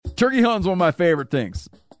Turkey hunting is one of my favorite things.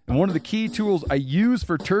 And one of the key tools I use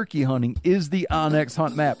for turkey hunting is the onX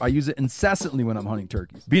Hunt Map. I use it incessantly when I'm hunting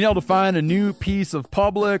turkeys. Being able to find a new piece of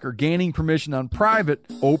public or gaining permission on private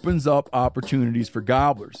opens up opportunities for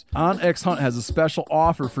gobblers. onX Hunt has a special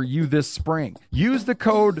offer for you this spring. Use the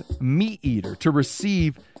code MeatEater to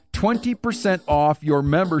receive 20% off your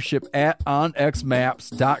membership at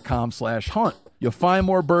onxmaps.com/hunt. You'll find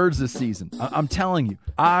more birds this season. I'm telling you,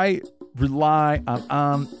 I rely on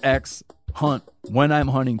onX Hunt when I'm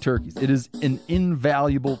hunting turkeys. It is an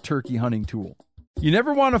invaluable turkey hunting tool. You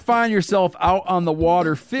never want to find yourself out on the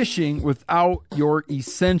water fishing without your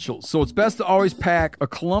essentials. So it's best to always pack a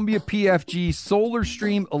Columbia PFG Solar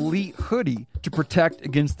Stream Elite hoodie to protect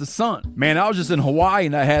against the sun. Man, I was just in Hawaii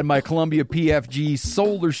and I had my Columbia PFG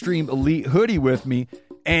Solar Stream Elite hoodie with me.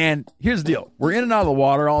 And here's the deal. We're in and out of the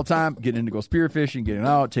water all the time, getting in to go spearfishing, getting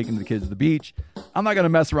out, taking the kids to the beach. I'm not going to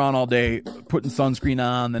mess around all day putting sunscreen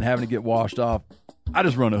on, then having to get washed off. I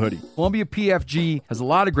just run a hoodie. Columbia PFG has a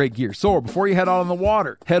lot of great gear. So before you head out on the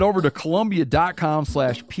water, head over to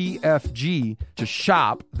Columbia.com/PFG to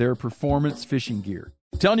shop their performance fishing gear.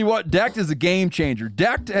 Telling you what, Decked is a game changer.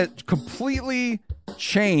 Decked has completely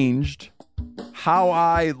changed how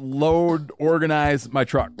I load, organize my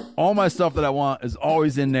truck. All my stuff that I want is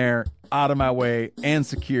always in there, out of my way, and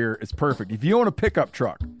secure. It's perfect. If you own a pickup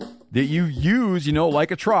truck that you use, like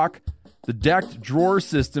a truck, the Decked drawer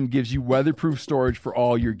system gives you weatherproof storage for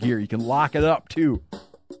all your gear. You can lock it up, too.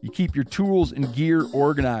 You keep your tools and gear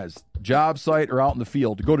organized, job site or out in the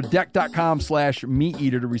field. Go to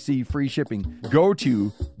deck.com/meateater to receive free shipping. Go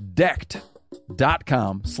to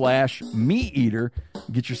decked.com/meateater.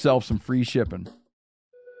 Get yourself some free shipping.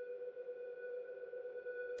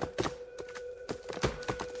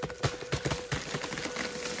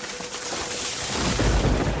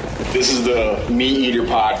 This is the Meat Eater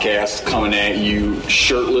podcast coming at you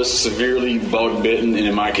shirtless, severely bug bitten, and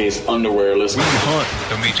in my case, underwearless. We hunt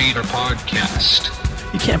the Meat Eater podcast.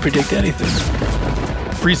 You can't predict anything.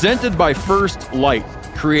 Presented by First Light,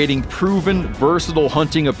 creating proven, versatile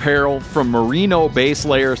hunting apparel from merino base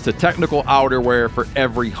layers to technical outerwear for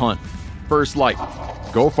every hunt. First Light.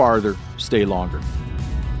 Go farther, stay longer.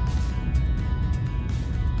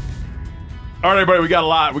 All right, everybody, we got a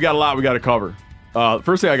lot we got to cover.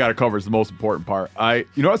 First thing I got to cover is the most important part. I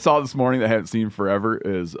saw this morning that I haven't seen forever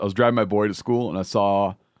is I was driving my boy to school and I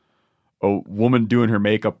saw a woman doing her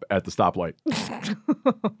makeup at the stoplight.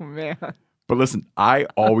 Oh, man. But listen, I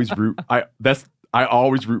always root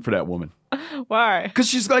for that woman. Why? Because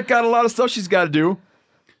she's got a lot of stuff she's got to do.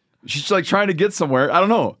 She's trying to get somewhere. I don't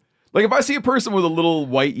know. If I see a person with a little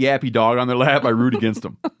white yappy dog on their lap, I root against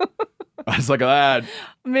them. I was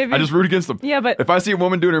maybe I just root against them. Yeah, but if I see a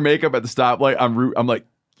woman doing her makeup at the stoplight, I'm like,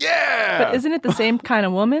 yeah. But isn't it the same kind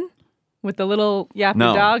of woman with the little yappy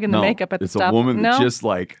dog and the makeup at the stoplight? It's a woman that just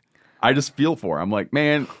I just feel for her. I'm like,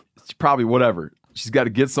 man, it's probably whatever. She's got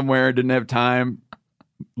to get somewhere. Didn't have time.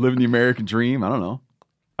 Living the American dream. I don't know.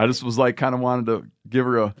 I just was kind of wanted to give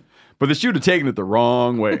her a. But she would have taken it the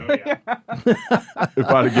wrong way. Oh, yeah. If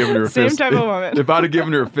I'd have given her a same fist. type of woman. If I'd have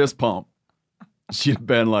given her a fist pump, she'd have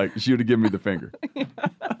been she would have given me the finger.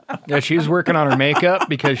 Yeah, she was working on her makeup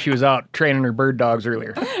because she was out training her bird dogs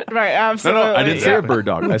earlier. Right, absolutely. No, I didn't say a bird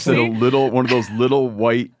dog. I said one of those little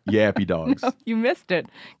white yappy dogs. No, you missed it.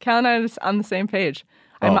 Cal and I are on the same page.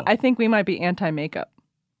 I think we might be anti-makeup,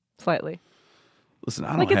 slightly. Listen,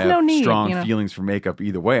 I don't have strong feelings for makeup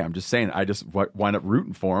either way. I'm just saying I just wind up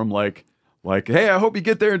rooting for them. Hey, I hope you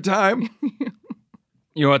get there in time.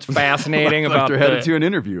 You know what's fascinating about they're headed to an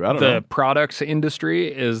interview. I don't know. The products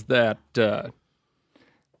industry is that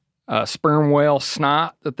sperm whale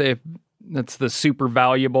snot that's the super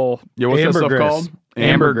valuable. Yeah, what's that stuff called?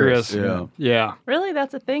 Ambergris. Yeah. Really,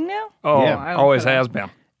 that's a thing now? Oh, yeah. Always has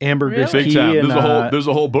been. Ambergris Big Key. time. There's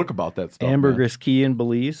a whole book about that stuff. Ambergris Key in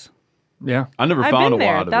Belize. Yeah, I never I've found been a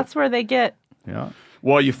there. wad of That's it. where they get. Yeah.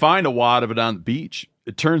 Well, you find a wad of it on the beach.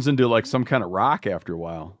 It turns into some kind of rock after a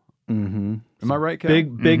while. Mm-hmm. Am I right, Cal?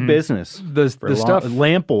 Big business. The stuff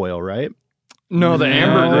lamp oil, right? No, the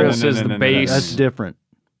ambergris is the base. That's different.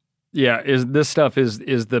 Yeah, this stuff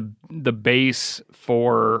is the base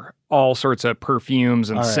for all sorts of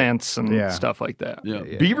perfumes and scents and stuff like that. Yeah.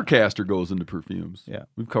 Beaver castor goes into perfumes. Yeah.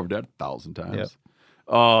 We've covered that 1,000 times.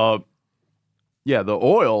 Yep. Yeah, the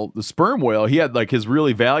oil, the sperm whale, he had his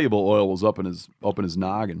really valuable oil was up in his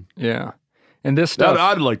noggin. Yeah. And this stuff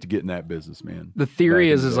I'd like to get in that business, man. The theory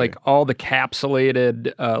is all the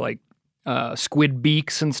capsulated squid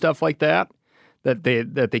beaks and stuff like that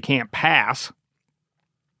they can't pass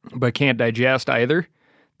but can't digest either.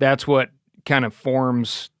 That's what kind of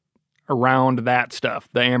forms around that stuff,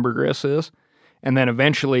 the ambergris is. and then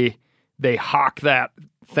eventually they hawk that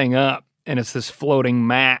thing up, and it's this floating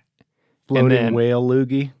mat. Floating whale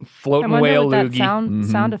loogie. Floating I wonder whale what that loogie.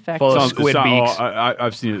 sound effect Full of is. squid beaks.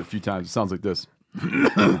 I've seen it a few times. It sounds like this.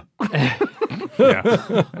 Yeah,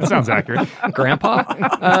 that sounds accurate. Grandpa.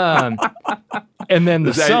 And then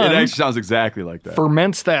the sun It actually sounds exactly like that.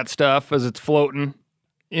 ferments that stuff as it's floating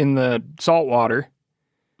in the salt water.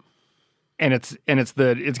 And it's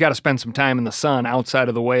got to spend some time in the sun outside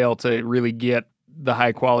of the whale to really get the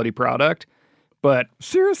high quality product. But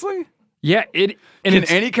Seriously? yeah, Can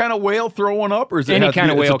any kind of whale throw one up, or is it Any has to kind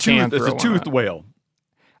be- of whale it's a tooth, can It's throw a one toothed up. whale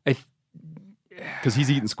I because he's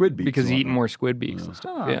eating squid beaks. because and he's eating whatnot. more squid beaks and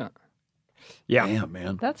stuff. Yeah. Yeah. Damn,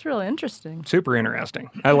 man. That's really interesting. Super interesting.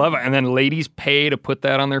 I love it. And then ladies pay to put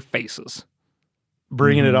that on their faces.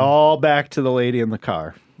 Bringing it all back to the lady in the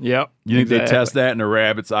car. Yep. You think they exactly. test that in a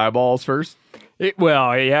rabbit's eyeballs first?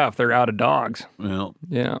 Well, yeah, if they're out of dogs. Well,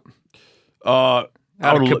 Yeah. I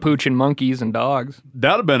Out of would capuchin monkeys and dogs.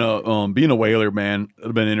 that'd have been a being a whaler, man. It'd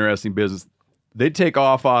have been an interesting business. They'd take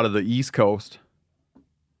off out of the East Coast.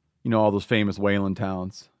 You know all those famous whaling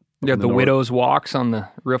towns. You got the north. widow's walks on the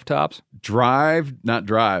rooftops.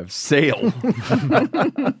 Sail.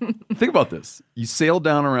 Think about this. You sail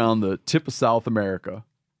down around the tip of South America.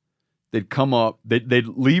 They'd come up. They'd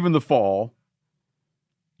leave in the fall.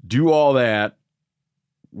 Do all that.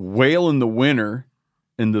 Whale in the winter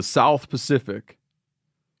in the South Pacific.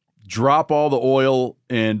 Drop all the oil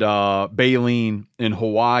and baleen in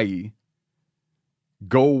Hawaii.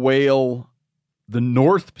 Go whale the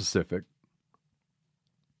North Pacific.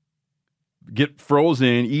 Get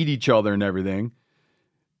frozen, eat each other and everything.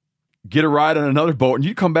 Get a ride on another boat, and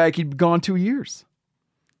you'd come back, you'd be gone 2 years.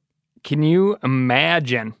 Can you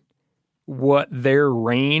imagine what their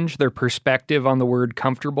range, their perspective on the word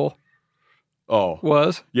comfortable Oh,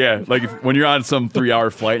 was? yeah. Like when you're on some 3-hour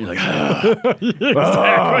flight, and you're like,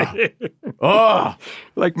 Exactly. oh,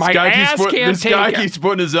 Like my ass can't this guy take it. keeps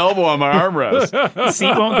putting his elbow on my armrest.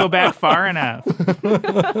 Seat won't go back far enough.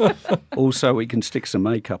 Also, we can stick some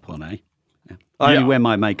makeup on, eh? Yeah. I only Yeah. wear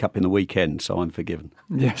my makeup in the weekend, so I'm forgiven.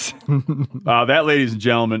 Yes. That, ladies and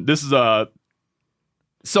gentlemen, this is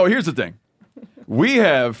So here's the thing: we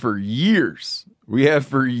have for years,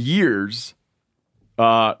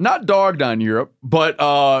 not dogged on Europe,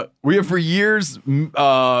 but we have for years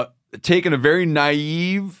taken a very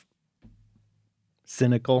naive.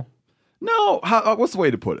 Cynical. No, what's the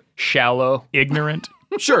way to put it? Shallow. Ignorant.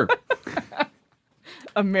 Sure,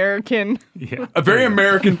 American. Yeah. a very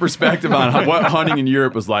American perspective on what hunting in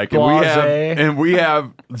Europe is like, and Blasé. we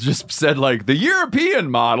have just said like the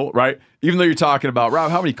European model, right? Even though you're talking about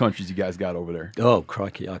Rob, how many countries you guys got over there? Oh,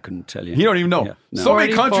 crikey, I couldn't tell you. You don't even know. Yeah, no. So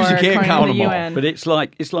many countries you 44 can't according count to them the all. UN. But it's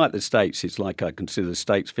like the States. It's like I consider the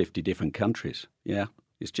States 50 different countries. Yeah,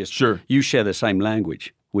 it's just Sure. You share the same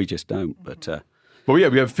language. We just don't. But But yeah,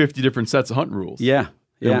 we have 50 different sets of hunting rules. yeah,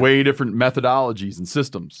 And way different methodologies and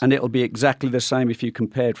systems. And it'll be exactly the same if you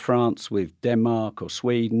compared France with Denmark or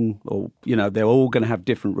Sweden, or they're all going to have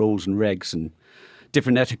different rules and regs and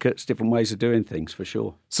different etiquettes, different ways of doing things for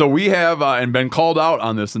sure. So we have and been called out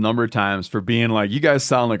on this a number of times for being like, you guys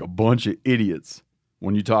sound like a bunch of idiots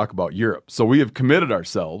when you talk about Europe. So we have committed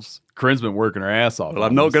ourselves. Corinne's been working her ass off. Well,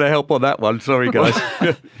 I'm not going to help on that one. Sorry, guys.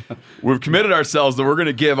 We've committed ourselves that we're going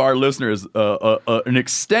to give our listeners an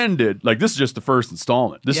extended, like this is just the first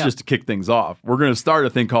installment. This is just to kick things off. We're going to start a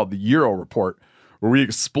thing called the Euro Report, where we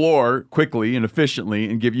explore quickly and efficiently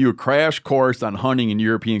and give you a crash course on hunting in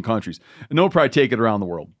European countries. And then we'll probably take it around the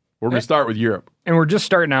world. We're going to start with Europe. And we're just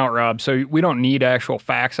starting out, Rob, so we don't need actual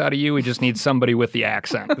facts out of you. We just need somebody with the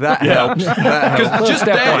accent. That helps. That helps. Because just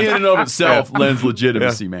Step that one. in and of itself lends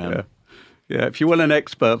legitimacy, man. Yeah, if you want an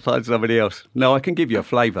expert, find somebody else. No, I can give you a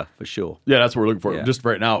flavour for sure. Yeah, that's what we're looking for. Yeah. Just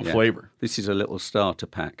right now, Yeah. flavor. This is a little starter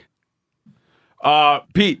pack.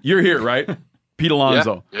 Pete, you're here, right? Pete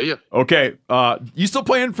Alonso. Yeah. Okay. You still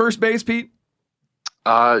playing first base, Pete?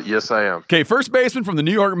 Yes, I am. Okay, first baseman from the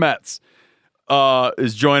New York Mets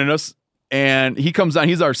is joining us, and he comes on.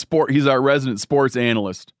 He's our resident sports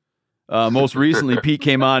analyst. Most recently, Pete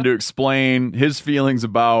came on to explain his feelings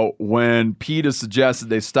about when Pete has suggested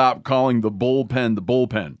they stop calling the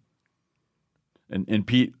bullpen, and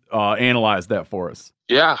Pete analyzed that for us.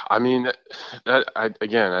 Yeah, I mean,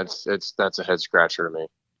 that's a head scratcher to me.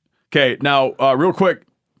 Okay, now real quick,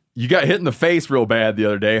 you got hit in the face real bad the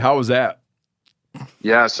other day. How was that?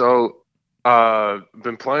 Yeah, so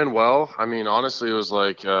been playing well. I mean, honestly, it was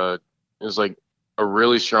like a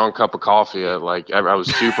really strong cup of coffee. I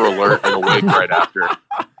was super alert and awake right after.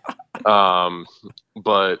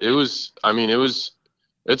 But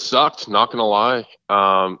it sucked. Not gonna lie.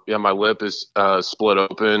 Yeah, my lip is split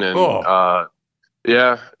open, and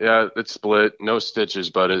Yeah, it's split, no stitches,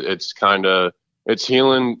 but it's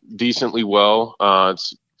healing decently well. It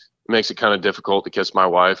makes it kind of difficult to kiss my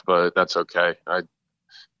wife, but that's okay.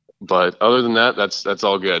 But other than that, that's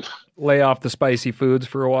all good. Lay off the spicy foods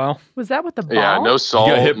for a while. Was that with the ball? Yeah, no salt.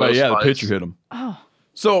 He got hit by, no the spice. pitcher hit him. Oh.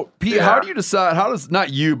 So, Pete, how do you decide,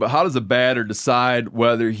 not you, but how does a batter decide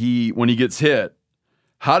whether when he gets hit,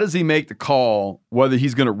 how does he make the call whether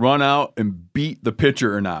he's going to run out and beat the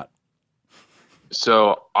pitcher or not?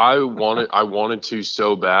 So I wanted to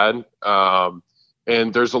so bad.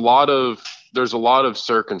 And there's a lot of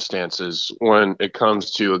circumstances when it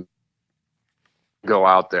comes to go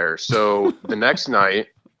out there. So the next night,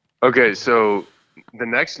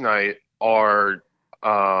 our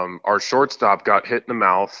shortstop got hit in the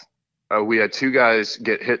mouth. We had 2 guys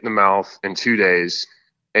get hit in the mouth in 2 days,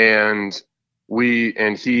 and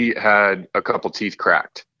he had a couple teeth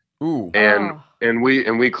cracked. Ooh. And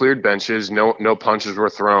we cleared benches. No punches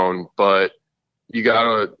were thrown, but you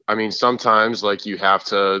gotta. I mean, sometimes like you have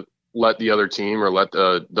to let the other team or let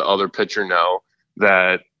the other pitcher know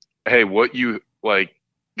that, hey, what you're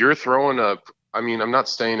throwing up. I mean, I'm not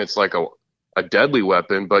saying it's like a deadly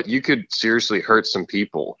weapon, but you could seriously hurt some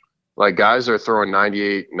people. Like guys are throwing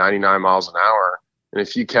 98, 99 miles an hour, and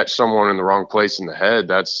if you catch someone in the wrong place in the head,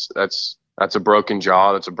 that's a broken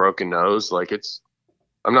jaw, that's a broken nose. Like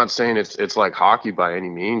I'm not saying it's like hockey by any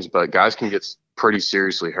means, but guys can get pretty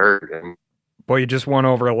seriously hurt. And boy, you just won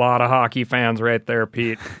over a lot of hockey fans right there,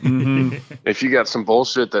 Pete. Mm-hmm. If you got some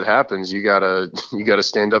bullshit that happens, you gotta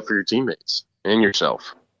stand up for your teammates and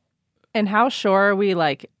yourself. And how sure are we,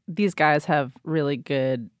 like, these guys have really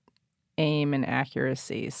good aim and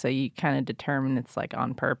accuracy, so you kind of determine it's like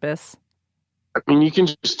on purpose? I mean, you can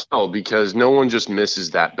just tell because no one just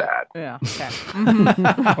misses that bad. Yeah. Okay.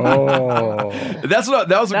 Oh,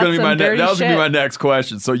 that was going to be my next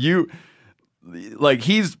question. So he's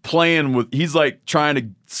playing with, he's like trying to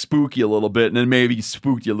spook you a little bit, and then maybe he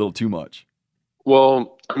spooked you a little too much.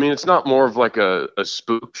 Well, I mean, it's not more of like a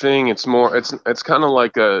spook thing. It's more, it's kind of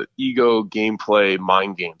like a ego gameplay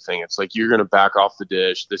mind game thing. It's like, you're going to back off the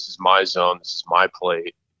dish. This is my zone. This is my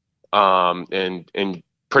plate. And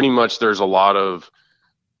pretty much there's a lot of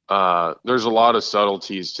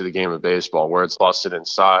subtleties to the game of baseball where it's busted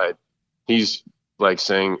inside. He's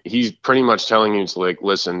pretty much telling you, it's like,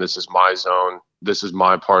 listen, this is my zone. This is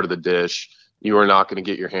my part of the dish. You are not going to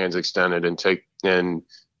get your hands extended and take and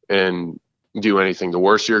do anything. The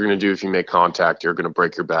worst you're going to do if you make contact, you're going to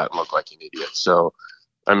break your bat and look like an idiot. So,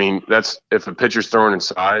 I mean, if a pitcher's throwing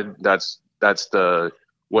inside, that's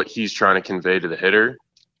what he's trying to convey to the hitter.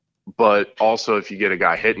 But also, if you get a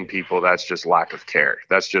guy hitting people, that's just lack of care.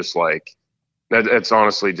 That's just like it's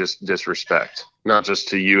honestly just disrespect, not just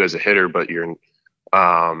to you as a hitter, but to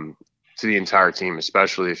the entire team,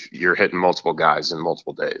 especially if you're hitting multiple guys in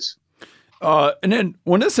multiple days. And then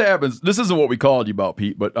when this happens, this isn't what we called you about,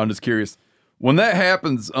 Pete, but I'm just curious. When that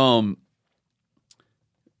happens, you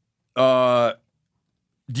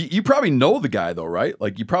probably know the guy though, right?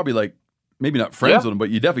 Like you probably maybe not friends with him,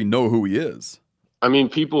 but you definitely know who he is. I mean,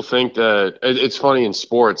 people think that it's funny in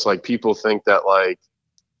sports. Like people think that like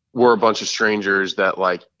we're a bunch of strangers that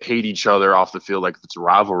like hate each other off the field, like it's a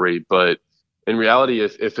rivalry. But in reality,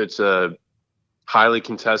 if it's a highly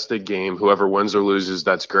contested game, whoever wins or loses,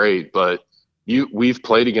 that's great. But we've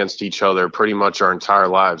played against each other pretty much our entire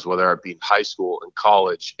lives, whether it be in high school, in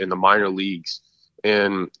college, in the minor leagues,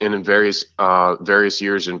 and in various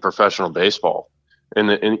years in professional baseball.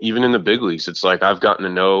 And even in the big leagues, it's like I've gotten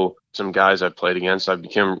to know some guys I've played against. I've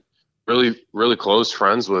become really, really close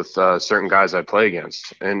friends with certain guys I play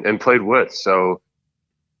against and played with. So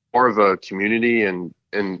more of a community, and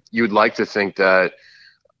you would like to think that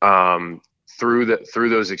through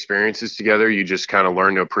those experiences together, you just kind of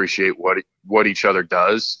learn to appreciate what each other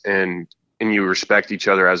does, and you respect each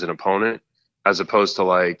other as an opponent, as opposed to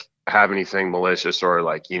like have anything malicious or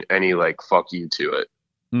like any like fuck you to it.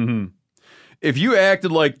 Mm-hmm. If you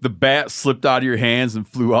acted like the bat slipped out of your hands and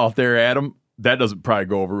flew out there at him, that doesn't probably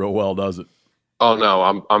go over real well, does it? Oh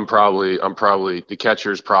no, I'm probably the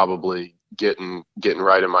catcher's probably getting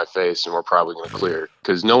right in my face, and we're probably going to clear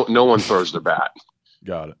because no one throws their bat.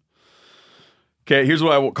 Got it. Okay, here's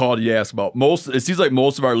what I called you to ask about. It seems like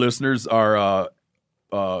most of our listeners are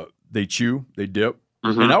they chew, they dip.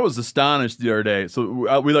 Mm-hmm. And I was astonished the other day.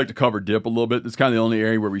 So we like to cover dip a little bit. It's kind of the only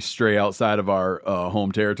area where we stray outside of our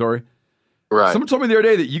home territory. Right. Someone told me the other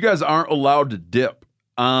day that you guys aren't allowed to dip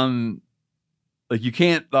on, like you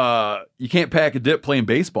can't pack a dip playing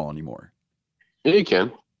baseball anymore. Yeah, you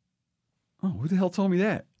can. Oh, who the hell told me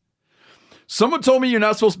that? Someone told me you're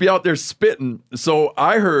not supposed to be out there spitting. So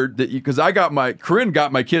I heard that because Corinne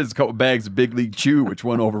got my kids a couple bags of Big League Chew, which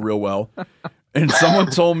went over real well. And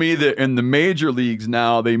someone told me that in the major leagues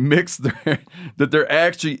now they mix that there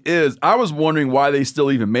actually is. I was wondering why they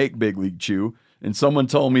still even make Big League Chew. And someone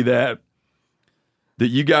told me that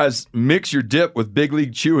you guys mix your dip with Big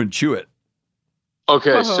League Chew and chew it.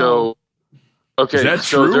 Okay, so Is that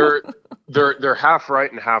true? they're half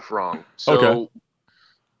right and half wrong.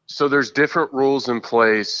 So there's different rules in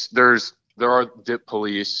place. There are dip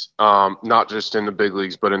police, not just in the big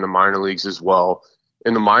leagues, but in the minor leagues as well.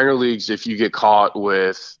 In the minor leagues, if you get caught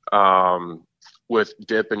with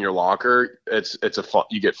dip in your locker,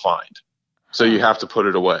 you get fined. So you have to put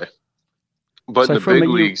it away. But in the big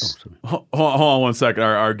leagues, hold on 1 second.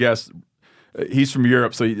 Our guest, he's from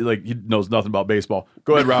Europe, so he knows nothing about baseball.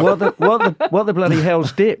 Go ahead, Robert. What the bloody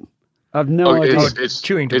hell's dip? I've no idea. It's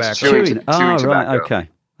chewing tobacco. Chewing tobacco. Right, okay.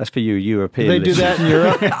 That's for you European. They do that in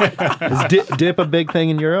Europe? Is dip a big thing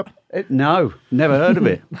in Europe? No, never heard of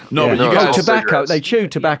it. No, but you guys tobacco. cigarettes. They chew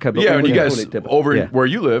tobacco. But yeah, and you call guys it dip. over where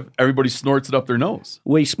you live, everybody snorts it up their nose.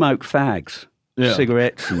 We smoke fags,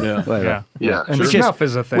 cigarettes, and whatever. Yeah. And It's snuff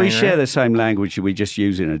is a thing. We right? share the same language. We just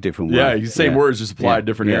use it in a different way. Yeah, the same words just apply to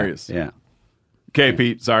different areas. Yeah. Okay,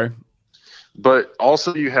 Pete. Sorry. But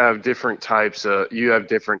also you have different types of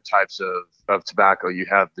tobacco. You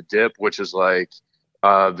have the dip, which is like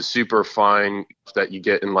the super fine that you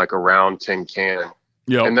get in like a round tin can.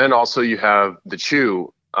 Yep. And then also you have the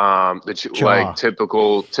chew. Like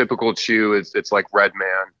typical chew. It's like Red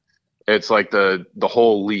Man. It's like the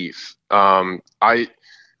whole leaf. I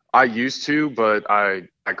used to, but I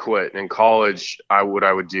quit. In college, I would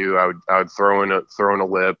throw in a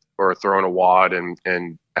lip or throw in a wad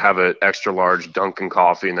and have an extra large Dunkin'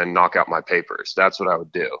 coffee and then knock out my papers. That's what I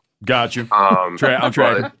would do. Got you. I'm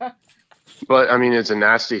tracking. But I mean, it's a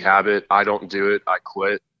nasty habit. I don't do it. I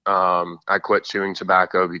quit. I quit chewing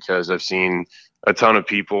tobacco because I've seen a ton of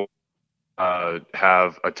people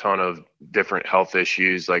have a ton of different health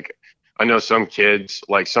issues. Like I know some kids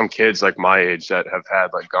like my age that have had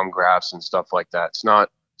like gum grafts and stuff like that. It's not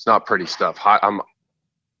pretty stuff. I'm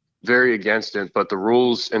very against it, but the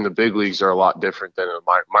rules in the big leagues are a lot different than in the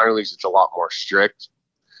minor leagues. It's a lot more strict.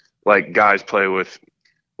 Like guys play with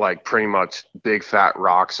like pretty much big fat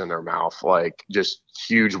rocks in their mouth, like just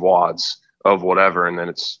huge wads of whatever, and then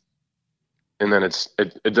it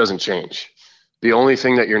doesn't change. The only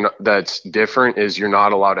thing that's different is you're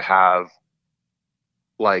not allowed to have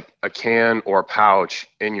like a can or a pouch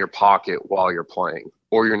in your pocket while you're playing,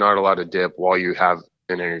 or you're not allowed to dip while you have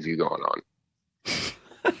an interview going on.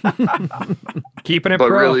 Keeping it but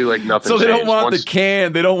pro. really like nothing. So they changed. don't want the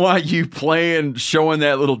can. They don't want you playing, showing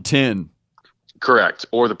that little tin. Correct,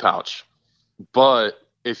 or the pouch. But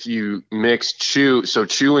if you mix chew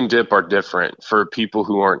and dip are different for people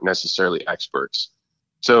who aren't necessarily experts.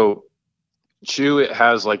 So chew, it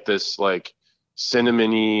has like this like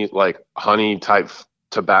cinnamony, like honey type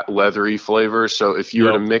tobacco leathery flavor. So if you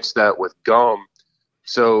were to mix that with gum,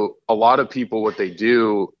 so a lot of people, what they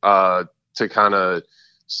do to kind of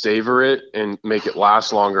savor it and make it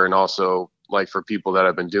last longer, and also like for people that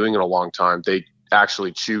have been doing it a long time, they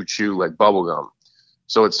actually chew like bubble gum.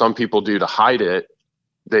 So what some people do to hide it,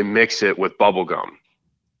 they mix it with bubble gum.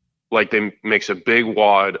 Like they mix a big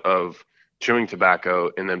wad of chewing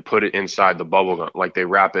tobacco and then put it inside the bubble gum. Like they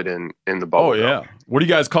wrap it in the bubble gum. Oh yeah. What do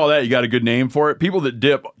you guys call that? You got a good name for it? People that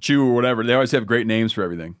dip, chew, or whatever, they always have great names for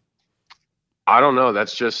everything. I don't know.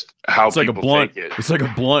 That's just how it's like people a blunt. take it. It's like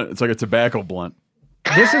a blunt. It's like a tobacco blunt.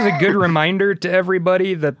 This is a good reminder to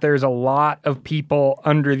everybody that there's a lot of people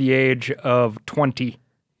under the age of 20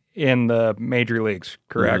 in the major leagues,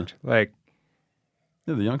 correct? Yeah. Like,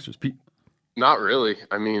 yeah, the youngsters. Not really.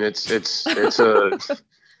 I mean, it's a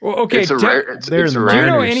well, okay. it's a rare. Do you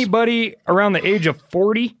know anybody around the age of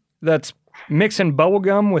 40 that's mixing bubble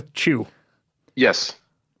gum with chew? Yes.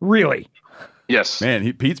 Really? Yes.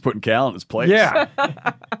 Man, Pete's putting Cal in his place. Yeah.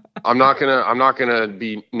 I'm not gonna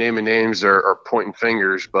be naming names or pointing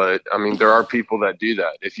fingers, but I mean there are people that do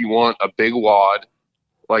that. If you want a big wad,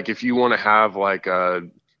 like if you want to have like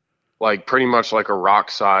pretty much like a rock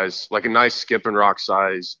size, like a nice skipping rock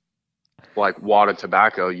size, like wad of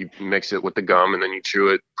tobacco, you mix it with the gum and then you chew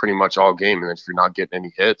it pretty much all game. And if you're not getting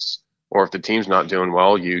any hits, or if the team's not doing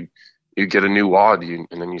well, you get a new wad, and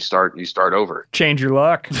then you start over. Change your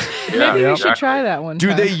luck. Yeah, Maybe we should try that one.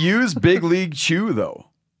 Do they use Big League Chew though?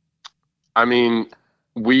 I mean,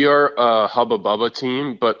 we are a Hubba Bubba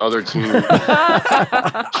team, but other teams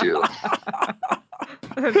chew.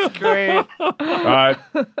 That's great. All right,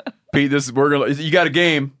 Pete. You got a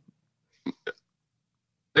game.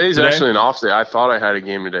 Today's Today? actually an off day. I thought I had a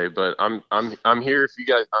game today, but I'm here if you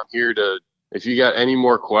guys. I'm here to. If you got any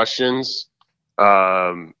more questions,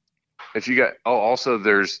 if you got. Oh, also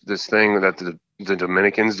there's this thing that the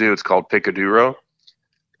Dominicans do. It's called picaduro.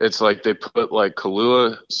 It's like they put like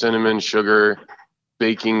Kahlua, cinnamon, sugar,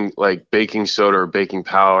 baking soda or baking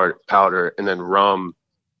powder, and then rum.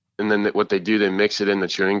 And then what they do, they mix it in the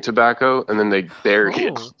chewing tobacco, and then they bury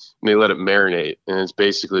it, and they let it marinate, and it's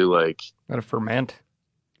basically like Got to ferment.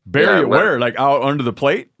 Bury Yeah, it where? Like out under the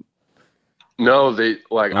plate? no, they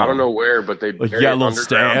like I don't know where, but they Like bury you got a it little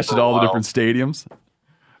underground stash for at a all the while. different stadiums,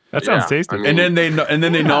 That sounds Yeah, tasty. I mean, and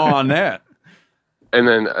then they gnaw on that. And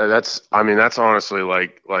then that's honestly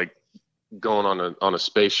like going on a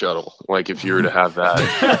space shuttle. Like if you were to have that,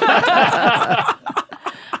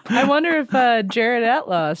 I wonder if Jared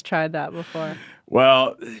Outlaw has tried that before.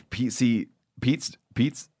 Well, Pete's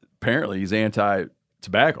apparently he's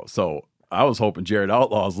anti-tobacco, so I was hoping Jared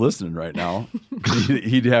Outlaw is listening right now.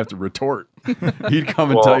 He'd have to retort. He'd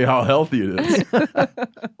come and tell you how healthy it is.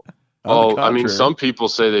 well, I mean, contrary. some people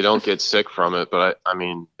say they don't get sick from it, but I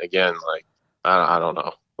mean, again, like I don't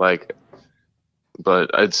know, like, but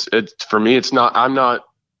it's for me, it's not.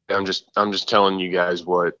 I'm just telling you guys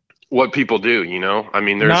what people do, you know? I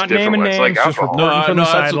mean, there's Not different naming ways. Like names, just alcohol. reporting from the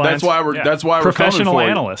sidelines. that's why we're Yeah. that's why we're Professional coming for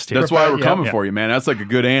analyst you. here. That's why we're Yeah, coming yeah. for you, man. That's like a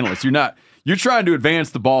good analyst. You're trying to advance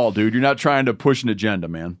the ball, dude. You're not trying to push an agenda,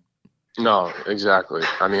 man. No, exactly.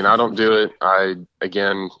 I mean, I don't do it.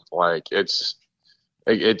 It's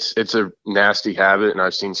a nasty habit, and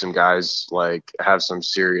I've seen some guys like have some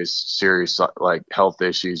serious like health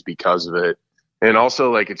issues because of it. And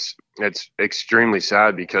also, like it's extremely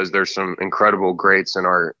sad because there's some incredible greats in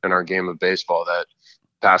our game of baseball that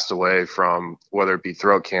passed away from whether it be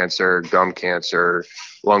throat cancer, gum cancer,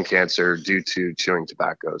 lung cancer due to chewing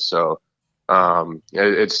tobacco. So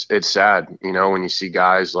it's sad, you know, when you see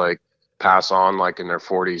guys like pass on like in their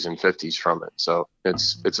 40s and 50s from it. So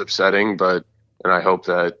it's upsetting, and I hope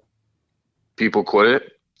that people quit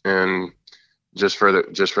it and just for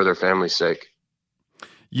their family's sake.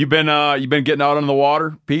 You've been getting out on the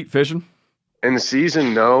water, Pete, fishing? In the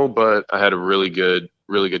season, no, but I had a really good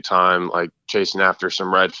time, like chasing after some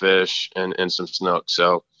redfish and some snook.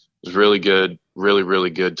 So it was really good, really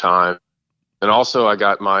good time. And also I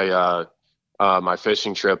got my my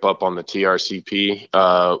fishing trip up on the TRCP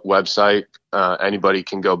website. Anybody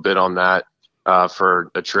can go bid on that for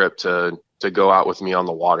a trip to go out with me on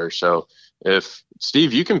the water. So if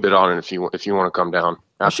Steve, you can bid on it if you want to come down.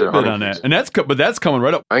 I should bid on that. And that's coming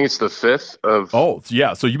right up. I think it's the 5th of. Oh,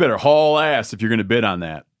 yeah. So you better haul ass if you're going to bid on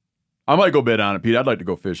that. I might go bid on it, Pete. I'd like to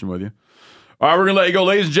go fishing with you. All right, we're going to let you go.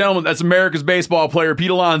 Ladies and gentlemen, that's America's baseball player,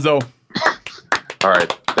 Pete Alonso. All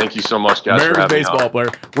right. Thank you so much, guys, for America's having me baseball on. player.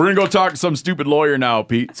 We're going to go talk to some stupid lawyer now,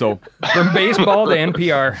 Pete. So From baseball to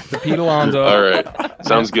NPR, the Pete Alonso. All right.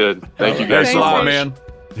 Sounds good. Thank you guys thanks so a lot, much. man.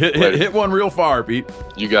 Hit Later. hit one real far, Pete.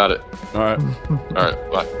 You got it. All right. All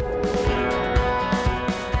right. Bye.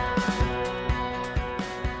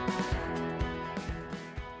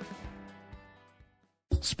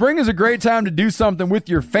 Spring is a great time to do something with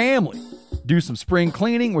your family. Do some spring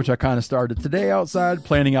cleaning, which I kind of started today outside,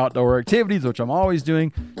 planning outdoor activities, which I'm always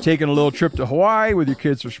doing, taking a little trip to Hawaii with your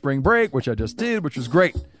kids for spring break, which I just did, which was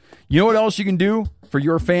great. You know what else you can do for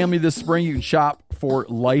your family this spring? You can shop for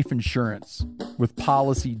life insurance with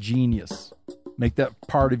Policy Genius. Make that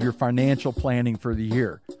part of your financial planning for the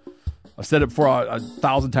year. I've said it before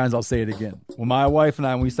 1,000 times, I'll say it again. When my wife and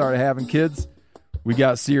I, when we started having kids, we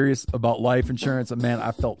got serious about life insurance, and man,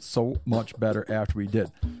 I felt so much better after we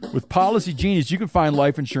did. With Policy Genius, you can find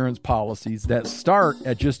life insurance policies that start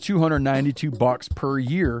at just $292 per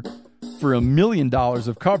year for $1 million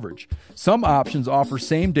of coverage. Some options offer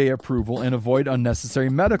same-day approval and avoid unnecessary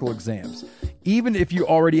medical exams. Even if you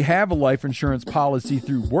already have a life insurance policy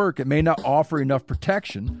through work, it may not offer enough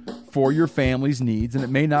protection for your family's needs, and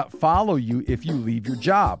it may not follow you if you leave your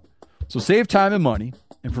job. So save time and money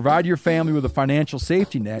and provide your family with a financial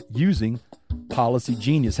safety net using Policy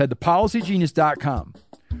Genius. Head to policygenius.com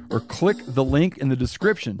or click the link in the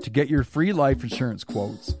description to get your free life insurance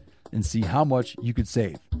quotes and see how much you could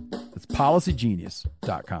save. That's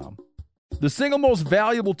policygenius.com. The single most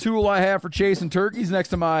valuable tool I have for chasing turkeys next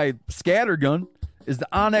to my scatter gun is the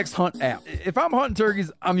OnX Hunt app. If I'm hunting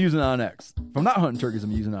turkeys, I'm using OnX. If I'm not hunting turkeys,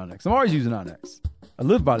 I'm using OnX. I'm always using OnX. I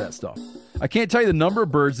live by that stuff. I can't tell you the number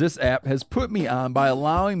of birds this app has put me on by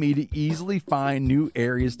allowing me to easily find new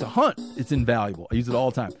areas to hunt. It's invaluable. I use it all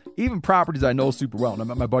the time. Even properties I know super well. And I'm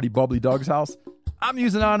at my buddy Bubbly Doug's house. I'm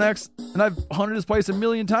using OnX, and I've hunted this place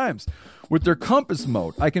 1,000,000 times. With their compass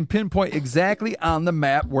mode, I can pinpoint exactly on the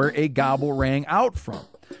map where a gobble rang out from.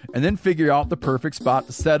 and then figure out the perfect spot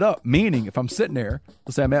to set up. Meaning, if I'm sitting there,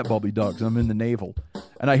 let's say I'm at Bubbly Doug's, I'm in the Naval,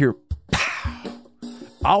 and I hear, pow,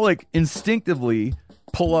 I'll like instinctively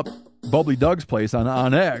pull up Bubbly Doug's place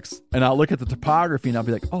on X, and I'll look at the topography, and I'll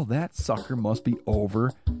be like, oh, that sucker must be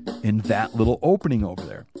over in that little opening over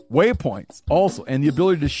there. Waypoints also, and the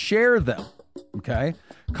ability to share them, okay,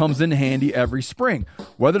 comes in handy every spring.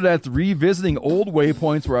 Whether that's revisiting old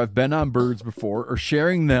waypoints where I've been on birds before or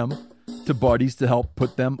sharing them to buddies to help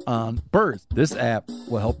put them on birds. This app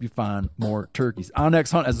will help you find more turkeys.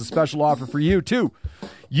 OnX Hunt has a special offer for you, too.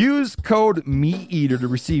 Use code MeatEater to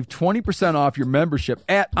receive 20% off your membership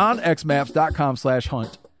at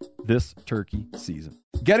onxmaps.com/hunt this turkey season.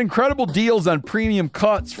 Get incredible deals on premium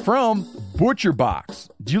cuts from ButcherBox.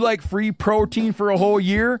 Do you like free protein for a whole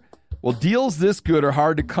year? Well, deals this good are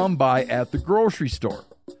hard to come by at the grocery store.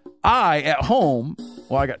 At home,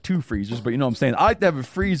 I got 2 freezers, but you know what I'm saying. I like to have a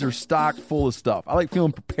freezer stocked full of stuff. I like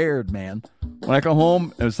feeling prepared, man. When I come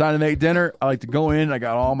home and it's time to make dinner, I like to go in. I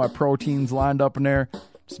got all my proteins lined up in there.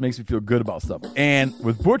 Just makes me feel good about stuff. And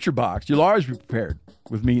with ButcherBox, you'll always be prepared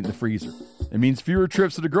with meat in the freezer. It means fewer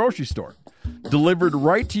trips to the grocery store. Delivered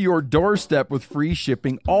right to your doorstep with free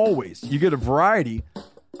shipping always. You get a variety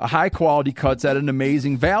of high-quality cuts at an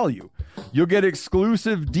amazing value. You'll get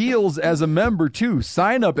exclusive deals as a member, too.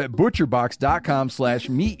 Sign up at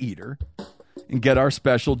butcherbox.com/meateater and get our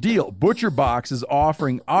special deal. ButcherBox is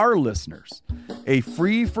offering our listeners a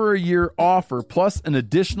free for a year offer plus an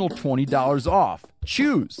additional $20 off.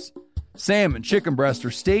 Choose salmon, chicken breast,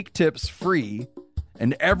 or steak tips free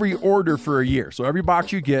and every order for a year. So every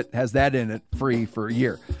box you get has that in it, free for a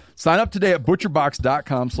year. Sign up today at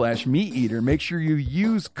butcherbox.com/meateater. Make sure you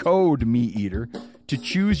use code MeatEater to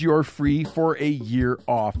choose your free for a year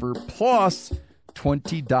offer plus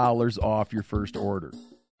 $20 off your first order.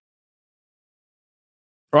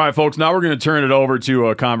 All right, folks, now we're going to turn it over to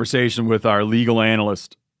a conversation with our legal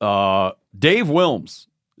analyst, Dave Wilms.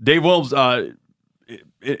 Dave Wilms,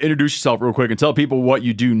 introduce yourself real quick and tell people what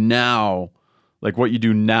you do now, like what you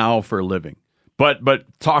do now for a living. But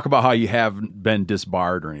talk about how you haven't been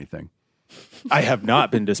disbarred or anything. I have not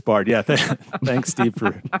been disbarred. Yeah, thanks, Steve,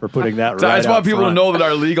 for putting that so right. I just want people front. to know that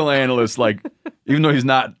our legal analyst, like, even though he's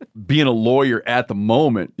not being a lawyer at the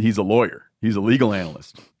moment, he's a lawyer. He's a legal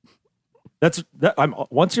analyst.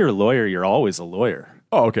 Once you're a lawyer, you're always a lawyer.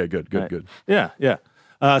 Oh, okay, good. Yeah.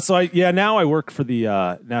 Now I work for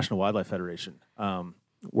the National Wildlife Federation,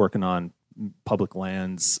 working on public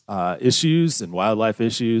lands issues and wildlife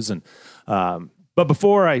issues, and but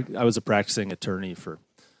before I was a practicing attorney for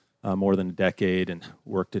more than a decade and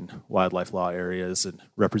worked in wildlife law areas and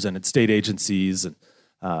represented state agencies and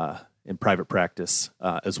in private practice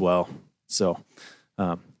as well. So,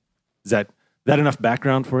 is that enough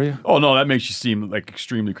background for you? Oh, no, that makes you seem like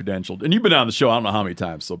extremely credentialed. And you've been on the show, I don't know how many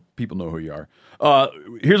times, so people know who you are.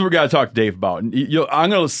 Here's what we got to talk to Dave about. And,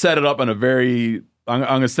 I'm going to set it up on I'm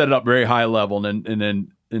going to set it up very high level, and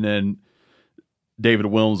then David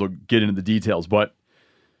Wilms will get into the details. But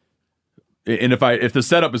if the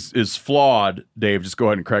setup is flawed, Dave, just go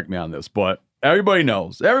ahead and correct me on this. But everybody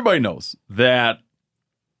knows that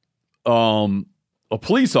a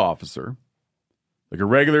police officer, like a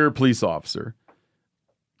regular police officer,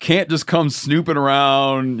 can't just come snooping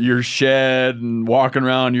around your shed and walking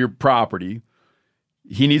around your property.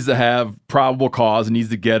 He needs to have probable cause and needs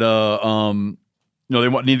to get they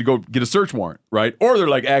need to go get a search warrant, right? Or they're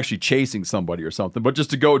like actually chasing somebody or something. But just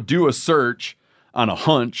to go do a search on a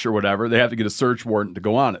hunch or whatever, they have to get a search warrant to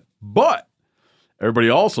go on it. But everybody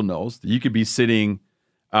also knows that you could be sitting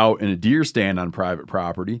out in a deer stand on private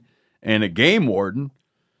property and a game warden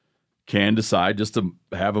can decide just to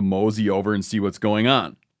have a mosey over and see what's going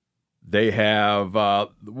on. They have,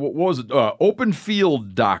 open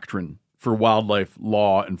field doctrine for wildlife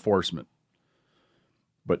law enforcement.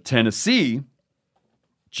 But Tennessee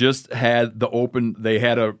just had they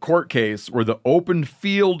had a court case where the open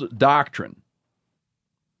field doctrine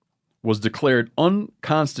was declared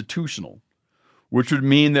unconstitutional, which would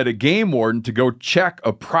mean that a game warden to go check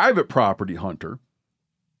a private property hunter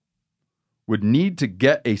would need to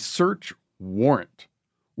get a search warrant,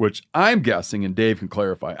 which I'm guessing, and Dave can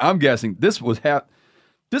clarify, I'm guessing this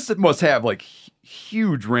must have like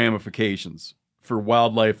huge ramifications for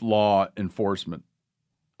wildlife law enforcement.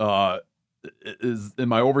 Am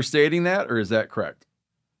I overstating that, or is that correct?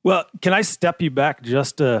 Well, can I step you back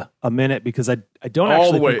just a minute, because I don't all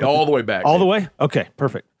actually the way back. All the way? Okay,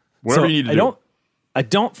 perfect. Whatever you need to do. I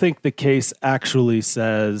don't think the case actually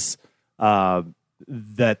says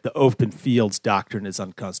that the open fields doctrine is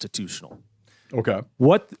unconstitutional. Okay.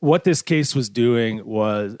 What this case was doing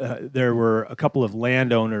was there were a couple of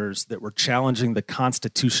landowners that were challenging the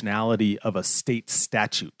constitutionality of a state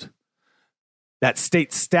statute. That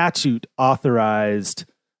state statute authorized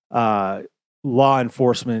law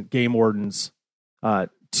enforcement, game wardens,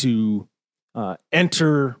 to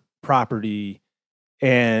enter property,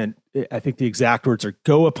 and I think the exact words are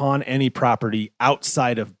go upon any property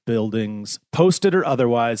outside of buildings, posted or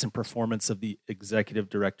otherwise, in performance of the executive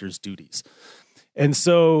director's duties. And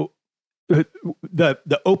so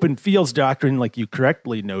the open fields doctrine, like you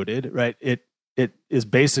correctly noted, right, it is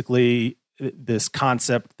basically this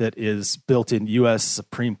concept that is built in U.S.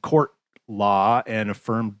 Supreme Court law and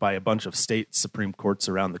affirmed by a bunch of state Supreme Courts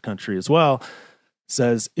around the country as well,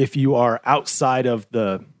 says if you are outside of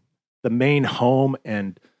the main home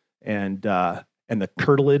and the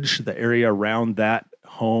curtilage, the area around that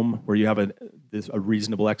home where you have a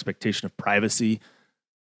reasonable expectation of privacy,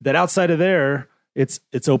 that outside of there, it's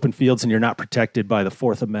open fields and you're not protected by the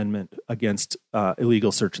Fourth Amendment against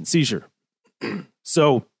illegal search and seizure.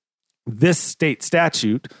 So this state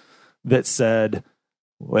statute that said,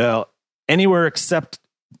 well, anywhere except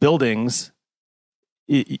buildings,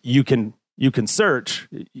 you can search.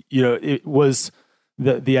 It was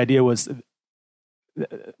the idea was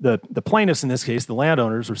the plaintiffs in this case, the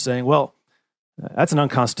landowners, were saying, well, that's an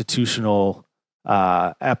unconstitutional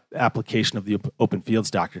application of the open fields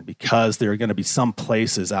doctrine because there are going to be some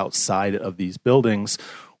places outside of these buildings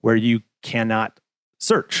where you cannot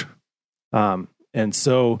search. And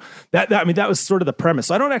so that was sort of the premise.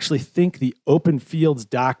 So I don't actually think the open fields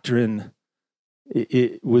doctrine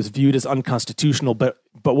it was viewed as unconstitutional, but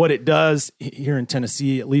what it does here in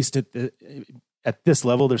Tennessee, at least at this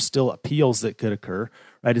level, there's still appeals that could occur,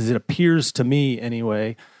 right? As it appears to me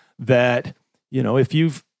anyway, that, if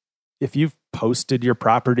you've posted your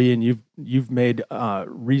property and you've made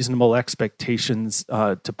reasonable expectations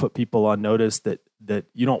to put people on notice that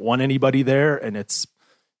you don't want anybody there, and it's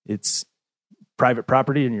private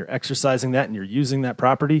property, and you're exercising that and you're using that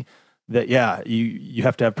property, that you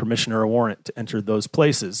have to have permission or a warrant to enter those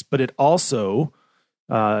places. But it also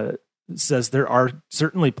says there are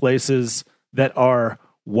certainly places that are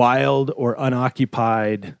wild or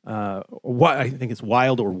unoccupied. I think it's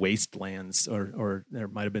wild or wastelands, or there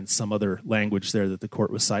might have been some other language there that the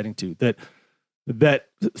court was citing to that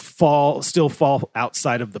still fall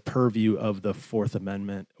outside of the purview of the Fourth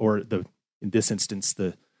Amendment, or in this instance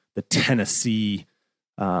the Tennessee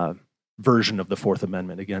version of the Fourth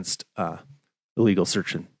Amendment against illegal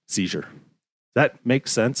search and seizure. Does that make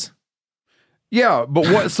sense? Yeah, but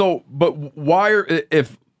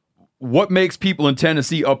what makes people in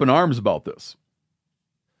Tennessee up in arms about this?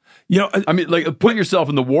 I mean, like, put yourself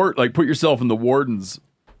in the warden's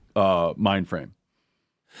mind frame.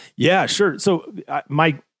 Yeah, sure. So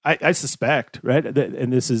I suspect, right,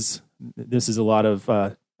 and this is a lot of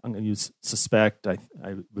I'm going to use suspect. I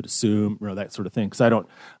would assume, that sort of thing, because I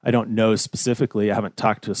don't know specifically. I haven't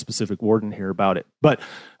talked to a specific warden here about it. But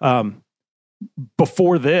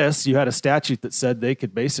before this, you had a statute that said they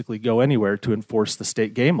could basically go anywhere to enforce the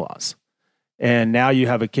state game laws, and now you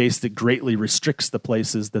have a case that greatly restricts the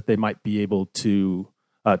places that they might be able to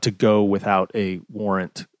go without a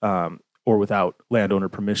warrant or without landowner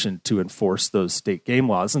permission to enforce those state game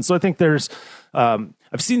laws. And so I think there's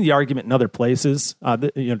I've seen the argument in other places.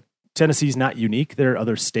 Tennessee's not unique. There are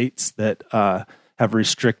other states that have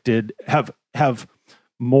restricted, have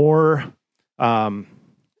more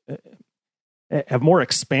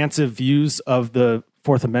expansive views of the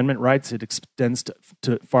Fourth Amendment rights. It extends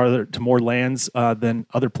to more lands than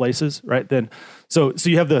other places, right? So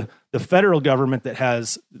you have the federal government that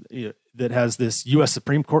has this U.S.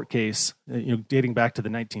 Supreme Court case, dating back to the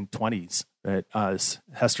 1920s, right? This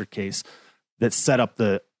Hester case that set up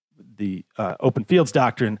the open fields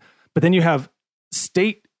doctrine. But then you have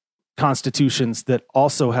state constitutions that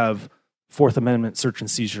also have Fourth Amendment search and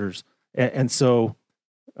seizures, and so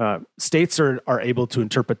states are able to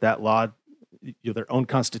interpret that law, their own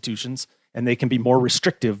constitutions, and they can be more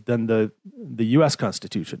restrictive than the U.S.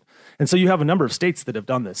 Constitution. And so you have a number of states that have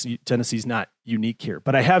done this. Tennessee's not unique here,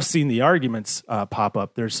 but I have seen the arguments pop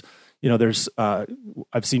up. I've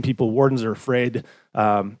seen wardens are afraid.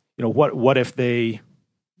 What if they,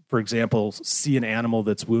 for example, see an animal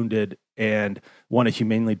that's wounded and want to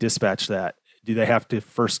humanely dispatch that? Do they have to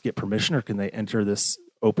first get permission, or can they enter this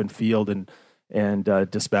open field and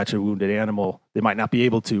dispatch a wounded animal? They might not be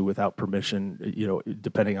able to without permission,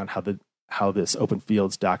 depending on how this open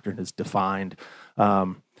fields doctrine is defined.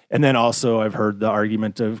 And then also I've heard the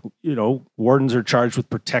argument of, wardens are charged with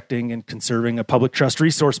protecting and conserving a public trust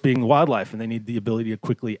resource being wildlife, and they need the ability to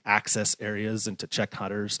quickly access areas and to check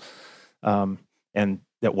hunters. and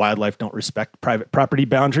that wildlife don't respect private property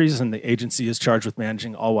boundaries, and the agency is charged with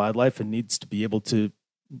managing all wildlife and needs to be able to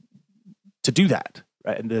do that,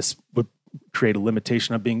 right? And this would create a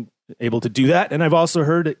limitation of being able to do that. And I've also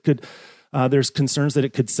heard it could, there's concerns that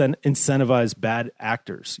it could incentivize bad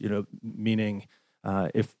actors, meaning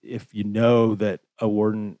if you know that a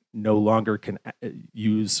warden no longer can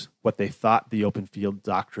use what they thought the open field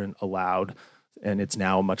doctrine allowed, and it's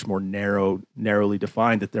now much more narrowly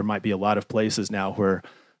defined, that there might be a lot of places now where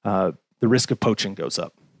the risk of poaching goes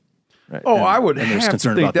up. Right? I would and there's have to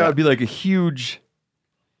concern think about that would be like a huge.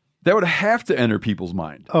 That would have to enter people's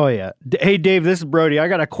mind. Oh, yeah. Hey, Dave, this is Brody. I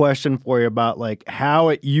got a question for you about like how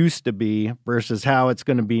it used to be versus how it's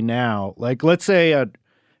going to be now. Like, let's say a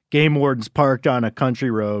game warden's parked on a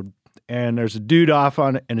country road and there's a dude off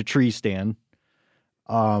in a tree stand.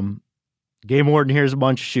 Game warden hears a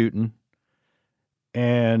bunch of shooting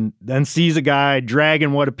and then sees a guy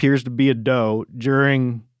dragging what appears to be a doe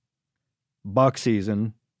during buck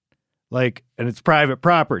season. Like, and it's private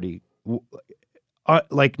property.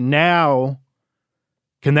 Like now,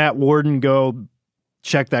 can that warden go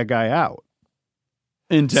check that guy out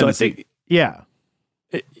in Tennessee? So I think,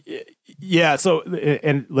 yeah. So,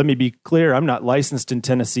 and let me be clear, I'm not licensed in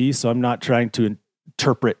Tennessee, so I'm not trying to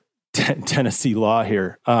interpret Tennessee law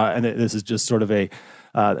here. And this is just sort of a,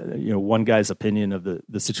 one guy's opinion of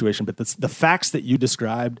the situation. But the facts that you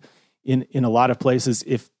described in a lot of places,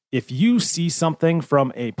 if you see something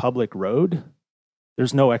from a public road,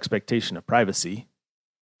 there's no expectation of privacy.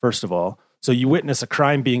 First of all, so you witness a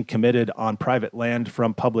crime being committed on private land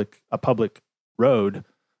from a public road,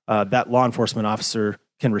 that law enforcement officer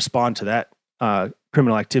can respond to that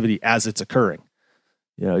criminal activity as it's occurring.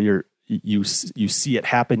 You see it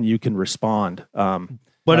happen, you can respond.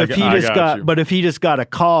 But if he just got a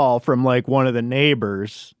call from like one of the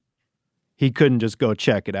neighbors, he couldn't just go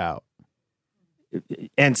check it out.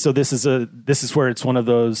 And so this is where it's one of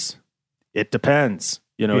those. It depends.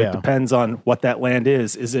 It depends on what that land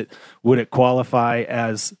is. Would it qualify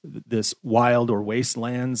as this wild or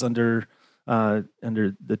wastelands under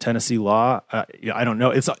the Tennessee law? I don't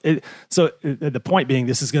know. So the point being,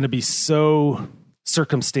 this is going to be so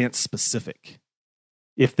circumstance specific.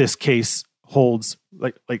 If this case holds,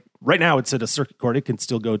 like right now, it's at a circuit court. It can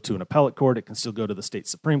still go to an appellate court. It can still go to the state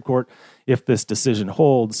Supreme Court. If this decision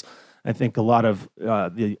holds, I think a lot of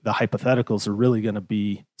the hypotheticals are really going to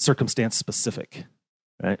be circumstance specific.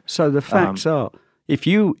 Right. So the facts are, if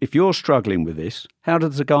you're struggling with this, how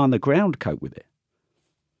does the guy on the ground cope with it?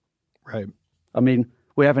 Right. I mean,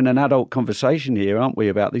 we're having an adult conversation here, aren't we,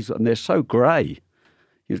 about these? And they're so grey.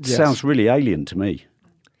 It sounds really alien to me.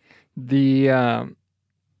 The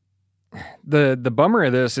bummer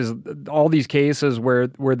of this is all these cases where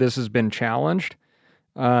this has been challenged.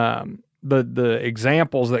 The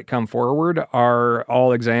examples that come forward are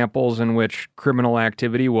all examples in which criminal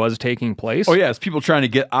activity was taking place. Oh, yeah. It's people trying to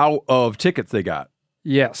get out of tickets they got.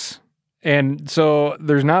 Yes. And so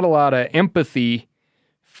there's not a lot of empathy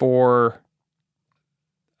for,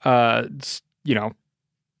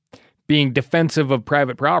 being defensive of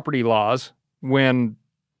private property laws when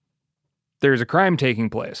there's a crime taking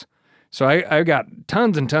place. So I got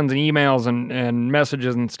tons and tons of emails and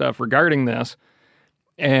messages and stuff regarding this.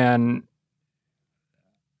 And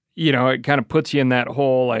it kind of puts you in that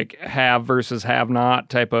whole like have versus have not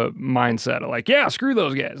type of mindset of like, yeah, screw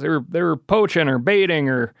those guys. They were poaching or baiting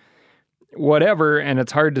or whatever. And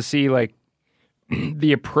it's hard to see like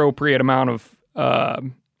the appropriate amount of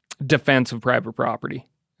defense of private property,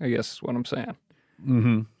 I guess is what I'm saying.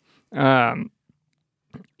 Mm-hmm.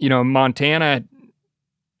 Montana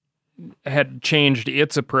had changed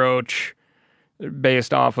its approach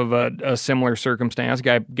based off of a similar circumstance.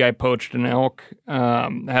 Guy poached an elk,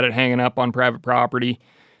 had it hanging up on private property.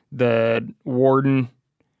 The warden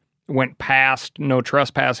went past no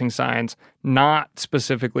trespassing signs, not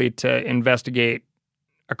specifically to investigate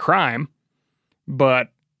a crime, but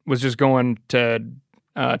was just going to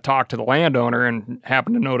talk to the landowner and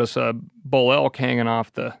happened to notice a bull elk hanging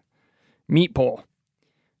off the meat pole.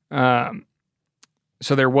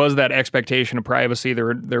 So there was that expectation of privacy.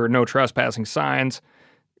 There were no trespassing signs.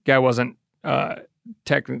 Guy wasn't, I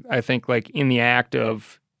think, like in the act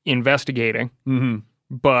of investigating,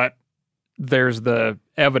 but there's the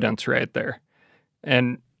evidence right there.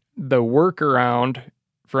 And the workaround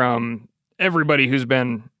from everybody who's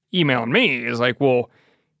been emailing me is like, well,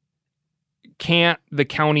 can't the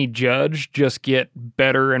county judge just get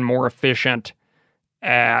better and more efficient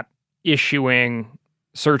at issuing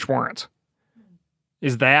search warrants?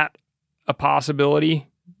 Is that a possibility,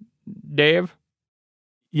 Dave?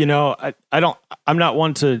 I'm not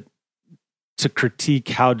one to to critique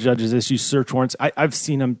how judges issue search warrants. I've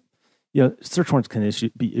seen them. Search warrants can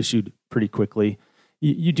be issued pretty quickly.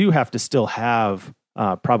 You do have to still have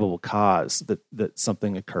probable cause that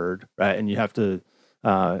something occurred, right? And you have to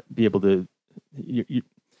be able to.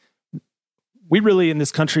 We really, in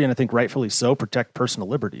this country, and I think rightfully so, protect personal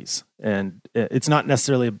liberties. And it's not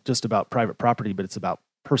necessarily just about private property, but it's about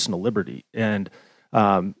personal liberty and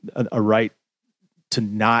a right to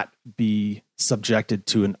not be subjected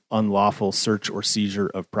to an unlawful search or seizure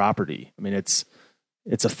of property. I mean, it's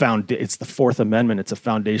the Fourth Amendment. It's a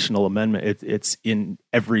foundational amendment. It's in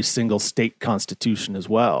every single state constitution as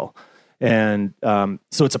well. And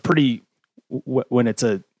so it's a pretty when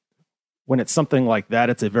it's something like that,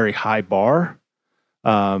 it's a very high bar.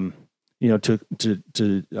 To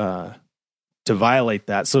violate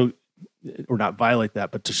that. So, or not violate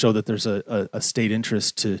that, but to show that there's a state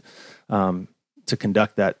interest to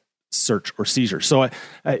conduct that search or seizure. So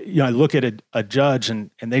I look at a judge and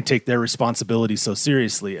they take their responsibility so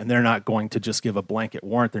seriously, and they're not going to just give a blanket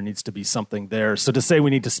warrant. There needs to be something there. So to say we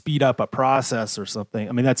need to speed up a process or something,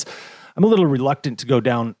 I mean, I'm a little reluctant to go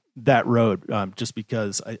down that road, just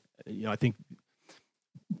because I think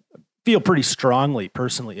feel pretty strongly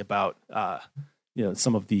personally about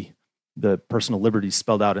some of the personal liberties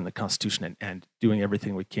spelled out in the Constitution and doing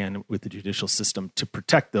everything we can with the judicial system to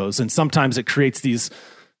protect those. And sometimes it creates these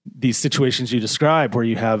situations you describe where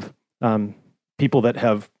you have people that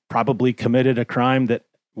have probably committed a crime that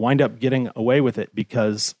wind up getting away with it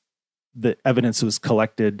because the evidence was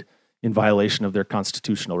collected in violation of their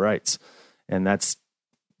constitutional rights. And that's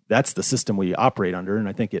the system we operate under, and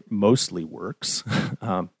I think it mostly works.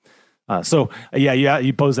 You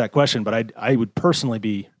pose that question, but I would personally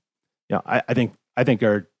be, I think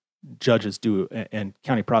our judges do and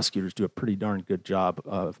county prosecutors do a pretty darn good job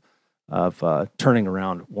of turning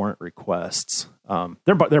around warrant requests.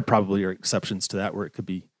 There probably are exceptions to that where it could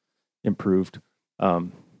be improved,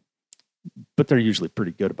 but they're usually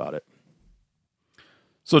pretty good about it.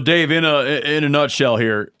 So Dave, in a nutshell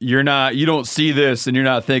here, you don't see this and you're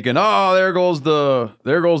not thinking, oh, there goes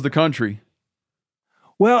the country.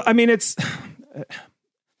 Well, I mean,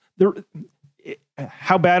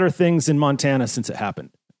 how bad are things in Montana since it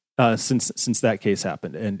happened? Since that case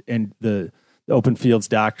happened, and the open fields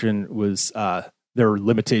doctrine was there were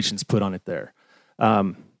limitations put on it there.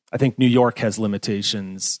 I think New York has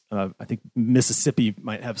limitations. I think Mississippi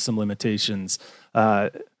might have some limitations.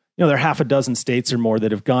 There are half a dozen states or more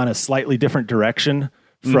that have gone a slightly different direction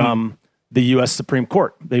from the U.S. Supreme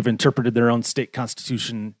Court. They've interpreted their own state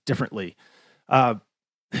constitution differently. I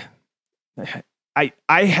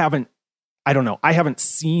haven't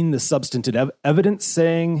seen the substantive evidence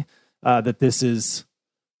saying that this is,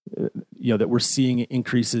 that we're seeing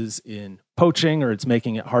increases in poaching or it's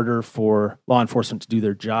making it harder for law enforcement to do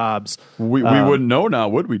their jobs. We wouldn't know now,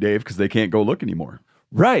 would we, Dave? Because they can't go look anymore.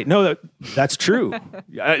 Right. No, that's true.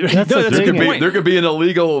 There could be an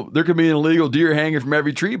illegal deer hanging from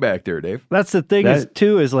every tree back there, Dave. That's the thing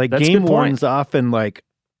is like game wardens often like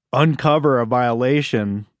uncover a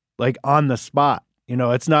violation like on the spot.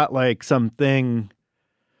 It's not like something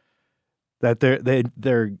that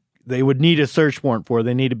they would need a search warrant for.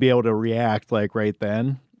 They need to be able to react like right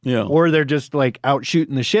then. Yeah. Or they're just like out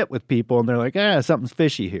shooting the shit with people and they're like, something's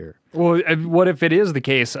fishy here. Well, what if it is the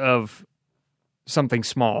case of something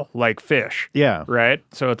small like fish? Yeah. Right?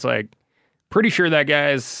 So it's like, pretty sure that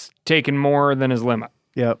guy's taking more than his limit.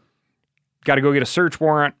 Yep. Got to go get a search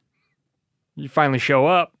warrant. You finally show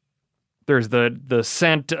up. There's the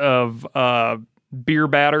scent of beer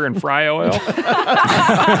batter and fry oil.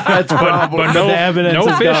 That's probably but no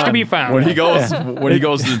fish gone. to be found. When he goes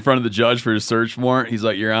in front of the judge for his search warrant, he's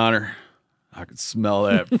like, Your Honor, I can smell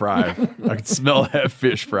that fry. I can smell that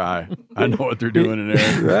fish fry. I know what they're doing in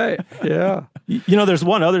there. Right. Yeah. There's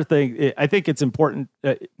one other thing. I think it's important.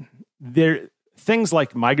 There things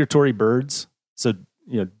like migratory birds. So,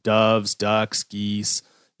 doves, ducks, geese,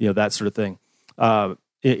 that sort of thing.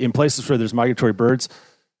 In places where there's migratory birds,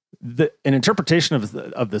 an interpretation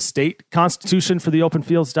of the state constitution for the open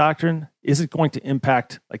fields doctrine isn't going to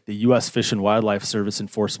impact like the U.S. Fish and Wildlife Service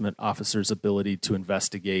enforcement officers' ability to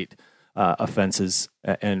investigate offenses,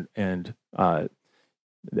 and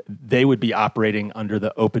they would be operating under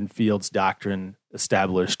the open fields doctrine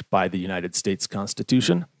established by the United States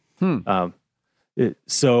Constitution.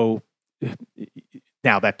 So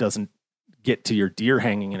now that doesn't get to your deer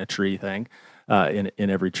hanging in a tree thing. In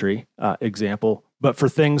every tree example. But for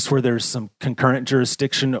things where there's some concurrent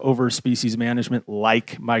jurisdiction over species management,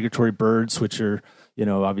 like migratory birds, which are,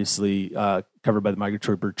 obviously covered by the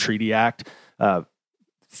Migratory Bird Treaty Act,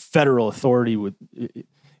 federal authority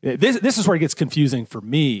this is where it gets confusing for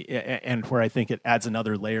me, and where I think it adds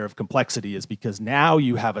another layer of complexity, is because now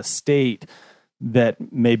you have a state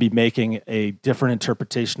that may be making a different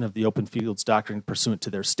interpretation of the open fields doctrine pursuant to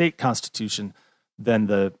their state constitution than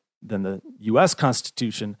the U.S.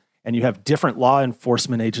 Constitution, and you have different law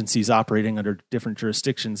enforcement agencies operating under different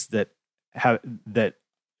jurisdictions that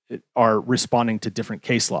are responding to different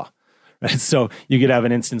case law. Right? So you could have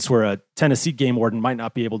an instance where a Tennessee game warden might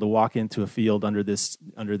not be able to walk into a field under this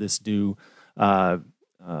new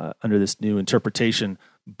interpretation,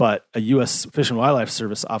 but a U.S. Fish and Wildlife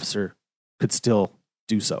Service officer could still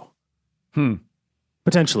do so.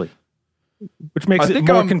 Potentially, which makes it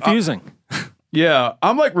more confusing. Yeah,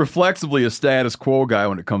 I'm like reflexively a status quo guy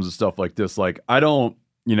when it comes to stuff like this. Like, I don't,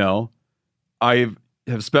 I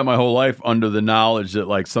have spent my whole life under the knowledge that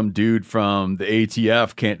like some dude from the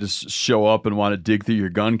ATF can't just show up and want to dig through your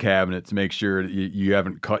gun cabinet to make sure that you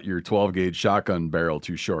haven't cut your 12 gauge shotgun barrel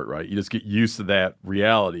too short, right? You just get used to that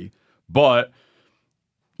reality. But,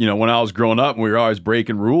 when I was growing up and we were always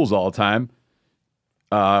breaking rules all the time,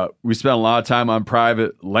 we spent a lot of time on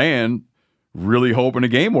private land really hoping a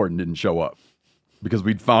game warden didn't show up because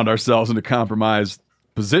we'd found ourselves in a compromised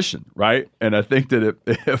position, right? And I think that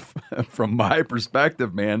if from my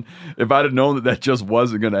perspective, man, if I'd have known that just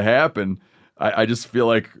wasn't going to happen, I just feel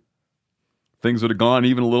like things would have gone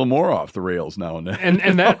even a little more off the rails now and then.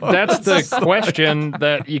 And that's the question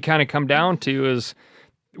that you kind of come down to is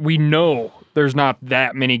we know there's not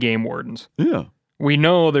that many game wardens. Yeah. We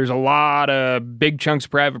know there's a lot of big chunks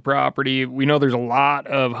of private property. We know there's a lot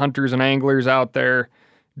of hunters and anglers out there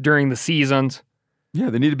during the seasons. Yeah,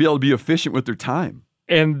 they need to be able to be efficient with their time.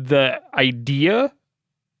 And the idea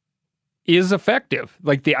is effective.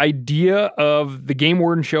 Like the idea of the game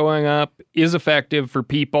warden showing up is effective for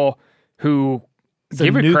people who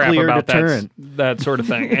give a crap about that sort of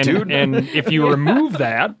thing. And if you remove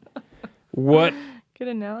that, what... Good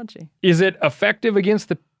analogy. Is it effective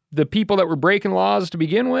against the people that were breaking laws to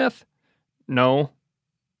begin with? No.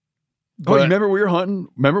 But, you remember we were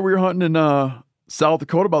hunting in South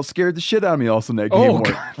Dakota, about scared the shit out of me all of a sudden that game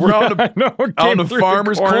warden. We're out in a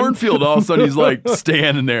farmer's cornfield, all of a sudden he's like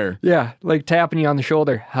standing there. Yeah, like tapping you on the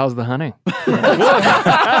shoulder. How's the hunting? And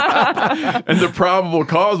the probable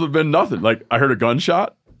cause would have been nothing. Like, I heard a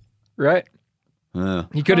gunshot. Right.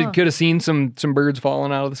 He could have seen some birds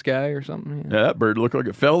falling out of the sky or something. Yeah, that bird looked like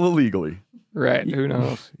it fell illegally. Right. Who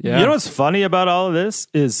knows? Yeah. You know what's funny about all of this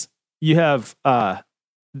is you have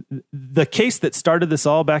the case that started this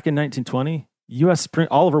all back in 1920, U.S. Supreme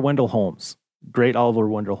Oliver Wendell Holmes, great Oliver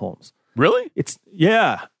Wendell Holmes. Really?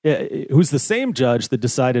 Who's the same judge that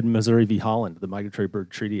decided Missouri v. Holland, the Migratory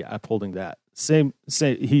Bird Treaty, upholding that. Same.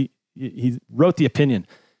 He wrote the opinion.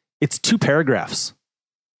 It's 2 paragraphs.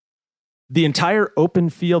 The entire open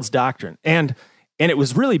fields doctrine, and it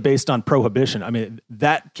was really based on prohibition. I mean,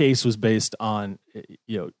 that case was based on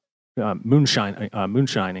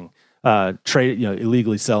moonshining, trade,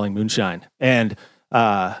 illegally selling moonshine, and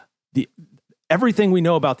everything we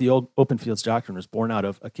know about the old open fields doctrine was born out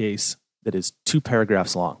of a case that is 2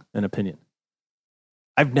 paragraphs long, an opinion.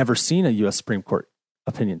 I've never seen a U.S. Supreme Court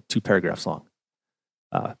opinion 2 paragraphs long.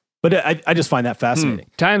 But I just find that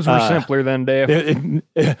fascinating. Times were simpler then, Dave.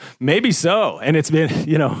 Maybe so. And it's been,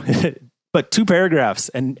 but 2 paragraphs.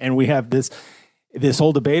 And we have this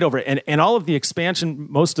whole debate over it. And all of the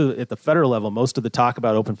expansion, at the federal level, most of the talk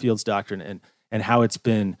about open fields doctrine and how it's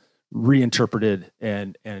been reinterpreted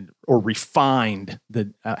or refined,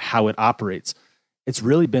 how it operates. It's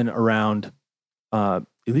really been around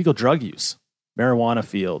illegal drug use, marijuana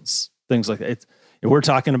fields, things like that. We're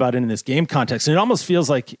talking about it in this game context. And it almost feels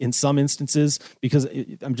like in some instances, because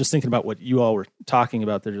I'm just thinking about what you all were talking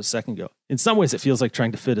about there just a second ago. In some ways, it feels like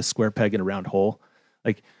trying to fit a square peg in a round hole.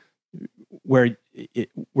 Like where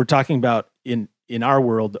we're talking about in our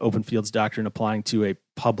world, the open fields doctrine applying to a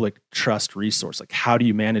public trust resource. Like how do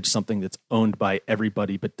you manage something that's owned by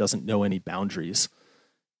everybody but doesn't know any boundaries?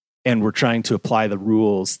 And we're trying to apply the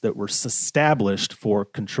rules that were established for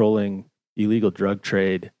controlling illegal drug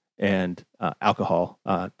trade and alcohol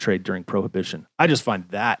trade during Prohibition. I just find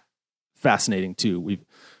that fascinating too.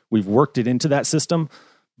 We've worked it into that system,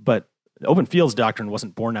 but the open fields doctrine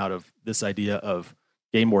wasn't born out of this idea of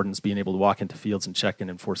game wardens being able to walk into fields and check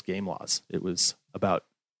and enforce game laws. It was about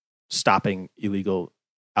stopping illegal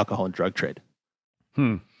alcohol and drug trade.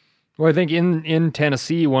 Well, I think in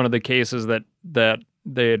Tennessee, one of the cases that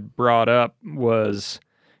they had brought up was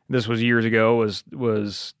years ago,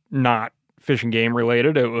 was not fish and game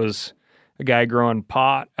related. It was a guy growing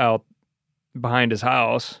pot out behind his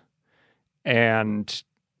house, and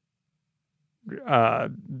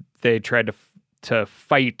they tried to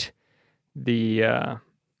fight the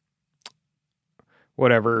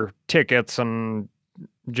whatever tickets and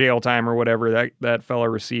jail time or whatever that fella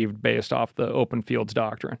received based off the open fields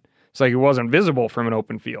doctrine. It's like it wasn't visible from an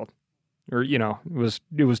open field, or it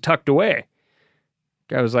was tucked away.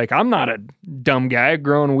 Guy was like, I'm not a dumb guy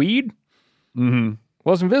growing weed. Mm-hmm.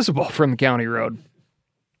 Wasn't visible from the county road.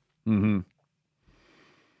 Mm-hmm.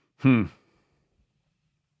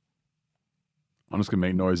 I'm just gonna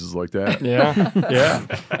make noises like that. Yeah, yeah.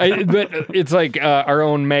 But it's like our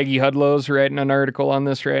own Maggie Hudlow's writing an article on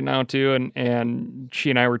this right now too, and she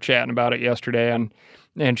and I were chatting about it yesterday,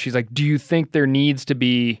 and she's like, "Do you think there needs to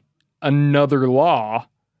be another law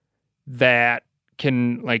that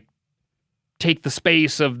can like take the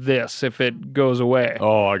space of this if it goes away?"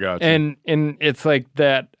 Oh, I got you. And it's like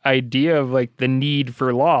that idea of like the need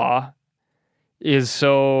for law is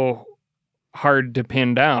so hard to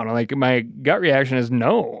pin down. Like my gut reaction is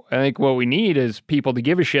no. I think what we need is people to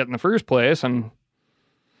give a shit in the first place and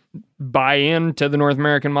buy into the North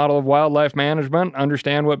American model of wildlife management,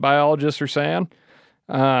 understand what biologists are saying.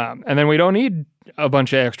 And then we don't need a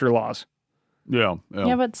bunch of extra laws. Yeah.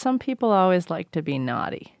 Yeah, but some people always like to be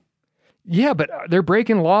naughty. Yeah, but they're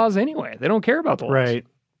breaking laws anyway. They don't care about the laws. Right.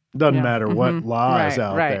 Doesn't Yeah. matter what Mhm. law is Right,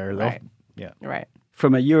 out right, there. right. Yeah. Right.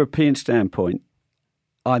 From a European standpoint,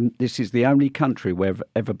 this is the only country where I've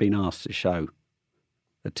ever been asked to show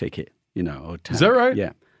a ticket, or a tag. Is that right?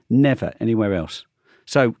 Yeah. Never anywhere else.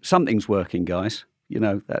 So something's working, guys.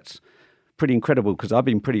 That's pretty incredible because I've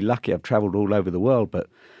been pretty lucky. I've traveled all over the world, but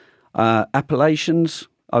Appalachians,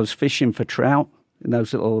 I was fishing for trout in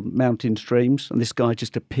those little mountain streams, and this guy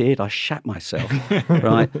just appeared. I shat myself,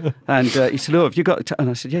 right? And he said, "Oh, have you got?" And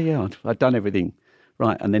I said, "Yeah, I've done everything,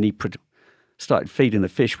 right." And then he started feeding the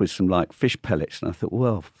fish with some like fish pellets, and I thought,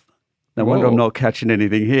 well, no wonder I'm not catching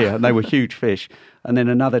anything here. And they were huge fish. And then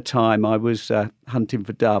another time I was hunting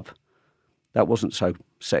for dove. That wasn't so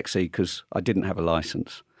sexy because I didn't have a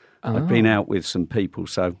license. I'd been out with some people,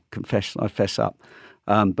 so I fess up.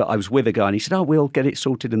 But I was with a guy, and he said, "Oh, we'll get it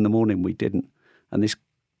sorted in the morning." We didn't. And this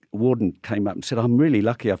warden came up and said, "I'm really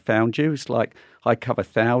lucky I found you. It's like I cover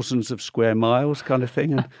thousands of square miles kind of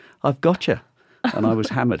thing, and I've got you." And I was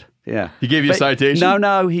hammered. Yeah. He gave you a citation?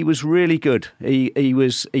 No, he was really good.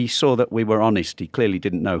 He saw that we were honest. He clearly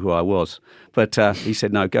didn't know who I was. But he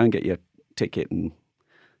said, "No, go and get your ticket and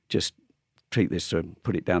just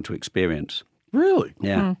put it down to experience." Really?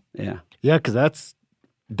 Yeah. Yeah. Yeah, because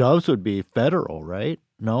doves would be federal, right?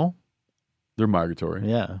 No? They're migratory.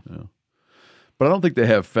 Yeah. But I don't think they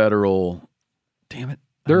have federal. Damn it.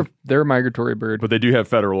 They're a migratory bird. But they do have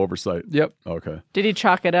federal oversight. Yep. Okay. Did he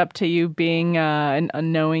chalk it up to you being an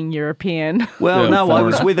unknowing European? Well, Yeah, no, I foreign.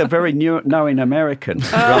 was with a very knowing American,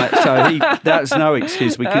 right? So that's no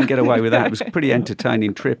excuse. We couldn't get away with that. It was a pretty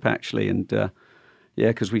entertaining trip, actually. And yeah,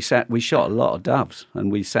 because we shot a lot of doves,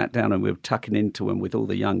 and we sat down and we were tucking into them with all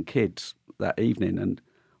the young kids that evening, and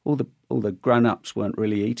all the grown-ups weren't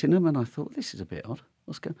really eating them. And I thought, this is a bit odd.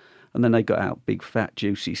 What's going? And then they got out big, fat,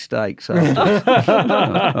 juicy steaks. Learned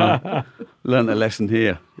a lesson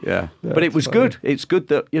here. Yeah, but it was good. It's good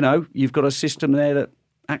that you've got a system there that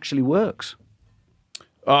actually works.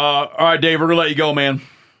 All right, Dave, we're gonna let you go, man.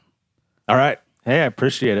 All right. Hey, I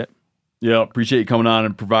appreciate it. Yeah, appreciate you coming on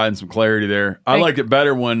and providing some clarity there. I like it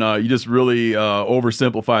better when you just really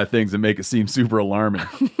oversimplify things and make it seem super alarming.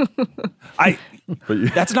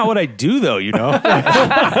 That's not what I do, though.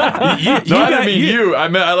 I didn't mean you.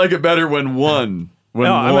 I like it better when one.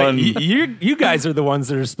 You guys are the ones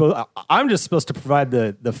that are supposed. I'm just supposed to provide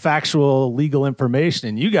the factual, legal information,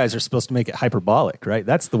 and you guys are supposed to make it hyperbolic, right?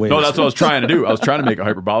 That's the way. No, that's what I was trying to do. I was trying to make it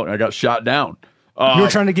hyperbolic, and I got shot down. You were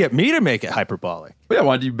trying to get me to make it hyperbolic. Yeah, I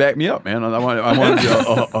wanted you to back me up, man. I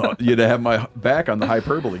wanted you to have my back on the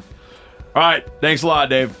hyperbole. All right. Thanks a lot,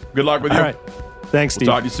 Dave. Good luck with you. All right. Thanks, Steve.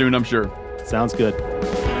 We'll talk to you soon, I'm sure. Sounds good.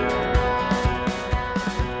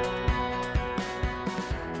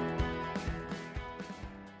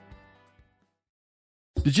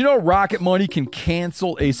 Did you know Rocket Money can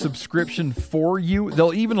cancel a subscription for you?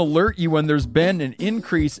 They'll even alert you when there's been an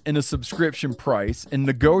increase in a subscription price and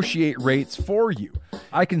negotiate rates for you.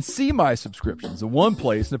 I can see my subscriptions in one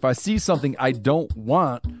place, and if I see something I don't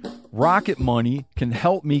want, Rocket Money can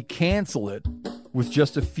help me cancel it with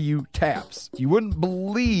just a few taps. You wouldn't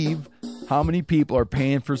believe how many people are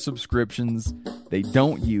paying for subscriptions they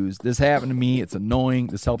don't use. This happened to me. It's annoying.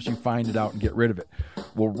 This helps you find it out and get rid of it.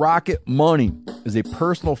 Well, Rocket Money is a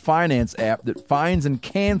personal finance app that finds and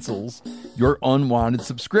cancels your unwanted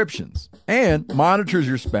subscriptions and monitors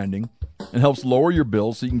your spending and helps lower your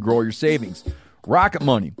bills so you can grow your savings. Rocket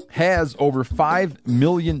Money has over 5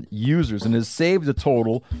 million users and has saved a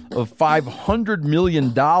total of $500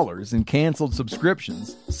 million in canceled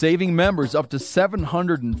subscriptions, saving members up to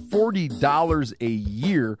 $740 a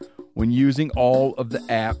year when using all of the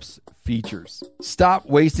app's features. Stop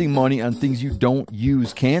wasting money on things you don't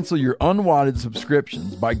use. Cancel your unwanted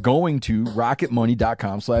subscriptions by going to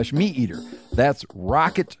rocketmoney.com/meateater. That's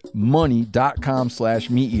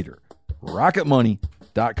rocketmoney.com/meateater.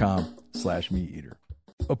 rocketmoney.com/meateater.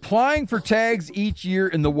 Applying for tags each year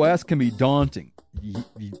in the West can be daunting.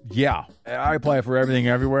 Yeah, I apply for everything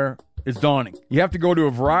everywhere. It's daunting. You have to go to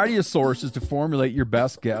a variety of sources to formulate your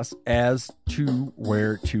best guess as to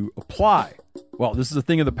where to apply. Well, this is a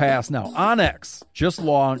thing of the past now. OnX just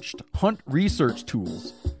launched Hunt Research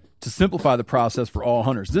Tools to simplify the process for all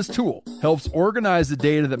hunters. This tool helps organize the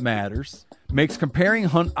data that matters, makes comparing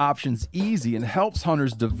hunt options easy, and helps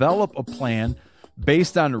hunters develop a plan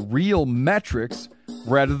based on real metrics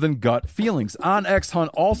rather than gut feelings. OnX Hunt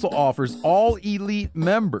also offers all elite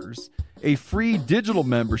members a free digital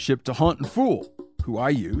membership to Hunt and Fool, who I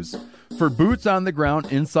use, for boots on the ground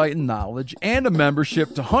insight and knowledge, and a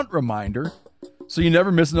membership to Hunt Reminder so you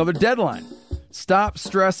never miss another deadline. Stop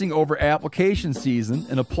stressing over application season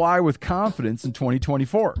and apply with confidence in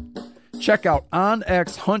 2024. Check out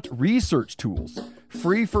OnX Hunt Research Tools,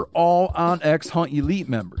 free for all OnX Hunt Elite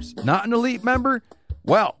members. Not an elite member?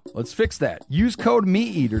 Well, let's fix that. Use code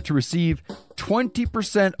MeatEater to receive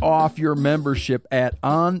 20% off your membership at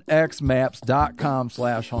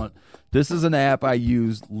onxmaps.com/hunt. This is an app I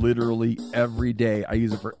use literally every day. I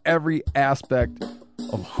use it for every aspect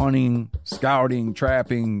of hunting, scouting,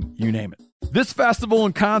 trapping, you name it. This festival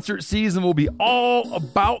and concert season will be all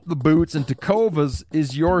about the boots, and Tecovas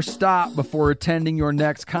is your stop before attending your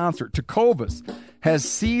next concert. Tecovas has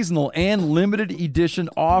seasonal and limited edition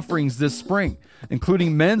offerings this spring,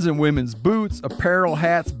 including men's and women's boots, apparel,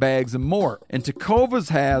 hats, bags, and more. And Tecovas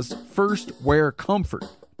has first wear comfort,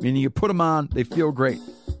 meaning you put them on, they feel great.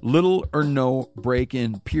 Little or no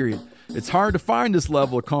break-in, period. It's hard to find this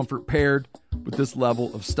level of comfort paired with this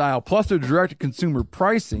level of style. Plus, their direct-to-consumer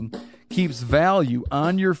pricing keeps value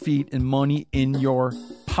on your feet and money in your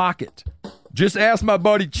pocket. Just ask my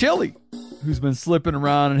buddy Chili, who's been slipping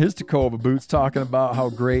around in his Tecova boots, talking about how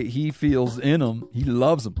great he feels in them. He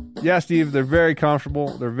loves them. Yeah, Steve, they're very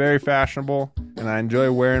comfortable. They're very fashionable, and I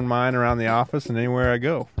enjoy wearing mine around the office and anywhere I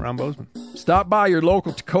go around Bozeman. Stop by your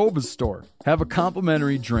local Tecovas store, have a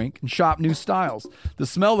complimentary drink, and shop new styles. The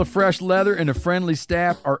smell of fresh leather and a friendly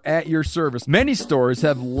staff are at your service. Many stores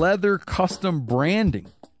have leather custom branding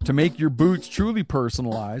to make your boots truly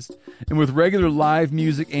personalized. And with regular live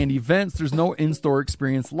music and events, there's no in-store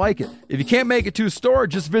experience like it. If you can't make it to a store,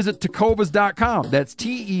 just visit tecovas.com. That's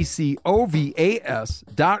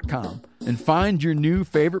TECOVAS.com and find your new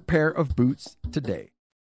favorite pair of boots today.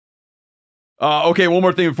 Okay, one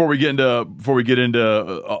more thing before we get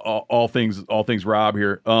into all things Rob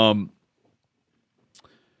here. So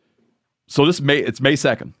it's May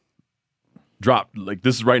 2nd. Drop like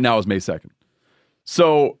this is right now is May 2nd.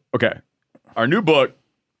 So, okay, our new book,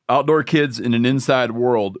 Outdoor Kids in an Inside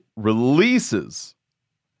World, releases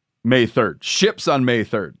May 3rd, ships on May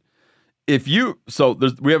 3rd. We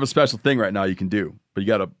have a special thing right now you can do, but you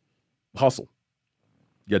got to hustle.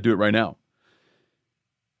 You got to do it right now.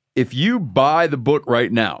 If you buy the book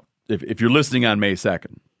right now, if you're listening on May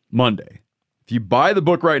 2nd, Monday, if you buy the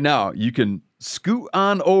book right now, you can scoot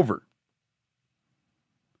on over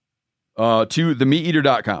to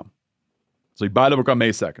themeateater.com. So you buy the book on May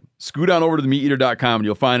 2nd. Scoot on over to themeateater.com and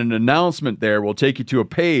you'll find an announcement there. We'll take you to a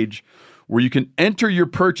page where you can enter your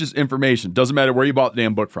purchase information. Doesn't matter where you bought the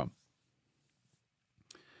damn book from.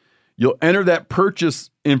 You'll enter that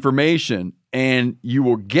purchase information and you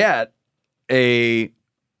will get a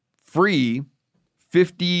free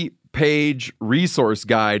 50-page resource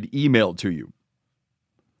guide emailed to you.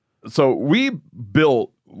 So we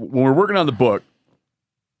built, when we're working on the book,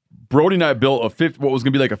 Brody and I built what was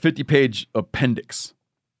going to be like a 50-page appendix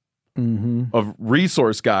of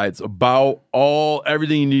resource guides about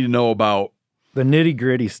everything you need to know about the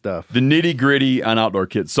nitty-gritty stuff. The nitty-gritty on Outdoor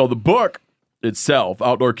Kids. So the book itself,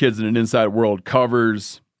 Outdoor Kids in an Inside World,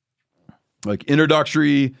 covers like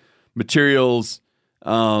introductory materials.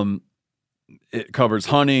 It covers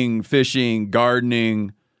hunting, fishing,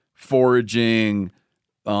 gardening, foraging,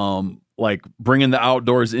 like bringing the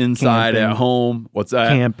outdoors inside at home. What's that?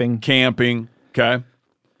 Camping. Okay.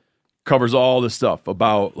 Covers all this stuff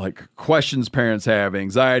about like questions parents have,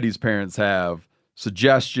 anxieties parents have,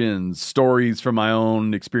 suggestions, stories from my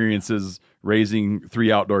own experiences raising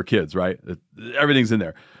 3 outdoor kids, right? Everything's in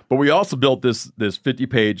there. But we also built this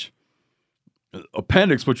 50-page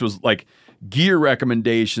appendix, which was like, gear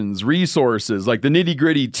recommendations, resources, like the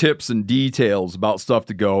nitty-gritty tips and details about stuff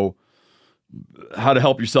to go, how to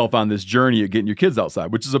help yourself on this journey of getting your kids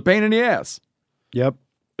outside, which is a pain in the ass. Yep.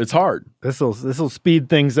 It's hard. This will speed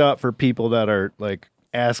things up for people that are like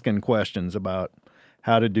asking questions about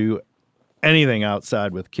how to do anything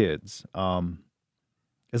outside with kids.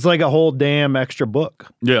 It's like a whole damn extra book.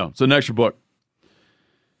 Yeah, it's an extra book.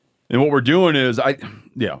 And what we're doing is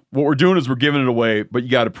we're giving it away, but you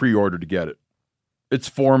got to pre-order to get it. It's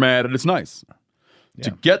formatted. It's nice. Yeah.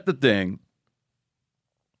 To get the thing,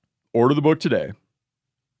 order the book today.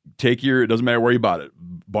 It doesn't matter where you bought it,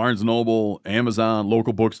 Barnes & Noble, Amazon,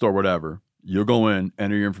 local bookstore, whatever. You'll go in,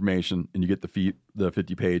 enter your information, and you get the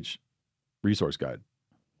 50-page resource guide.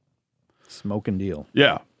 Smoking deal.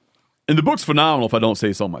 Yeah. And the book's phenomenal if I don't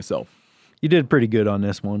say so myself. You did pretty good on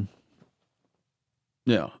this one.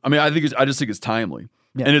 Yeah. I mean, I just think it's timely.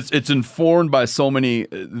 Yeah. And it's informed by so many.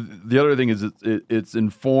 The other thing is it's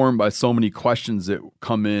informed by so many questions that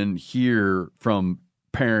come in here from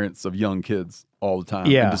parents of young kids all the time.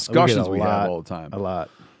 Yeah. And discussions we have all the time. A lot.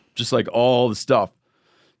 Just like all the stuff.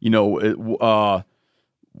 You know,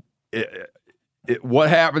 what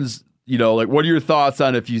happens, you know, like what are your thoughts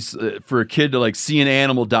on if you, for a kid to like see an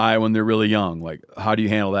animal die when they're really young? Like, how do you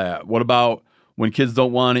handle that? What about when kids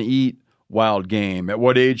don't want to eat wild game? At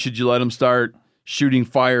what age should you let them start shooting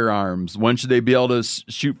firearms? When should they be able to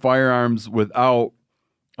shoot firearms without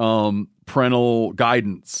parental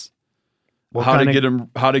guidance? How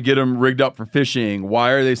to get them rigged up for fishing? Why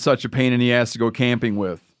are they such a pain in the ass to go camping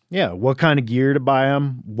with? Yeah, what kind of gear to buy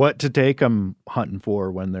them? What to take them hunting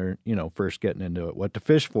for when they're first getting into it? What to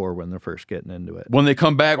fish for when they're first getting into it? When they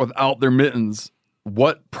come back without their mittens,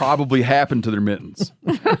 what probably happened to their mittens?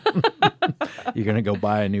 You're gonna go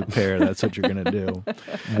buy a new pair. That's what you're gonna do.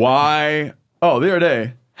 Why? Oh, the other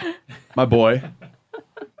day, my boy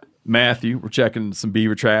Matthew, we're checking some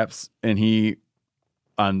beaver traps, and he,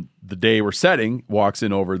 on the day we're setting, walks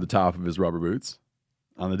in over the top of his rubber boots.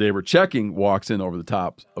 On the day we're checking, walks in over the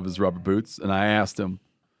top of his rubber boots, and I asked him,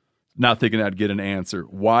 not thinking I'd get an answer,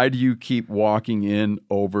 why do you keep walking in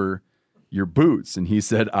over your boots? And he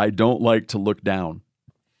said, I don't like to look down.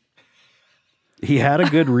 He had a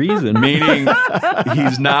good reason. Meaning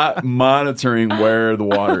he's not monitoring where the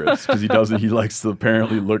water is because he likes to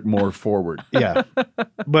apparently look more forward. Yeah.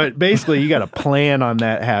 But basically, you got to plan on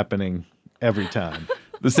that happening every time.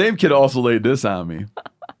 The same kid also laid this on me.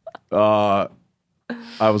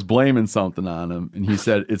 I was blaming something on him, and he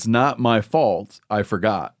said, it's not my fault. I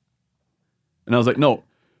forgot. And I was like, no,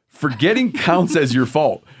 forgetting counts as your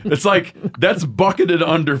fault. It's like, that's bucketed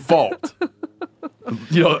under fault.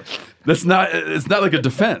 You know, it's not like a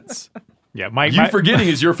defense. Yeah, forgetting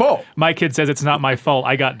is your fault. My kid says it's not my fault.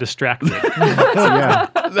 I got distracted. Yeah.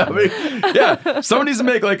 I mean, yeah. Someone needs to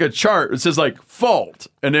make like a chart. It says like fault,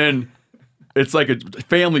 and then it's like a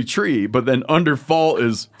family tree, but then under fault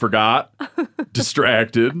is forgot,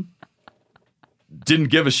 distracted, didn't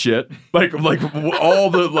give a shit, like all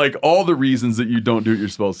the reasons that you don't do what you're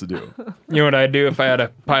supposed to do. You know what I'd do if I had a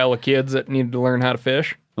pile of kids that needed to learn how to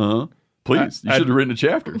fish? Please, you should have written a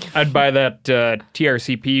chapter. I'd buy that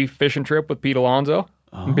TRCP fishing trip with Pete Alonso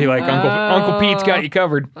and be like, Uncle Pete's got you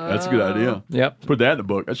covered. That's a good idea. Yep. Put that in the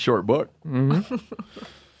book. That's a short book. Mm-hmm.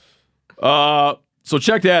 So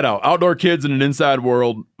check that out. Outdoor Kids in an Inside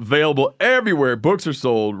World. Available everywhere. Books are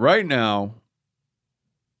sold right now.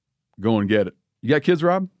 Go and get it. You got kids,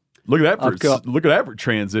 Rob? Look at that for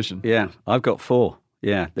transition. Yeah, I've got 4.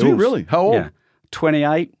 Yeah. Do you really? How old? Yeah.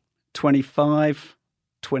 28, 25,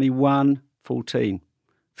 21, 14.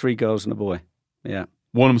 3 girls and a boy. Yeah.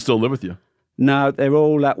 One of them still live with you? No, they're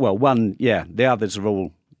all one, yeah. The others are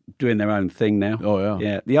all doing their own thing now. Oh, yeah.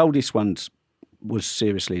 Yeah. The oldest one was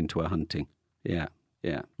seriously into her hunting. Yeah,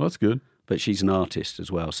 yeah. Well, that's good. But she's an artist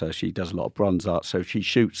as well, so she does a lot of bronze art. So she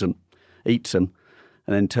shoots them, eats them,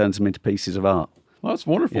 and then turns them into pieces of art. Well, that's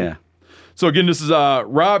wonderful. Yeah. So again, this is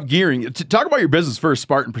Rob Gearing. Talk about your business first,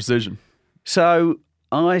 Spartan Precision. So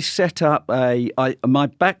I set up my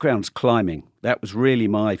background's climbing. That was really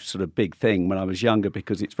my sort of big thing when I was younger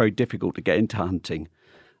because it's very difficult to get into hunting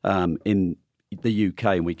in the UK,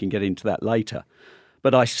 and we can get into that later.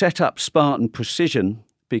 But I set up Spartan Precision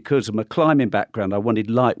because of my climbing background. I wanted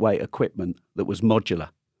lightweight equipment that was modular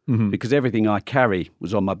because everything I carry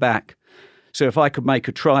was on my back. So if I could make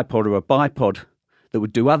a tripod or a bipod that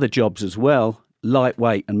would do other jobs as well,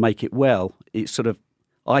 lightweight and make it well,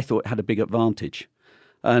 I thought it had a big advantage.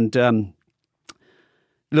 And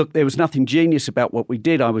look, there was nothing genius about what we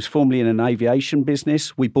did. I was formerly in an aviation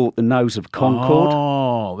business. We bought the nose of Concorde.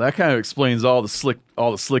 Oh, Well, that kind of explains all the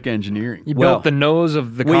slick engineering. You built the nose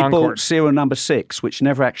of the we Concorde. bought serial number 6, which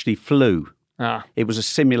never actually flew. Ah. It was a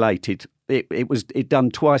simulated. It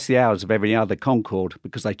done twice the hours of every other Concorde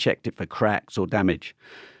because they checked it for cracks or damage.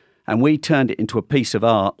 And we turned it into a piece of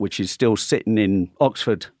art, which is still sitting in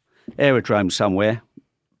Oxford Aerodrome somewhere,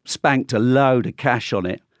 spanked a load of cash on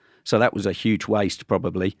it. So that was a huge waste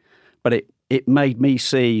probably. But it made me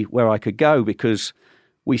see where I could go because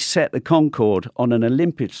we set the Concorde on an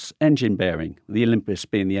Olympus engine bearing, the Olympus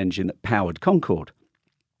being the engine that powered Concorde.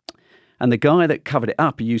 And the guy that covered it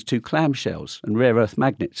up, he used 2 clamshells and rare earth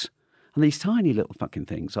magnets. And these tiny little fucking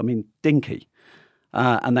things, I mean, dinky.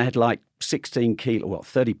 And they had like 16 kilo,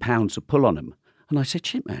 30 pounds of pull on them. And I said,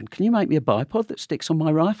 shit, man, can you make me a bipod that sticks on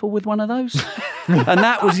my rifle with one of those? And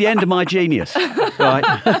that was the end of my genius,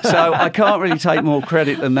 right? So I can't really take more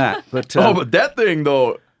credit than that. But but that thing,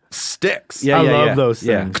 though, sticks. Yeah, I love those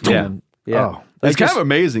things. Yeah. Oh, It's kind of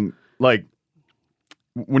amazing. Like,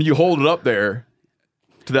 when you hold it up there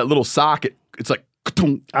to that little socket, it's like,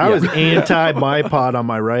 I was anti-bipod on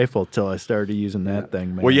my rifle till I started using that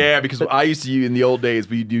thing, man. Well, yeah, because I used to use in the old days.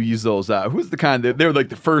 We do use those. Who's the kind that they were like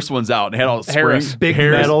the first ones out and had all the springs, Big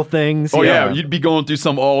metal things. Oh yeah, you'd be going through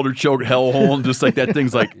some alder choke hellhole and just like that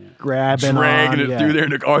thing's like grabbing, dragging on, it through there,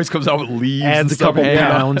 and it always comes out with leaves. Adds and a stuff couple hanging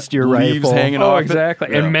pounds to your leaves rifle. hanging Oh, off exactly.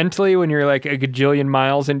 It. Yeah. And mentally, when you're like a gajillion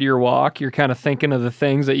miles into your walk, you're kind of thinking of the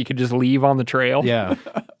things that you could just leave on the trail. Yeah.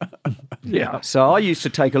 Yeah. So I used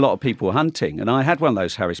to take a lot of people hunting, and I had one of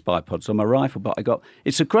those Harris bipods on my rifle. But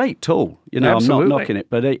it's a great tool. You know, Absolutely. I'm not knocking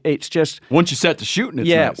it, but it's just once you set to shooting, it's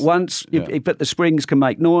nice. Once. But the springs can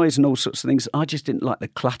make noise and all sorts of things. I just didn't like the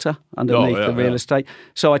clutter underneath the real estate.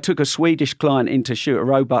 So I took a Swedish client in to shoot a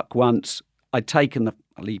roebuck once. I'd taken the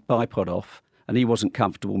bipod off, and he wasn't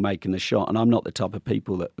comfortable making the shot. And I'm not the type of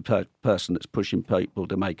person that's pushing people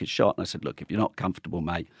to make a shot. And I said, look, if you're not comfortable,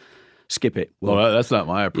 mate, skip it. Well, that's not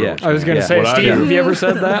my approach. Yeah. I was going to say, Steve, have you ever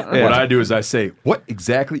said that? What I do is I say, what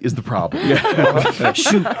exactly is the problem?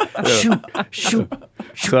 Shoot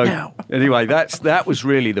now. Anyway, that was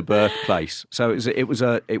really the birthplace. So it was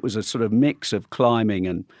a sort of mix of climbing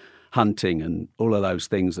and hunting and all of those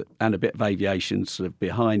things and a bit of aviation sort of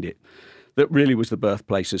behind it. That really was the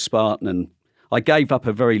birthplace of Spartan. And I gave up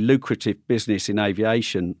a very lucrative business in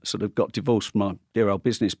aviation, sort of got divorced from my dear old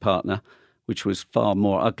business partner, which was far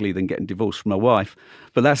more ugly than getting divorced from my wife.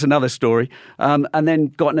 But that's another story. And then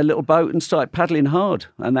got in a little boat and started paddling hard.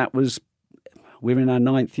 And we're in our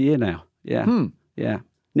 9th year now. Yeah. Yeah.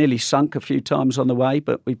 Nearly sunk a few times on the way,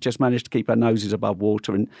 but we've just managed to keep our noses above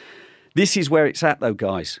water. And this is where it's at, though,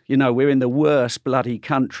 guys. You know, we're in the worst bloody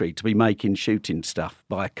country to be making shooting stuff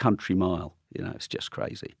by a country mile. You know, it's just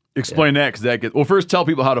crazy. Explain that, because that gets... Well, first tell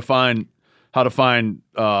people how to find...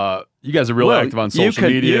 you guys are real active on social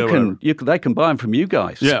media. They can buy them from you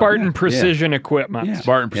guys. Yeah. Spartan Precision Equipment. Yeah.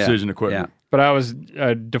 Spartan Precision Equipment. Yeah. But I was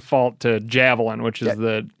default to Javelin, which is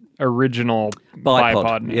the original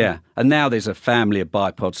bipod name. Yeah. And now there's a family of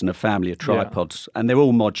bipods and a family of tripods, and they're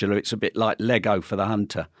all modular. It's a bit like Lego for the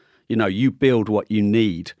hunter. You know, you build what you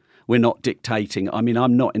need. We're not dictating. I mean,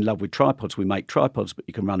 I'm not in love with tripods. We make tripods, but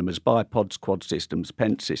you can run them as bipods, quad systems,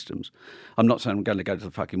 pent systems. I'm not saying I'm going to go to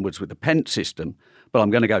the fucking woods with the pent system, but I'm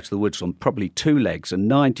going to go to the woods on probably 2 legs. And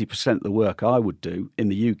 90% of the work I would do in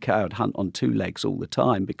the UK, I'd hunt on 2 legs all the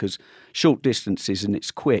time because short distances and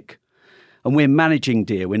it's quick. And we're managing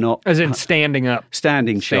deer. We're not... As in standing up.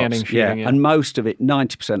 Standing shots, shooting, yeah. And most of it,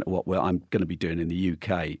 90% of what I'm going to be doing in the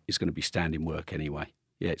UK is going to be standing work anyway.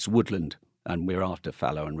 Yeah, it's woodland. And we're after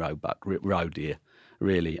fallow and roebuck, roe deer,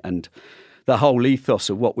 really. And the whole ethos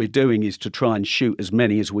of what we're doing is to try and shoot as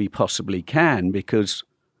many as we possibly can because...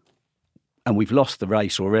 And we've lost the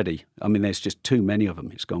race already. I mean, there's just too many of them.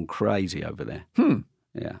 It's gone crazy over there.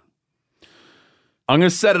 Yeah. I'm going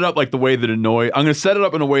to set it up like the way that I'm going to set it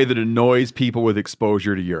up in a way that annoys people with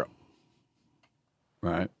exposure to Europe.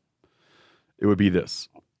 Right? It would be this.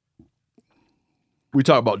 We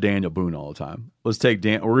talk about Daniel Boone all the time. Let's take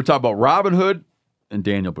we're going to talk about Robin Hood and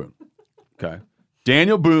Daniel Boone. Okay.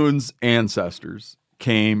 Daniel Boone's ancestors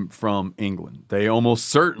came from England. They almost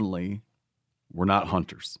certainly were not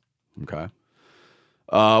hunters. Okay.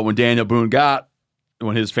 When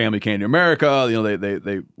his family came to America, you know,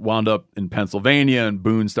 they wound up in Pennsylvania, and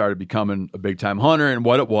Boone started becoming a big time hunter. And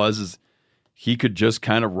what it was is he could just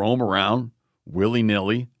kind of roam around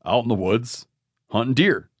willy-nilly out in the woods hunting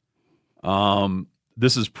deer.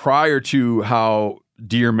 This is prior to how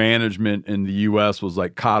deer management in the U.S. was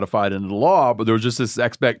like codified into the law, but there was just this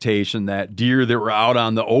expectation that deer that were out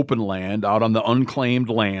on the open land, out on the unclaimed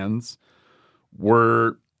lands,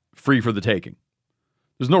 were free for the taking.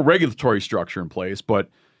 There's no regulatory structure in place, but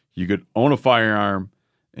you could own a firearm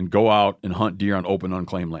and go out and hunt deer on open,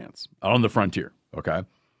 unclaimed lands, out on the frontier, okay?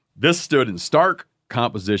 This stood in stark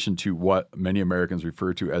opposition to what many Americans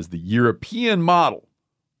refer to as the European model,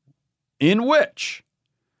 in which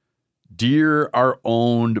deer are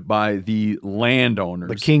owned by the landowners.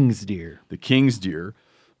 The king's deer. The king's deer.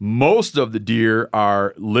 Most of the deer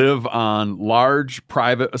live on large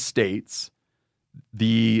private estates.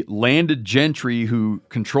 The landed gentry who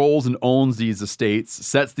controls and owns these estates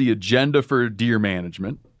sets the agenda for deer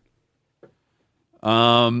management.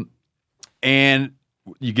 And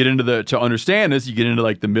you get into to understand this, you get into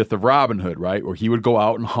like the myth of Robin Hood, right? Where he would go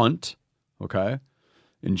out and hunt, okay,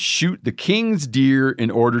 and shoot the king's deer in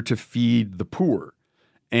order to feed the poor.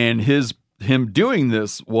 And him doing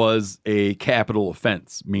this was a capital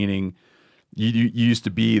offense, meaning you used to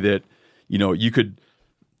be that, you could,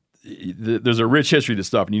 there's a rich history of this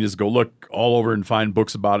stuff, and you just go look all over and find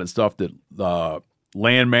books about it and stuff that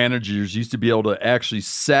land managers used to be able to actually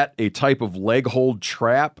set a type of leg hold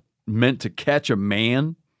trap meant to catch a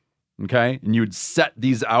man, okay? And you would set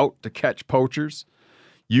these out to catch poachers.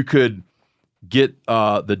 You could get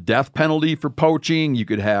the death penalty for poaching. You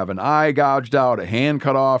could have an eye gouged out, a hand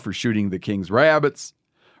cut off for shooting the king's rabbits.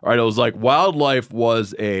 All right, it was like wildlife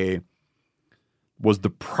was the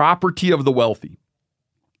property of the wealthy.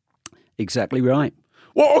 Exactly right.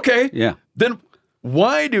 Well, okay. Yeah. Then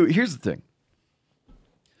here's the thing.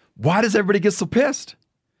 Why does everybody get so pissed?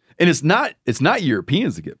 And it's not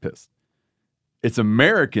Europeans that get pissed. It's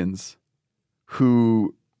Americans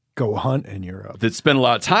who go hunt in Europe, that spend a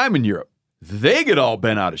lot of time in Europe. They get all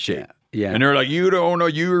bent out of shape. Yeah. And they're like, you don't know,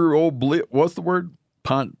 you're old, what's the word?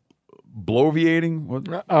 Bloviating?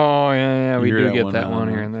 What? Oh, yeah, we do get one that now, one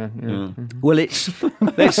huh? here and there. Yeah. Yeah.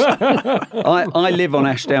 Well, I live on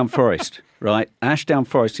Ashdown Forest, right? Ashdown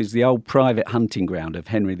Forest is the old private hunting ground of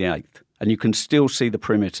Henry VIII, and you can still see the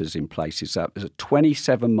perimeters in places. So there's a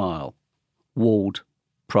 27-mile walled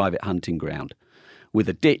private hunting ground with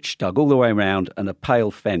a ditch dug all the way around and a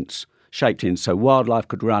pale fence shaped in so wildlife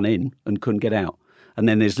could run in and couldn't get out. And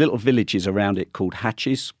then there's little villages around it called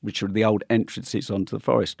hatches, which are the old entrances onto the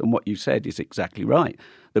forest. And what you said is exactly right.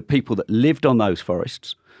 The people that lived on those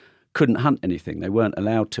forests couldn't hunt anything. They weren't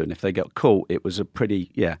allowed to. And if they got caught, it was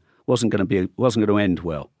wasn't going to end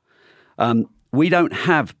well. We don't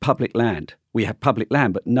have public land. We have public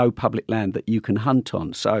land, but no public land that you can hunt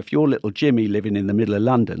on. So if you're little Jimmy living in the middle of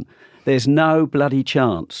London, there's no bloody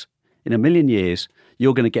chance in a million years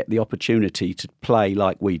you're going to get the opportunity to play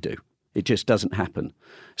like we do. It just doesn't happen.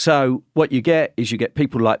 So what you get is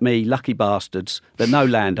people like me, lucky bastards, that know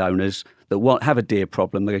landowners, that have a deer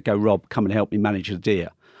problem. They go, Rob, come and help me manage the deer.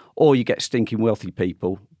 Or you get stinking wealthy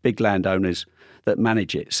people, big landowners, that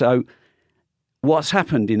manage it. So what's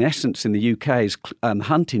happened in essence in the UK is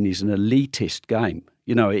hunting is an elitist game.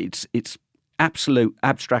 It's absolute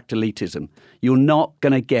abstract elitism. You're not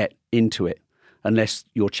going to get into it unless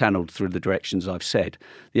you're channeled through the directions I've said.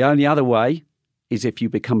 The only other way is if you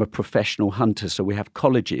become a professional hunter. So we have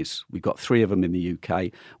colleges, we've got 3 of them in the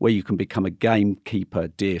UK, where you can become a gamekeeper,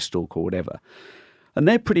 deer stalker, or whatever. And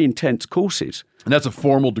they're pretty intense courses. And that's a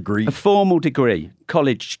formal degree? A formal degree,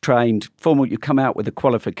 college trained, formal. You come out with a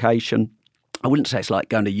qualification. I wouldn't say it's like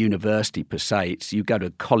going to university per se. It's you go to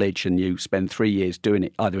college and you spend 3 years doing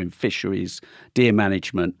it either in fisheries, deer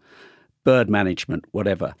management, bird management,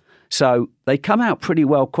 whatever. So they come out pretty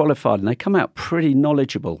well qualified and they come out pretty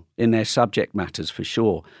knowledgeable in their subject matters for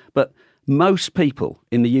sure. But most people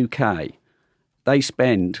in the UK, they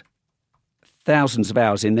spend thousands of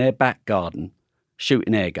hours in their back garden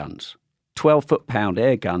shooting air guns, 12 foot-pound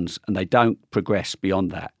air guns, and they don't progress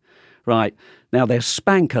beyond that. Right. Now, they'll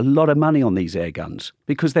spank a lot of money on these air guns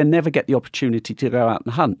because they never get the opportunity to go out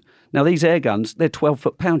and hunt. Now, these air guns, they're 12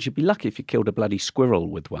 foot-pounds. You'd be lucky if you killed a bloody squirrel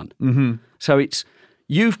with one. Mm-hmm. So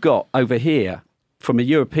you've got over here, from a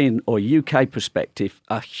European or UK perspective,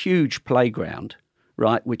 a huge playground,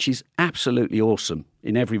 right, which is absolutely awesome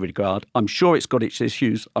in every regard. I'm sure it's got its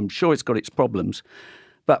issues. I'm sure it's got its problems.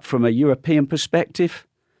 But from a European perspective,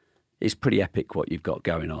 it's pretty epic what you've got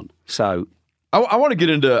going on. So I want to get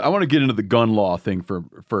into the gun law thing for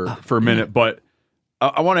a minute, but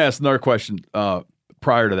I want to ask another question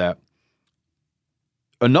prior to that.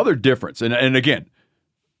 Another difference, and again,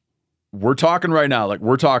 we're talking right now, like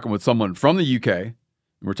we're talking with someone from the UK, and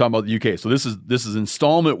we're talking about the UK. So this is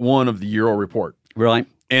installment 1 of the Euro report. Right.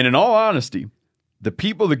 And in all honesty, the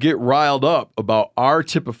people that get riled up about our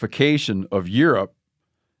typification of Europe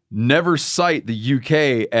never cite the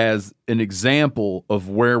UK as an example of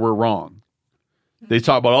where we're wrong. They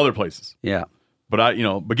talk about other places. Yeah. But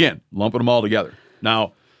again, lumping them all together.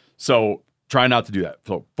 Now, so try not to do that.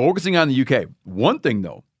 So focusing on the UK. One thing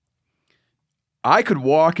though, I could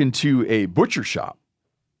walk into a butcher shop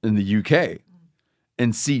in the UK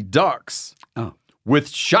and see ducks with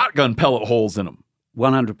shotgun pellet holes in them.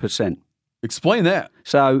 100%. Explain that.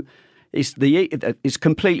 So it's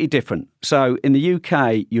completely different. So in the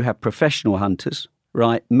UK, you have professional hunters,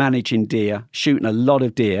 right, managing deer, shooting a lot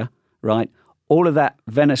of deer, right? All of that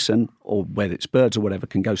venison, or whether it's birds or whatever,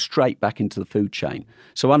 can go straight back into the food chain.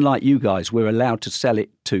 So unlike you guys, we're allowed to sell it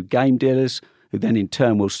to game dealers, who then in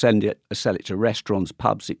turn will sell it to restaurants,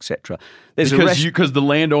 pubs, etc. Because the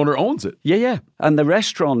landowner owns it. Yeah. And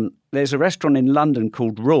there's a restaurant in London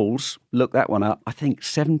called Rules. Look that one up. I think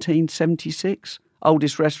 1776,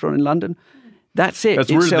 oldest restaurant in London. That's it. That's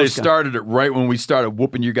where they started it, right when we started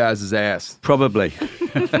whooping your guys' ass. Probably.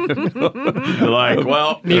 Like,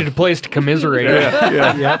 well, needed a place to commiserate.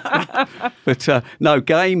 Yeah. But no,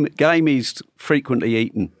 game is frequently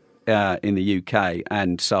eaten in the UK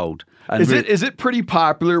and sold. And is it pretty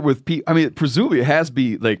popular with people? I mean, presumably it has to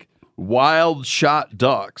be like wild shot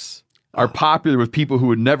ducks are popular with people who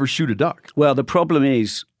would never shoot a duck. Well, the problem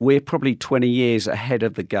is we're probably 20 years ahead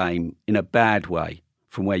of the game in a bad way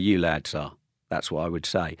from where you lads are. That's what I would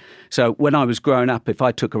say. So when I was growing up, if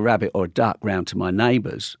I took a rabbit or a duck round to my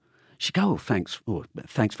neighbours, she'd go, thanks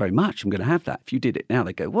very much, I'm going to have that. If you did it now,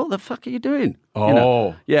 they'd go, what the fuck are you doing? Oh. You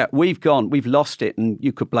know? Yeah, we've lost it, and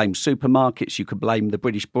you could blame supermarkets, you could blame the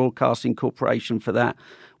British Broadcasting Corporation for that.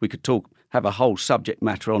 We could have a whole subject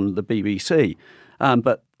matter on the BBC.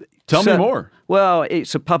 But Tell me more. Well,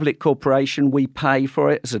 it's a public corporation. We pay for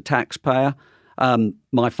it as a taxpayer.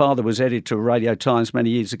 My father was editor of Radio Times many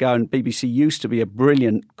years ago, and BBC used to be a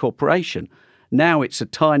brilliant corporation. Now it's a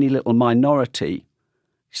tiny little minority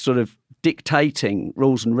sort of dictating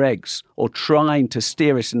rules and regs or trying to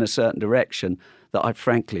steer us in a certain direction that I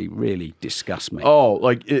frankly really disgust me. Oh,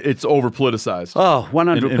 like it's over-politicized. Oh,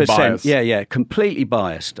 100%. And biased. Yeah, completely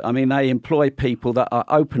biased. I mean, they employ people that are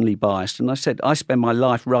openly biased. And I said, I spend my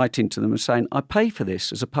life writing to them and saying, I pay for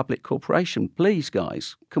this as a public corporation. Please,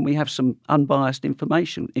 guys, can we have some unbiased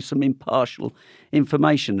information? It's some impartial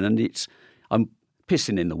information. And I'm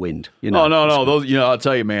pissing in the wind. You know? Oh, no. Those, I'll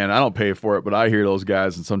tell you, man, I don't pay for it, but I hear those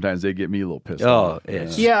guys, and sometimes they get me a little pissed off.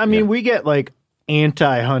 Yes. Yeah, I mean, we get like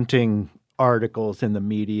anti-hunting articles in the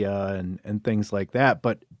media and things like that,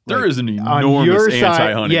 but there is an enormous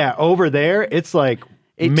anti-hunting. Yeah, over there, it's like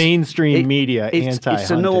mainstream media anti-hunting. It's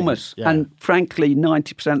enormous. Yeah. And frankly,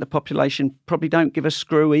 90% of the population probably don't give a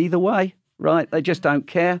screw either way, right? They just don't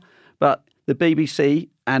care. But the BBC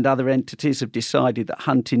and other entities have decided that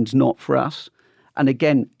hunting's not for us. And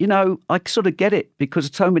again, I sort of get it, because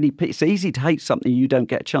it's easy to hate something you don't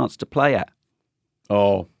get a chance to play at.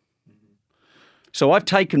 Oh. So I've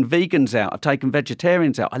taken vegans out. I've taken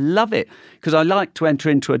vegetarians out. I love it, because I like to enter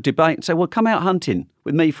into a debate and say, well, come out hunting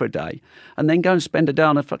with me for a day and then go and spend a day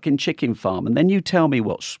on a fucking chicken farm. And then you tell me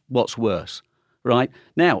what's worse, right?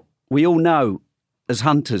 Now, we all know as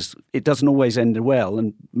hunters, it doesn't always end well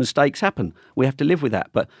and mistakes happen. We have to live with that.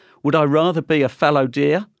 But would I rather be a fallow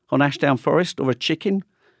deer on Ashdown Forest or a chicken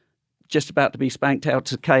just about to be spanked out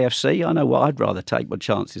to KFC? I know what I'd rather take my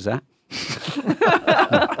chances at.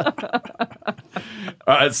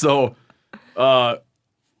 All right, so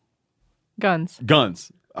guns.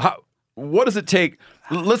 What does it take?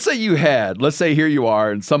 Let's say here you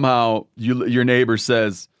are, and somehow your neighbor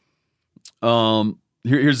says,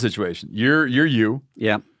 here's the situation. You're you.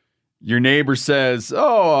 Yeah. Your neighbor says,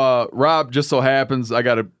 Rob, just so happens I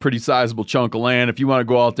got a pretty sizable chunk of land. If you want to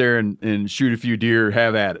go out there and shoot a few deer,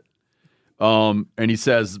 have at it. And he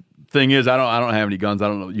says, thing is, I don't have any guns. I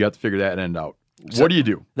don't know. You have to figure that end out. What do you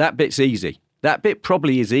do? That bit's easy. That bit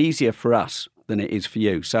probably is easier for us than it is for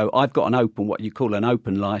you. So I've got what you call an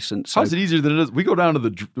open license. How's it easier than it is? We go down to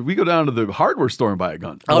the hardware store and buy a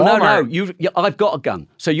gun. Oh, Walmart. No. I've got a gun.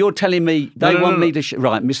 So you're telling me they want me to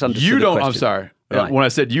right? Misunderstood. You don't. The I'm sorry. Right. When I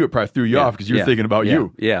said you, it probably threw you off because you were thinking about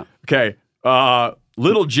you. Yeah. Okay.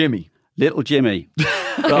 Little Jimmy. Little Jimmy.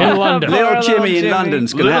 In London. Little Jimmy in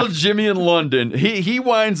London's going to have... Jimmy in London. He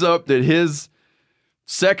winds up that his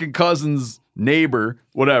second cousin's neighbor,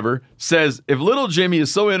 whatever, says if little Jimmy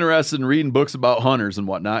is so interested in reading books about hunters and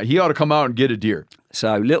whatnot, he ought to come out and get a deer.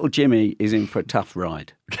 So little Jimmy is in for a tough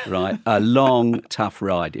ride, right? A long, tough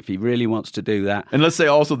ride if he really wants to do that. And let's say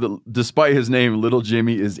also that despite his name, little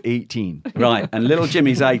Jimmy is 18. Right, and little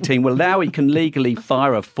Jimmy's 18. Well, now he can legally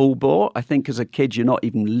fire a full bore. I think as a kid you're not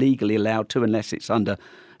even legally allowed to unless it's under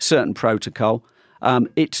certain protocol.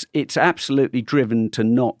 It's absolutely driven to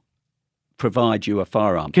not provide you a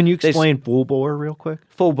firearm. Can you explain full bore real quick?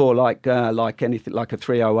 Full bore, like anything, like a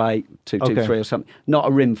 308, 223 or something. Not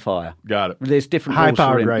a rim fire. Got it. There's different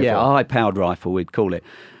high-powered rules for rifle. Yeah, a high-powered rifle, we'd call it.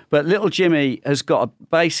 But little Jimmy has got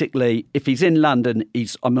basically, if he's in London,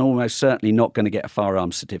 I'm almost certainly not going to get a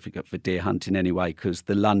firearms certificate for deer hunting anyway, because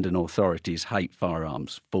the London authorities hate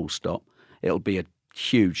firearms, full stop. It'll be a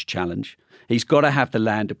huge challenge. He's got to have the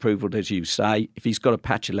land approval, as you say. If he's got a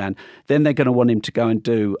patch of land, then they're going to want him to go and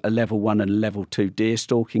do a level 1 and level 2 deer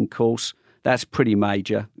stalking course. That's pretty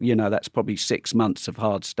major. That's probably 6 months of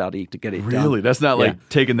hard study to get it done. Really? That's not like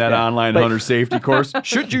taking that online hunter safety course?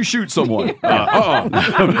 Should you shoot someone?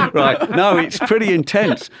 Right. No, it's pretty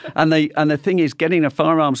intense. And the thing is, getting a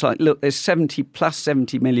firearms license, look, there's 70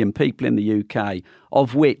 million people in the UK,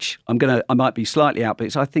 of which I might be slightly out,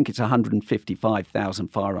 but I think it's 155,000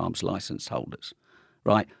 firearms license holders.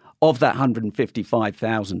 Right. Of that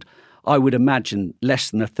 155,000, I would imagine less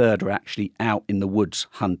than a third are actually out in the woods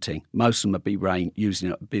hunting. Most of them would be using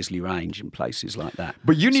it at Bisley Range and places like that.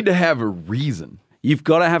 But you need to have a reason. You've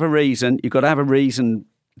got to have a reason. You've got to have a reason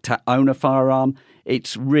to own a firearm.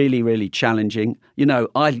 It's really, really challenging.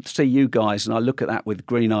 I see you guys and I look at that with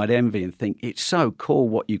green-eyed envy and think it's so cool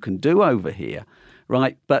what you can do over here,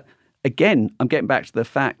 right? But again, I'm getting back to the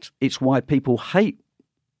fact it's why people hate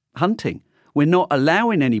hunting. We're not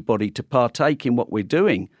allowing anybody to partake in what we're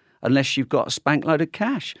doing unless you've got a spank load of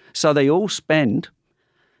cash. So they all spend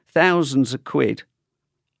thousands of quid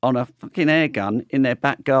on a fucking air gun in their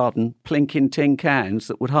back garden, plinking tin cans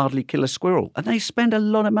that would hardly kill a squirrel. And they spend a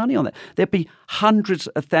lot of money on that. There'd be hundreds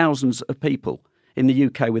of thousands of people in the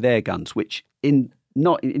UK with air guns, which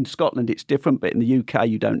not in Scotland it's different, but in the UK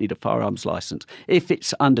you don't need a firearms licence if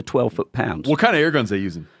it's under 12 foot-pounds. What kind of air guns are they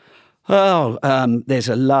using? Oh, there's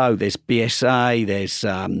there's BSA,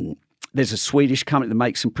 there's a Swedish company that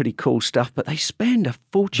makes some pretty cool stuff, but they spend a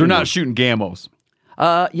fortune. They're not shooting Gamos.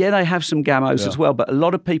 Yeah, they have some Gamos as well, but a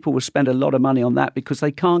lot of people will spend a lot of money on that because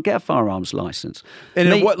they can't get a firearms license. And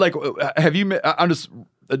have you? I'm just.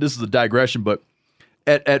 This is a digression, but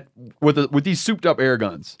with these souped up air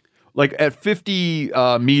guns, like at 50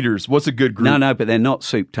 meters, what's a good group? No, but they're not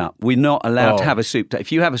souped up. We're not allowed to have a souped up.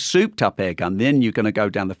 If you have a souped up air gun, then you're going to go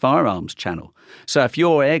down the firearms channel. So if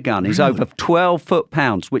your air gun is over 12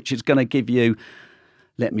 foot-pounds, which is going to give you,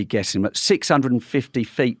 let me guess, 650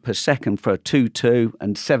 feet per second for a 2.2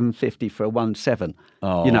 and 750 for a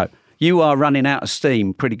 1.7, you are running out of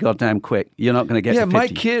steam pretty goddamn quick. You're not going to get to 50. My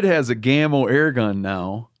kid has a Gamo air gun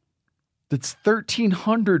now that's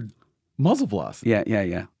 1,300 muzzle velocity.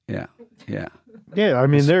 Yeah. Yeah, I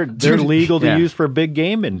mean they're legal to use for big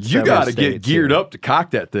game, and you got to get geared up to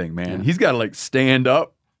cock that thing, man. Yeah. He's got to stand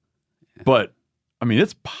up, but I mean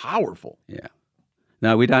it's powerful. Yeah.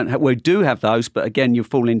 No, we don't. We do have those, but again, you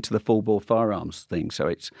fall into the full bore firearms thing. So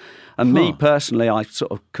it's, and me personally, I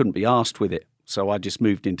sort of couldn't be asked with it, so I just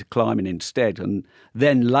moved into climbing instead, and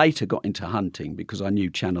then later got into hunting because I knew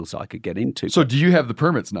channels I could get into. So, do you have the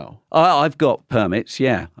permits now? I've got permits.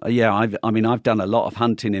 Yeah. I've done a lot of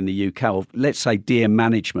hunting in the UK. Or let's say deer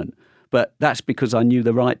management, but that's because I knew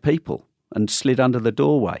the right people and slid under the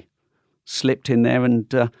doorway, slipped in there,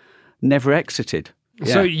 and never exited.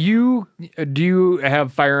 Yeah. So do you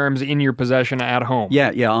have firearms in your possession at home?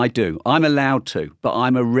 Yeah, I do. I'm allowed to, but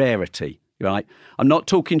I'm a rarity, right? I'm not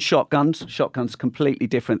talking shotguns. Shotguns, a completely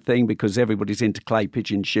different thing because everybody's into clay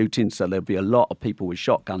pigeon shooting, so there'll be a lot of people with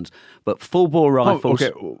shotguns. But full-bore rifles...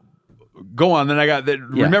 okay, go on. Then I got...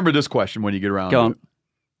 Remember this question when you get around. Go on.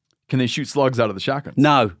 Can they shoot slugs out of the shotguns?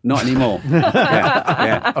 No, not anymore.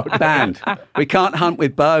 Okay. Banned. We can't hunt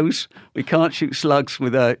with bows. We can't shoot slugs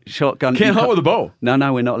with a shotgun. Can't hunt with a bow?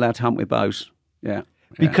 No, we're not allowed to hunt with bows. Yeah.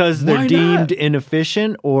 Because they're deemed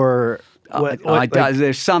inefficient, or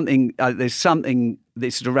there's something.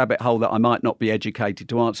 This is a rabbit hole that I might not be educated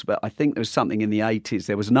to answer, but I think there was something in the 80s.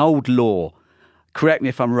 There was an old law. Correct me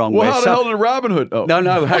if I'm wrong. Well, how the hell did Robin Hood? Oh.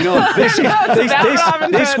 No, hang on.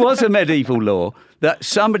 This was a medieval law that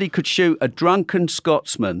somebody could shoot a drunken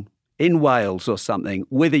Scotsman in Wales or something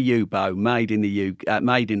with a U-bow made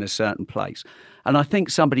in a certain place. And I think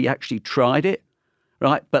somebody actually tried it,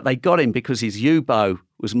 right? But they got him because his U-bow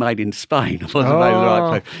was made in Spain. It wasn't made in the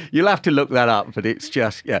right place. You'll have to look that up, but it's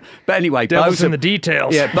just, yeah. But anyway, devil's in the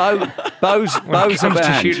details. Yeah, bows are banned.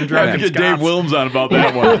 Shooting I have to get Dave Wilms on about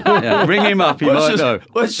that one. Yeah, ring him up. He might know.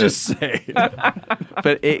 Let's just say.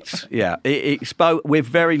 But it's bow. We're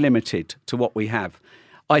very limited to what we have.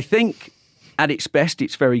 I think at its best,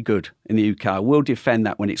 it's very good in the UK. I will defend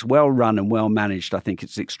that. When it's well run and well managed, I think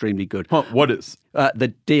it's extremely good. What is?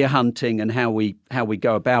 The deer hunting and how we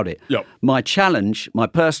go about it. Yep. My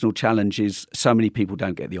personal challenge is so many people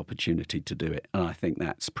don't get the opportunity to do it. And I think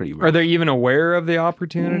that's pretty rough. Are they even aware of the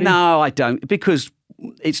opportunity? No, I don't, because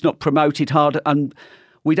it's not promoted hard. And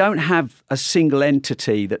we don't have a single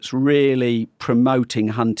entity that's really promoting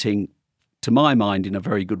hunting to my mind, in a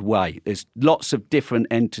very good way. There's lots of different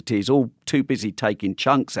entities, all too busy taking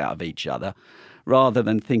chunks out of each other, rather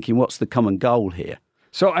than thinking, what's the common goal here?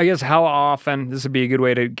 So I guess how often, this would be a good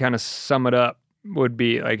way to kind of sum it up, would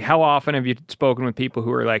be like, how often have you spoken with people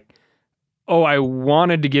who are like, oh, I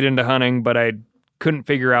wanted to get into hunting, but I couldn't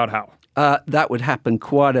figure out how? That would happen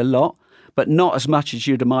quite a lot, but not as much as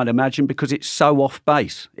you might imagine, because it's so off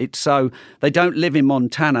base. They don't live in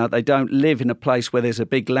Montana. They don't live in a place where there's a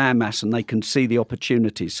big landmass and they can see the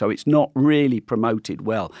opportunities. So it's not really promoted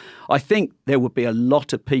well. I think there would be a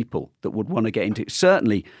lot of people that would want to get into it.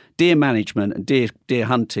 Certainly, deer management and deer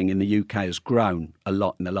hunting in the UK has grown a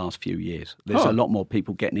lot in the last few years. There's a lot more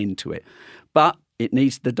people getting into it, but it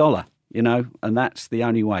needs the dollar, and that's the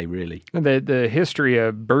only way, really. The history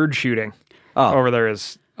of bird shooting over there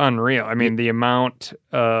is unreal. I mean, the amount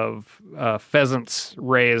of pheasants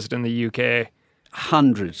raised in the UK.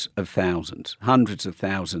 Hundreds of thousands.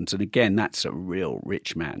 And again, that's a real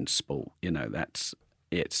rich man's sport. And that's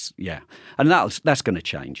going to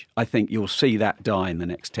change. I think you'll see that die in the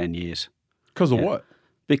next 10 years. Because of what?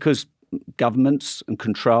 Because governments and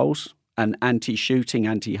controls and anti-shooting,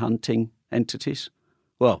 anti-hunting entities.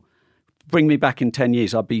 Well, bring me back in 10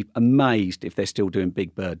 years, I'd be amazed if they're still doing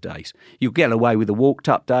big bird days. You'll get away with the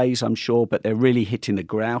walked-up days, I'm sure, but they're really hitting the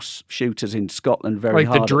grouse shooters in Scotland very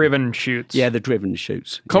hard. Like the driven shoots. Yeah, the driven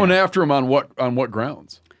shoots. Coming after them on what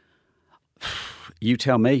grounds? You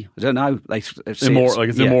tell me. I don't know. It's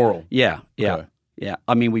immoral. Yeah. Okay. Yeah.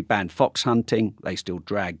 I mean, we banned fox hunting. They still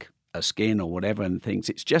drag a skin or whatever and things.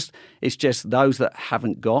 It's just those that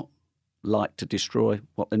haven't got like to destroy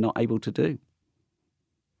what they're not able to do.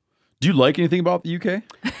 Do you like anything about the UK?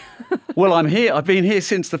 Well, I'm here. I've been here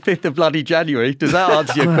since the 5th of bloody January. Does that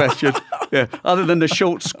answer your question? Yeah. Other than the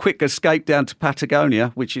short, quick escape down to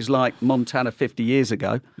Patagonia, which is like Montana 50 years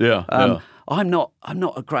ago. Yeah. I'm not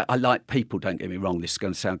a great. I like people. Don't get me wrong. This is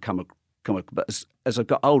going to sound but as I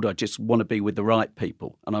got older, I just want to be with the right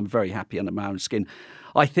people, and I'm very happy under my own skin.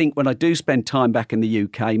 I think when I do spend time back in the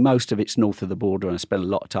UK, most of it's north of the border, and I spend a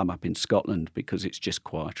lot of time up in Scotland because it's just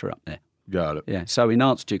quieter up there. Got it. Yeah. So in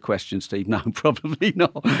answer to your question, Steve, no, probably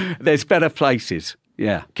not. There's better places.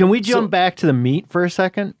 Yeah. Can we jump back to the meat for a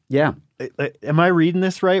second? Yeah. Am I reading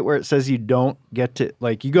this right? Where it says you don't get to,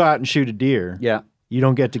 like, you go out and shoot a deer. Yeah. You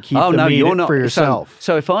don't get to keep the meat for yourself.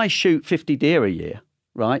 So if I shoot 50 deer a year,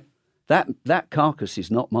 right, that carcass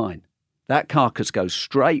is not mine. That carcass goes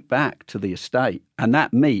straight back to the estate, and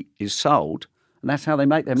that meat is sold, and that's how they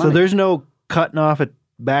make their money. So there's no cutting off a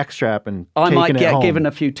backstrap and I might get home. given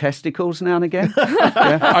a few testicles now and again.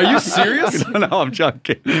 Yeah. Are you serious? No, I'm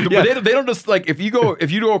joking. But Yeah. they don't just like if you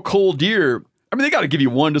do a cold deer. I mean, they got to give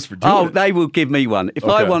you one just for doing Oh, it. they will give me one. If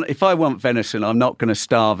I want venison, I'm not going to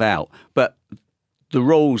starve out. But the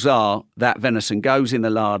rules are that venison goes in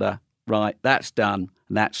the larder, right? That's done,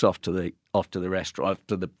 and that's off to the restaurant, off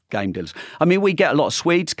to the game dealers. I mean, we get a lot of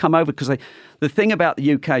Swedes come over because the thing about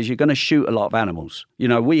the UK is you're going to shoot a lot of animals.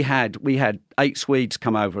 We had 8 Swedes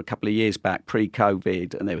come over a couple of years back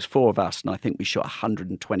pre-COVID, and there was 4 of us, and I think we shot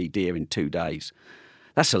 120 deer in 2 days.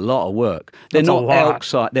 That's a lot of work. They're not elk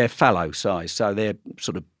size; they're fallow size, so they're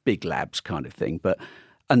sort of big labs kind of thing.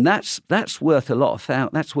 And that's worth a lot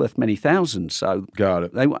of that's worth many thousands. So got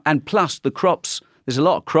it. And plus the crops. There's a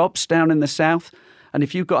lot of crops down in the south, and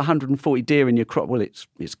if you've got 140 deer in your crop, well, it's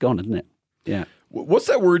gone, isn't it? Yeah. What's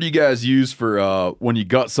that word you guys use for when you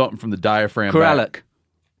gut something from the diaphragm? Growlic.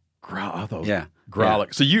 Yeah. Growlic.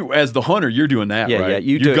 Yeah. So you, as the hunter, you're doing that, right? Yeah,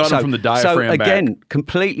 you do gut it. them from the diaphragm So again, back.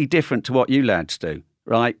 completely different to what you lads do,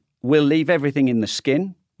 right? We'll leave everything in the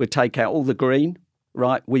skin. We'll take out all the green,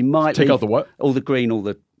 right? We might take out the what? All the green, all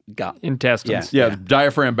the gut. Intestines. Yeah.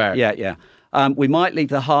 Diaphragm back. Yeah. We might leave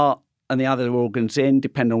the heart and the other organs in,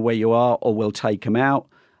 depending on where you are, or we'll take them out.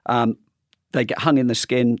 They get hung in the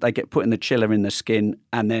skin, they get put in the chiller in the skin,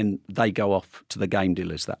 and then they go off to the game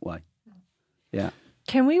dealers that way. Yeah.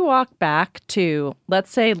 Can we walk back to,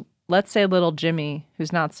 let's say little Jimmy,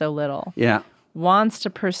 who's not so little, wants to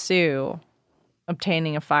pursue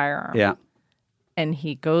obtaining a firearm. Yeah. And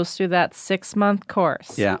he goes through that 6-month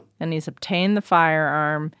course. Yeah. And he's obtained the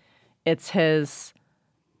firearm. It's his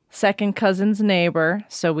second cousin's neighbor,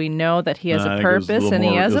 so we know that he has a purpose and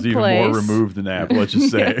he has a place. Even more removed than that, let's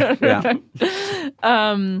just say.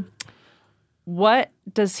 Yeah. What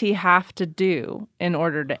does he have to do in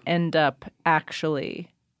order to end up actually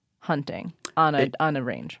hunting on a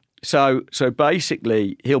range? So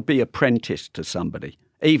basically, he'll be apprenticed to somebody.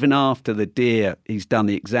 Even after the deer, he's done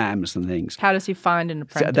the exams and things. How does he find an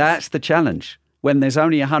apprentice? So that's the challenge. When there's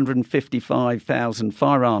only 155,000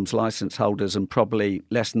 firearms license holders and probably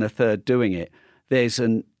less than a third doing it, there's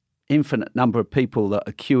an infinite number of people that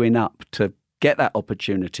are queuing up to get that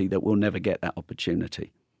opportunity that will never get that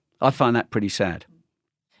opportunity. I find that pretty sad.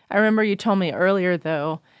 I remember you told me earlier,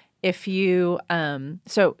 though, if you, are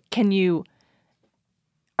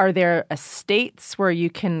there estates where you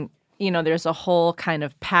can, there's a whole kind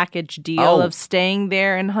of package deal of staying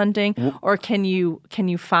there and hunting, or can you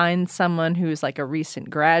find someone who's like a recent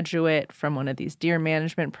graduate from one of these deer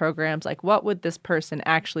management programs? Like, what would this person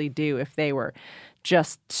actually do if they were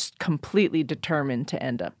just completely determined to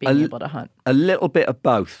end up being able to hunt? A little bit of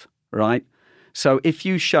both, right? So if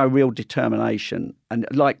you show real determination, and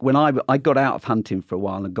like when I got out of hunting for a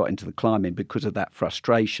while and got into the climbing because of that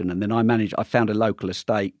frustration, and then I found a local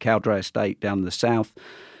estate, Cowdray Estate down in the south,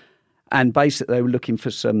 and basically they were looking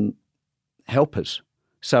for some helpers.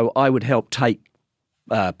 So I would help take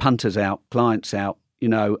punters out, clients out,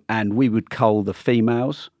 and we would cull the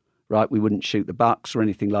females, right? We wouldn't shoot the bucks or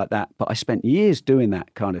anything like that. But I spent years doing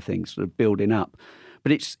that kind of thing, sort of building up.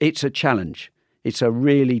 But it's a challenge. It's a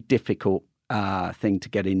really difficult thing to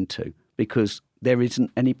get into because there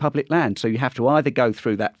isn't any public land. So you have to either go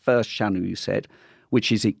through that first channel you said,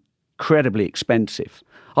 which is incredibly expensive.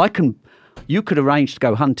 You could arrange to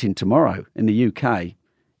go hunting tomorrow in the UK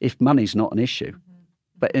if money's not an issue.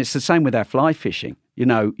 But it's the same with our fly fishing.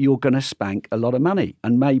 You're going to spank a lot of money,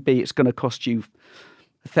 and maybe it's going to cost you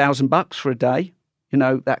 $1,000 for a day,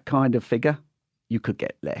 that kind of figure. You could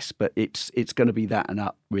get less, but it's going to be that and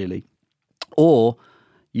up, really. Or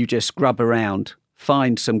you just scrub around,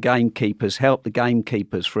 find some gamekeepers, help the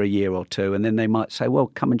gamekeepers for a year or two, and then they might say, well,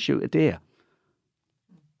 come and shoot a deer.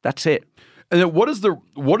 That's it. And then what is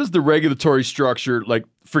the regulatory structure? Like,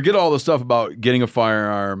 forget all the stuff about getting a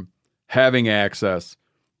firearm, having access.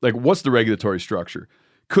 Like, what's the regulatory structure?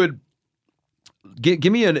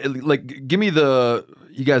 Give me the,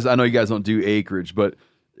 you guys, I know you guys don't do acreage, but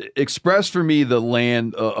express for me the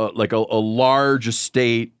land, like a large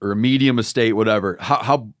estate or a medium estate, whatever.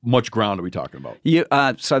 How much ground are we talking about?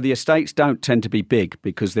 So the estates don't tend to be big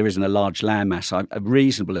because there isn't a large land mass. A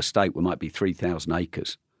reasonable estate might be 3,000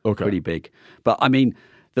 acres. Okay. Pretty big. But I mean,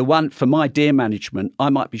 the one for my deer management, I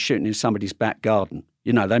might be shooting in somebody's back garden.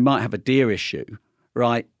 They might have a deer issue,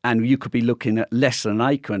 right? And you could be looking at less than an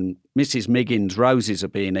acre, and Mrs. Miggins' roses are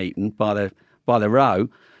being eaten by the row.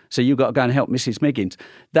 So you've got to go and help Mrs. Miggins.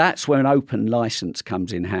 That's where an open license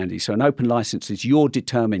comes in handy. So an open license is you're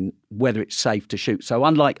determining whether it's safe to shoot. So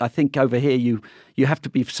unlike, I think over here, you have to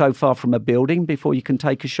be so far from a building before you can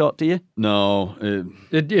take a shot, do you? No.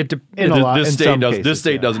 This state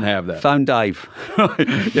doesn't have that. Phone Dave.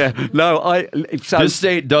 Yeah. No, this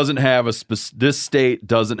state doesn't have a specific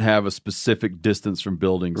distance from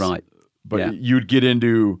buildings. Right. But you'd get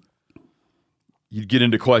into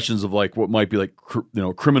questions of like what might be like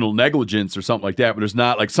criminal negligence or something like that, but there's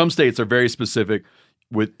not. Like, some states are very specific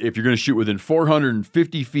with, if you're going to shoot within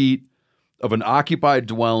 450 feet of an occupied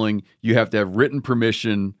dwelling, you have to have written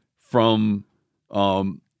permission from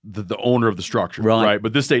the owner of the structure, right?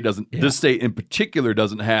 But this state doesn't. Yeah. This state in particular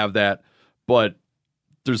doesn't have that, but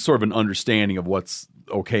there's sort of an understanding of what's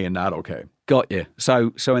okay and not okay. Got you.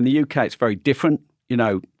 So in the UK, it's very different,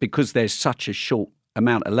 because there's such a short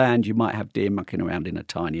amount of land, you might have deer mucking around in a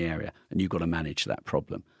tiny area, and you've got to manage that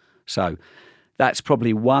problem. So that's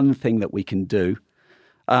probably one thing that we can do,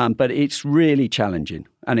 but it's really challenging,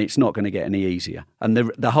 and it's not going to get any easier. And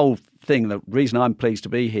the whole thing, the reason I'm pleased to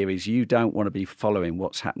be here is you don't want to be following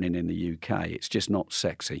what's happening in the UK. It's just not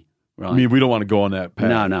sexy, right? I mean, we don't want to go on that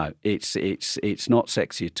path. No, it's not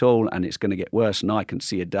sexy at all, and it's going to get worse. And I can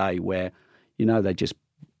see a day where,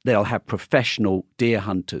 they'll have professional deer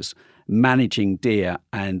hunters managing deer,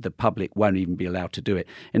 and the public won't even be allowed to do it.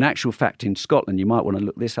 In actual fact, in Scotland, you might want to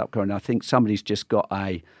look this up, Corinne. I think somebody's just got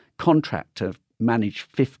a contract to manage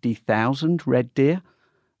 50,000 red deer,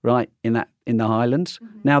 right, in the Highlands.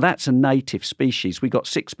 Mm-hmm. Now, that's a native species. We got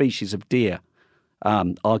 6 species of deer,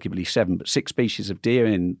 arguably 7, but 6 species of deer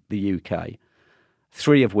in the UK,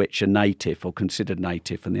 3 of which are native or considered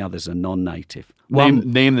native, and the others are non-native.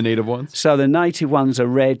 Name the native ones. So the native ones are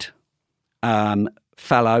red,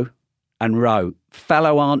 fallow, and roe.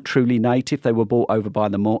 Fallow aren't truly native. They were brought over by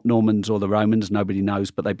the Normans or the Romans. Nobody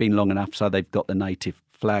knows, but they've been long enough, so they've got the native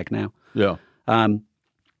flag now. Yeah. And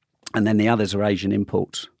then the others are Asian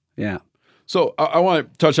imports. Yeah. So I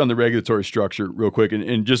want to touch on the regulatory structure real quick.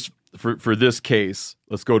 And just for this case,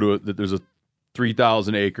 let's go to there's a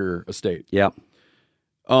 3,000 acre estate. Yeah.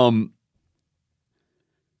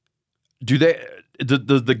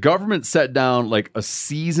 Does the government set down like a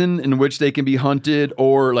season in which they can be hunted,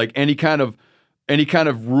 or like any kind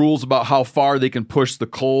of rules about how far they can push the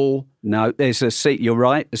cull? No, you're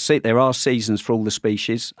right. There are seasons for all the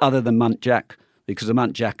species, other than muntjac, because the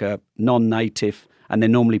muntjac are non-native and they're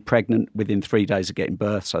normally pregnant within 3 days of getting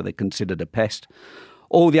birth, so they're considered a pest.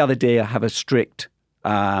 All the other deer have a strict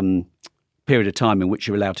period of time in which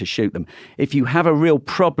you're allowed to shoot them. If you have a real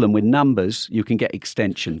problem with numbers, you can get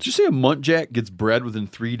extensions. Did you say a muntjac gets bred within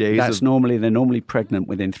 3 days? They're normally pregnant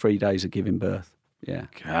within 3 days of giving birth. Yeah.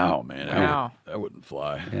 Cow, man. Wow. That wouldn't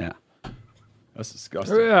fly. Yeah. That's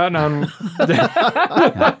disgusting. Yeah, no.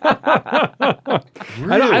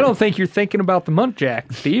 I don't think you're thinking about the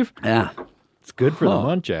muntjac, Steve. Yeah. It's good for the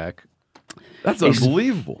muntjac. That's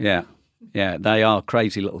unbelievable. Yeah. Yeah, they are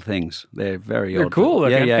crazy little things. They're very They're odd. cool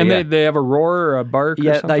looking. Yeah, and they have a roar or a bark or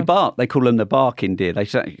Yeah, something? they bark. They call them the barking deer. They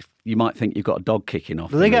say you might think you've got a dog kicking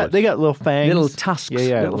off. They got little fangs, little tusks,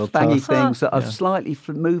 yeah, little fangy tusks. things that are slightly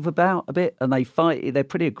move about a bit, and they fight. They're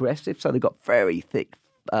pretty aggressive, so they've got very thick,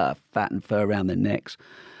 fat and fur around their necks.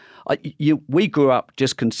 We grew up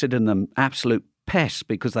just considering them absolute pests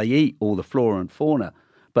because they eat all the flora and fauna.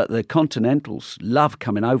 But the continentals love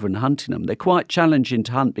coming over and hunting them. They're quite challenging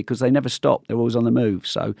to hunt because they never stop. They're always on the move.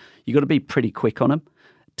 So you've got to be pretty quick on them.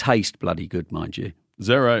 Taste bloody good, mind you. Is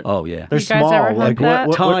that right? Oh, yeah. They're You guys small. ever hunt Like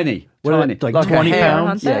that? Tiny. Like a 20 hare.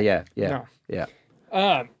 pounds? Yeah.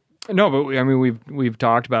 No. No, but we've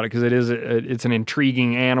talked about it because it's an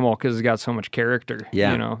intriguing animal because it's got so much character.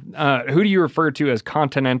 Yeah. You know, who do you refer to as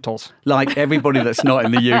continentals? Like everybody that's not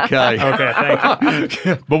in the UK. Okay, thank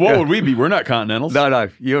you. But what would we be? We're not continentals. No,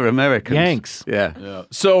 you're Americans. Yanks. Yeah. Yeah.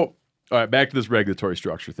 So, all right, back to this regulatory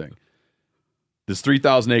structure thing. This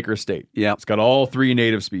 3,000-acre estate. Yeah. It's got all 3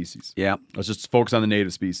 native species. Yeah. Let's just focus on the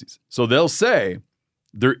native species. So they'll say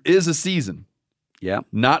there is a season Yeah.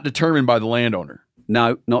 not determined by the landowner.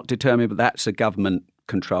 No, not determined, but that's a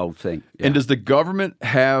government-controlled thing. Yeah. And does the government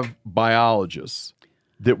have biologists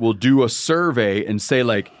that will do a survey and say,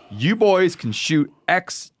 like, you boys can shoot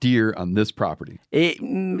X deer on this property?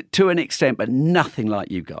 To an extent, but nothing like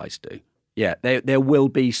you guys do. Yeah, there will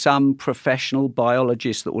be some professional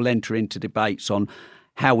biologists that will enter into debates on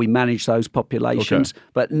how we manage those populations,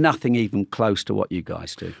 but nothing even close to what you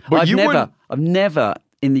guys do. But I've never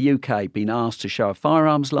in the UK been asked to show a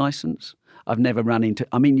firearms license. I've never run into.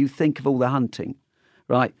 I mean, you think of all the hunting,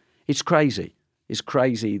 right? It's crazy. It's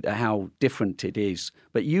crazy how different it is.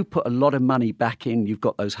 But you put a lot of money back in. You've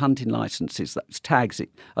got those hunting licenses, that's tags.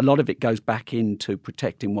 A lot of it goes back into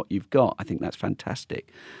protecting what you've got. I think that's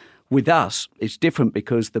fantastic. With us, it's different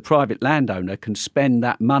because the private landowner can spend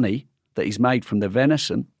that money that he's made from the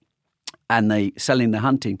venison and the selling the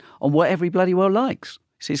hunting on what every bloody well likes.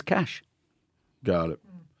 It's his cash. Got it.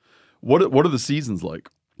 What are the seasons like?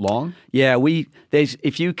 Long? Yeah,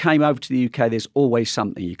 if you came over to the UK, there's always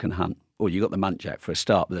something you can hunt. Well, you got the muntjac for a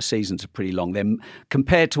start, but the seasons are pretty long. Then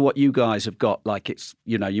compared to what you guys have got, like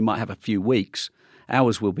you might have a few weeks.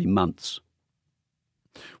 Ours will be months.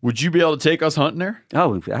 Would you be able to take us hunting there?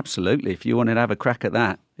 Oh, absolutely. If you wanted to have a crack at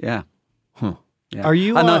that, yeah. Huh. Yeah. Are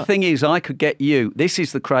you? And the thing is, I could get you. This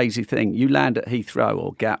is the crazy thing. You land at Heathrow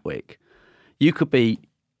or Gatwick, you could be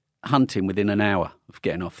hunting within an hour of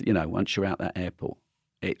getting off. Once you're out that airport.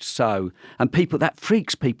 It's so, and that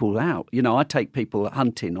freaks people out. I take people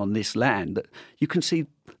hunting on this land that you can see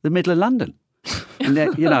the middle of London. And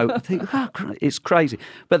I think, it's crazy.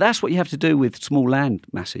 But that's what you have to do with small land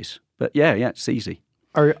masses. But yeah, it's easy.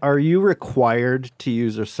 Are you required to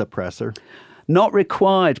use a suppressor? Not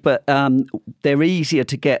required, but they're easier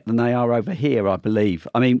to get than they are over here, I believe.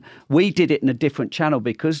 I mean, we did it in a different channel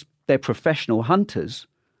because they're professional hunters.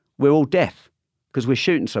 We're all deaf because we're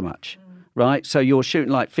shooting so much. Right, so you're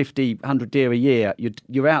shooting like 50, 100 deer a year.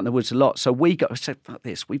 You're out in the woods a lot. So we said, fuck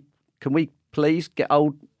this. Can we please get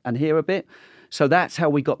old and hear a bit? So that's how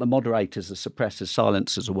we got the moderators, the suppressors,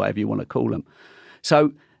 silencers, or whatever you want to call them.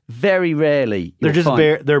 So very rarely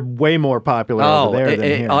they're way more popular over there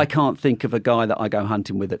than here. I can't think of a guy that I go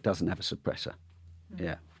hunting with that doesn't have a suppressor.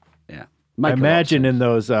 Yeah. I imagine in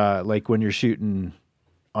those like when you're shooting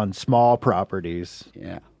on small properties.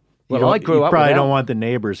 Yeah. Well, I grew up. You probably don't want the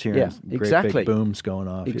neighbors hearing great big booms going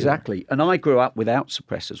off. Exactly. Here. And I grew up without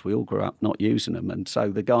suppressors. We all grew up not using them. And so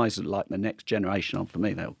the guys that like the next generation on for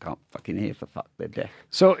me, they all can't fucking hear for fuck. They're deaf.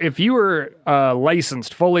 So if you were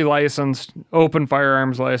fully licensed, open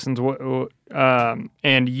firearms license,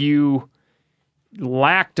 and you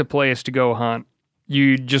lacked a place to go hunt,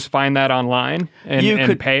 you just find that online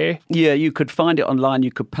and pay? Yeah, you could find it online.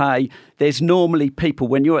 You could pay. There's normally people,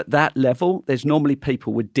 when you're at that level, there's normally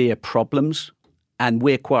people with deer problems, and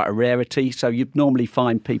we're quite a rarity. So you'd normally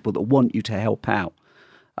find people that want you to help out.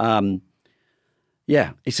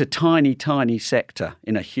 It's a tiny, tiny sector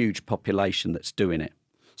in a huge population that's doing it.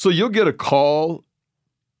 So you'll get a call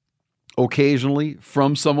occasionally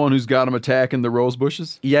from someone who's got them attacking the rose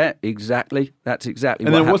bushes? Yeah, exactly. That's exactly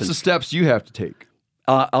and what then happens. What's the steps you have to take?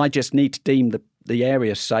 I just need to deem the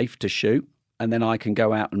area safe to shoot, and then I can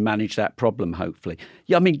go out and manage that problem, hopefully.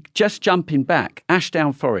 Yeah, I mean, just jumping back,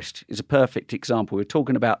 Ashdown Forest is a perfect example. We're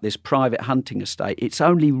talking about this private hunting estate. It's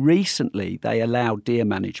only recently they allowed deer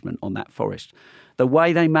management on that forest. The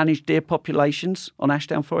way they manage deer populations on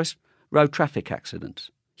Ashdown Forest, road traffic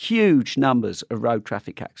accidents. Huge numbers of road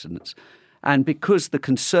traffic accidents. And because the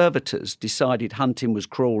conservators decided hunting was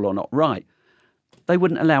cruel or not right, they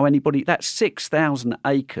wouldn't allow anybody. That's 6,000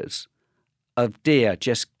 acres of deer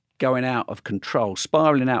just going out of control,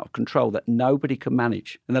 spiralling out of control that nobody can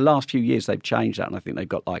manage. In the last few years, they've changed that, and I think they've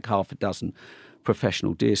got like half a dozen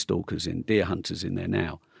professional deer stalkers deer hunters in there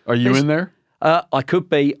now. Are you in there? I could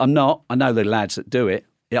be. I'm not. I know the lads that do it.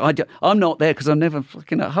 Yeah, I'm not there because I'm never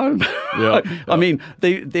fucking at home. I mean,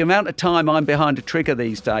 the amount of time I'm behind a trigger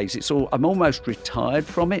these days, I'm almost retired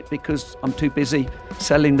from it because I'm too busy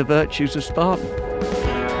selling the virtues of Spartan.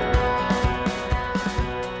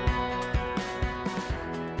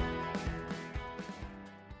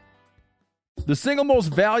 The single most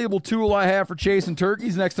valuable tool I have for chasing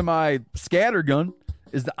turkeys next to my scatter gun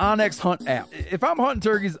is the OnX Hunt app. If I'm hunting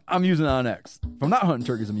turkeys, I'm using OnX. If I'm not hunting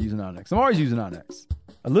turkeys, I'm using OnX. I'm always using OnX.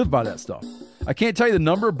 I live by that stuff. I can't tell you the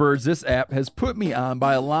number of birds this app has put me on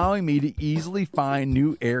by allowing me to easily find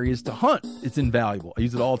new areas to hunt. It's invaluable. I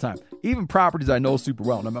use it all the time. Even properties I know super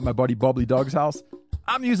well. And I'm at my buddy Bubbly Doug's house.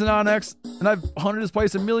 I'm using OnX, and I've hunted this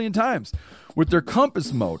place a million times. With their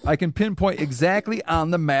compass mode, I can pinpoint exactly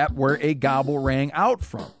on the map where a gobble rang out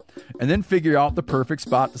from, and then figure out the perfect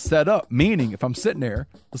spot to set up. Meaning, if I'm sitting there,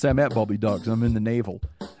 let's say I'm at Bubbly Doug's, I'm in the navel,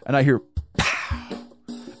 and I hear pow,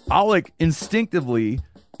 I'll instinctively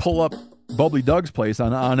pull up Bubbly Doug's place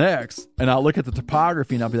on OnX, and I'll look at the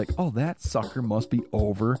topography, and I'll be like, oh, that sucker must be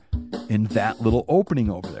over in that little opening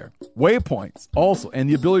over there. Waypoints also, and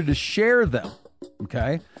the ability to share them,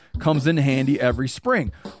 okay, comes in handy every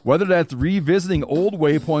spring. Whether that's revisiting old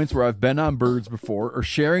waypoints where I've been on birds before or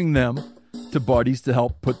sharing them to buddies to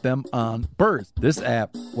help put them on birds. This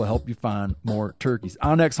app will help you find more turkeys.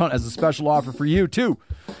 OnX Hunt has a special offer for you, too.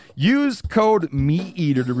 Use code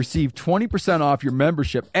MeatEater to receive 20% off your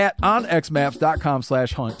membership at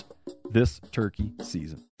onxmaps.com/hunt this turkey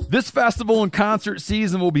season. This festival and concert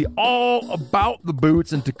season will be all about the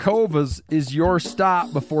boots, and Tecovas is your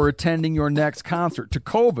stop before attending your next concert.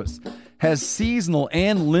 Tecovas has seasonal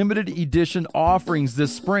and limited edition offerings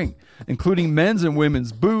this spring, including men's and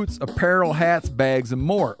women's boots, apparel, hats, bags, and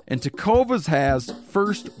more. And Tecovas has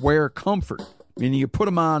first wear comfort, meaning you put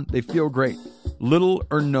them on, they feel great. Little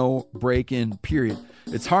or no break-in, period.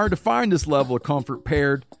 It's hard to find this level of comfort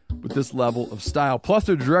paired with this level of style. Plus,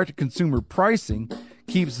 their direct-to-consumer pricing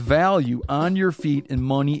keeps value on your feet and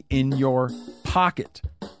money in your pocket.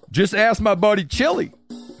 Just ask my buddy Chili,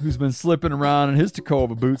 who's been slipping around in his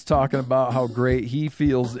Tecova boots, talking about how great he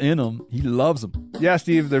feels in them. He loves them. Yeah,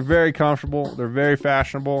 Steve, they're very comfortable. They're very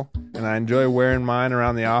fashionable, and I enjoy wearing mine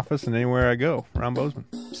around the office and anywhere I go around Bozeman.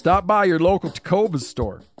 Stop by your local Tecovas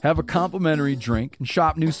store, have a complimentary drink, and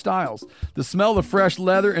shop new styles. The smell of fresh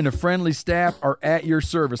leather and a friendly staff are at your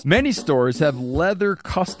service. Many stores have leather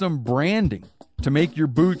custom branding to make your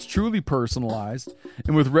boots truly personalized.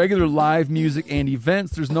 And with regular live music and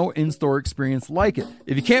events, there's no in-store experience like it.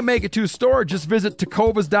 If you can't make it to a store, just visit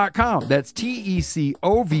tecovas.com. That's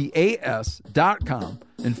TECOVAS.com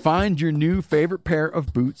and find your new favorite pair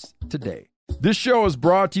of boots today. This show is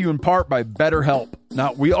brought to you in part by BetterHelp.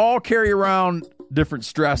 Now, we all carry around different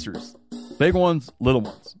stressors, big ones, little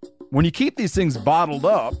ones. When you keep these things bottled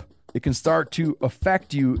up, it can start to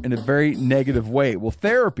affect you in a very negative way. Well,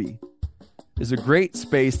 therapy is a great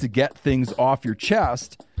space to get things off your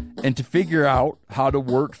chest and to figure out how to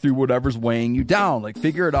work through whatever's weighing you down. Like,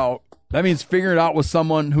 figure it out. That means figuring it out with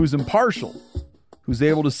someone who's impartial, who's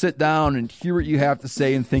able to sit down and hear what you have to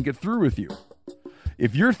say and think it through with you.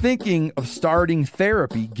 If you're thinking of starting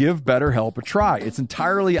therapy, give BetterHelp a try. It's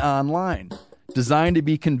entirely online, designed to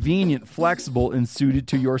be convenient, flexible, and suited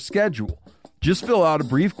to your schedule. Just fill out a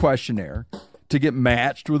brief questionnaire to get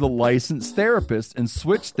matched with a licensed therapist and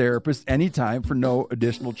switch therapists anytime for no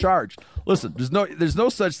additional charge. Listen, there's no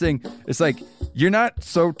such thing. It's like you're not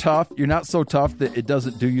so tough that it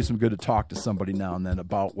doesn't do you some good to talk to somebody now and then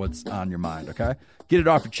about what's on your mind, okay? Get it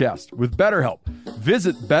off your chest with BetterHelp.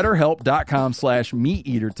 Visit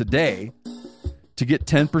betterhelp.com/meateater today to get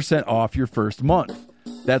 10% off your first month.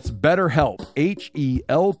 That's BetterHelp,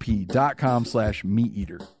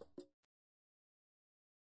 HELP.com/meateater.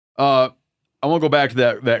 I want to go back to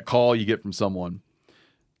that call you get from someone.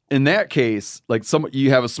 In that case, like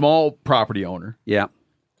you have a small property owner. Yeah.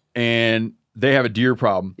 and they have a deer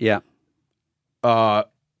problem. Yeah.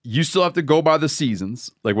 You still have to go by the seasons,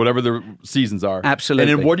 like whatever the seasons are.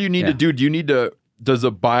 Absolutely. And then what do you need to do? Do you need to, does a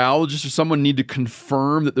biologist or someone need to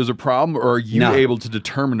confirm that there's a problem, or are you able to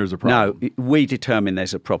determine there's a problem? No, we determine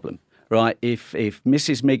there's a problem, right? If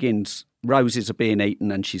Mrs. Miggins' roses are being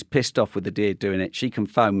eaten and she's pissed off with the deer doing it, she can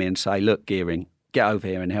phone me and say, look, Gearing, get over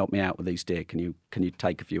here and help me out with these deer. Can you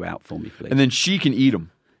take a few out for me, please? And then she can eat them.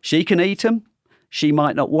 She can eat them. She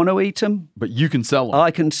might not want to eat them. But you can sell them. I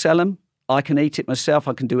can sell them. I can eat it myself.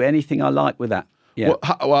 I can do anything I like with that. Yeah.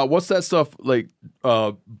 What's that stuff like?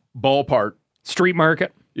 Ballpark, street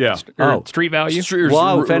market. Yeah. Street value.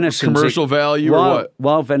 Wild venison. Commercial value or what?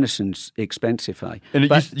 Wild venison's expensive, eh? And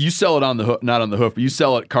you sell it on the hoof, not on the hoof, but you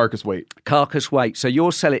sell it carcass weight. Carcass weight. So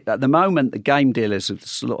you'll sell it at the moment. The game dealers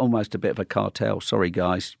are almost a bit of a cartel. Sorry,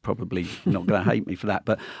 guys, probably not going to hate me for that,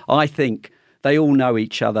 but I think they all know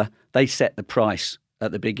each other. They set the price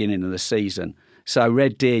at the beginning of the season. So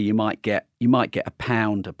red deer, you might get a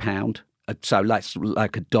pound. So that's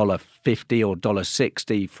like $1.50 or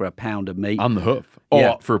 $1.60 for a pound of meat on the hoof.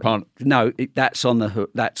 Oh, for a pound? No, that's on the hoof.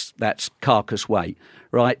 That's carcass weight,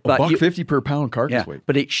 right? But $1.50 per pound carcass weight.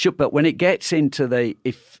 But it should. But when it gets into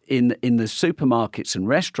in the supermarkets and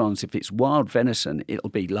restaurants, if it's wild venison, it'll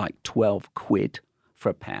be like £12 for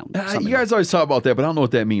a pound. You guys always talk about that, but I don't know what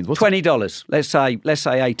that means. $20. Let's say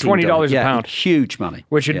 $18. $20 a pound. Huge money.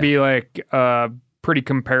 Which would be like pretty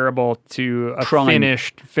comparable to a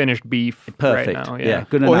finished beef. Perfect. Right now. Yeah.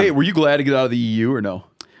 Good enough. Well, hey, were you glad to get out of the EU or no?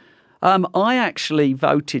 I actually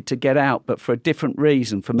voted to get out, but for a different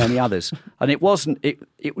reason for many others. And it wasn't.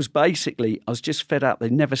 It was basically I was just fed up. They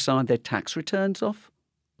never signed their tax returns off.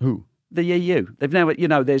 Who? The EU. They've never.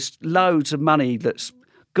 There's loads of money that's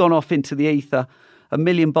gone off into the ether. 1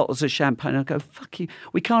 million bottles of champagne. I go, fuck you.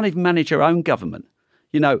 We can't even manage our own government.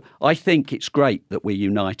 I think it's great that we're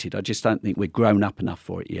united. I just don't think we're grown up enough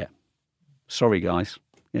for it yet. Sorry, guys.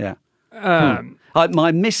 Yeah.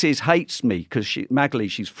 My missus hates me because Magali,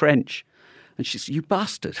 she's French. And she said, you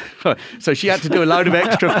bastard. So she had to do a load of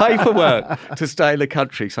extra paperwork to stay in the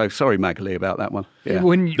country. So sorry, Magali, about that one. Yeah.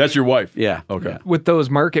 That's your wife? Yeah. Okay. Yeah. With those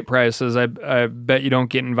market prices, I bet you don't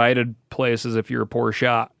get invited places if you're a poor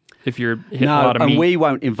shot. If you're hitting a lot of meat. And we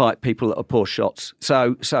won't invite people that are poor shots.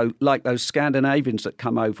 So like those Scandinavians that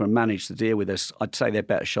come over and manage the deal with us, I'd say they're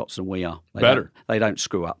better shots than we are. They don't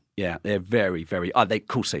screw up. Yeah, they're very, very. Of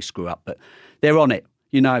course they screw up, but they're on it.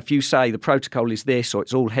 If you say the protocol is this, or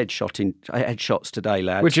it's all headshots today,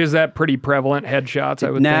 lads. Which is that pretty prevalent headshots?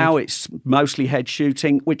 I would now think. It's mostly head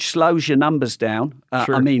shooting, which slows your numbers down.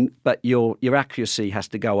 Sure. I mean, but your accuracy has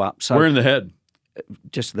to go up. So where in the head?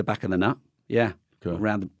 Just the back of the nut. Yeah. Okay.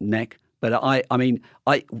 Around the neck. But I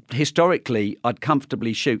historically, I'd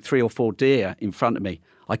comfortably shoot 3 or 4 deer in front of me.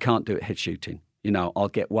 I can't do it head shooting. I'll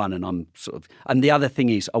get one and I'm sort of... And the other thing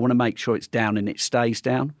is I want to make sure it's down and it stays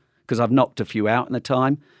down because I've knocked a few out in the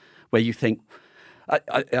time where you think...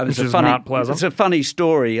 Which is not pleasant. It's a funny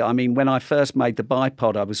story. I mean, when I first made the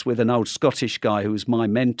bipod, I was with an old Scottish guy who was my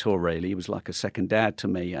mentor, really. He was like a second dad to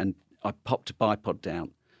me. And I popped a bipod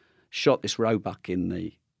down, shot this roebuck in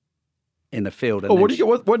the field. And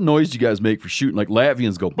what noise do you guys make for shooting? Like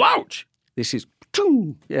Latvians go, blouch. This is,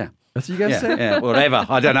 patung. Yeah. That's what you guys say? Yeah, whatever.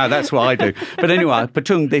 I don't know. That's what I do. But anyway,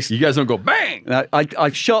 patung, this. You guys don't go, bang.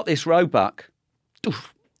 I shot this roebuck,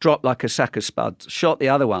 dropped like a sack of spuds, shot the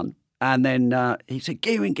other one. And then he said,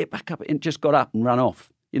 Gearing, get back up. And just got up and ran off.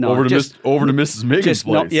 Over to Mrs. Miggins'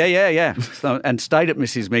 place. Yeah. So, and stayed at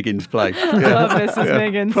Mrs. Miggins' place. I love Mrs.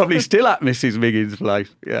 Miggins. Probably still at Mrs. Miggins'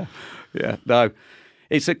 place. Yeah. No.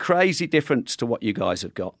 It's a crazy difference to what you guys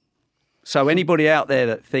have got. So anybody out there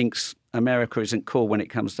that thinks America isn't cool when it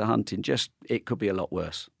comes to hunting, it could be a lot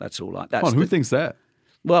worse. That's all. Who thinks that?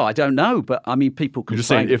 Well, I don't know, but I mean, people can. You're just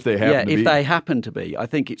saying if they happen to be. if they happen to be. I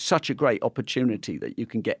think it's such a great opportunity that you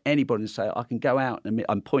can get anybody and say, I can go out and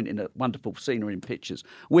I'm pointing at wonderful scenery and pictures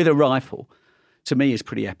with a rifle. To me, is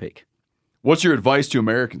pretty epic. What's your advice to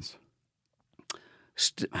Americans?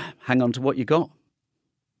 Hang on to what you got.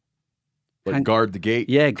 Guard the gate.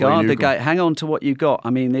 Yeah, guard the gate. Hang on to what you got. I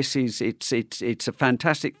mean, it's a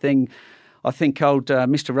fantastic thing. I think old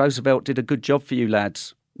Mr. Roosevelt did a good job for you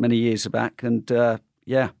lads many years back, and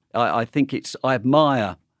I think I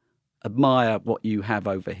admire what you have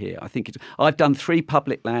over here. I think I've done 3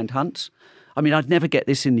 public land hunts. I mean, I'd never get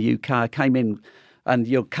this in the UK. I came in,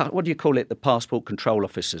 and what do you call it? The passport control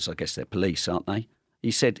officers. I guess they're police, aren't they? He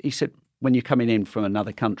said. When you're coming in from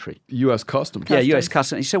another country. U.S. Customs. Yeah, U.S.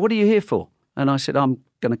 Customs. He said, what are you here for? And I said, I'm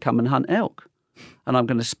going to come and hunt elk. And I'm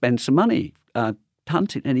going to spend some money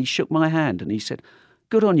hunting. And he shook my hand and he said,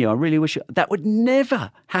 good on you. I really wish that would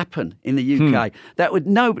never happen in the UK. That would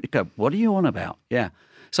nobody go, what are you on about? Yeah.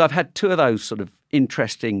 So I've had 2 of those sort of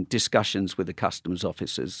interesting discussions with the customs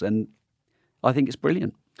officers, and I think it's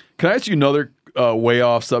brilliant. Can I ask you another way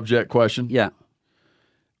off subject question? Yeah.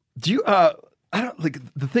 Do you I don't like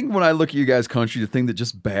the thing when I look at you guys' country, the thing that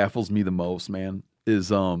just baffles me the most, man,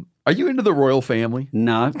 is are you into the royal family?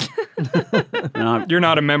 No. No. You're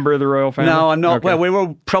not a member of the royal family? No, I'm not. Okay. Well, we're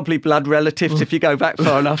all probably blood relatives if you go back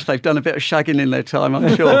far enough. They've done a bit of shagging in their time,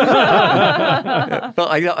 I'm sure. Yeah, but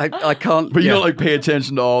I can't. But you don't like pay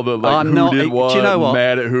attention to all the like I'm who not. did what, Do you know what?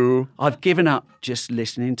 mad at who. I've given up just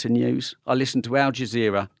listening to news. I listen to Al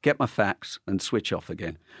Jazeera, get my facts, and switch off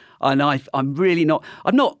again. And I'm really not.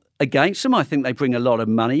 I'm not against them. I think they bring a lot of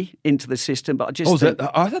money into the system, but I just think,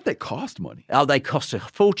 I thought they cost money. Oh, they cost a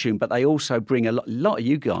fortune, but they also bring a lot of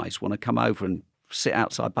you guys want to come over and sit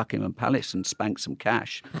outside Buckingham Palace and spank some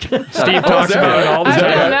cash. Steve talks about it all the I've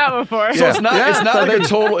time. done that before. So it's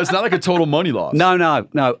not like a total money loss.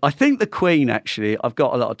 No. I think the Queen, actually, I've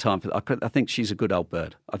got a lot of time for that. I think she's a good old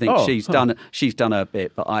bird. I think she's done her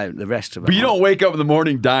bit, but the rest of it. But you don't wake up in the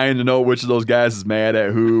morning dying to know which of those guys is mad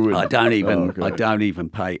at who. And, I don't even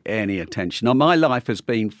pay any attention. Now, my life has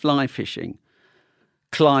been fly fishing,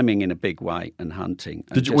 climbing in a big way, and hunting.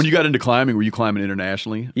 And when you got into climbing, were you climbing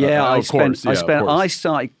internationally? Yeah, I of course. I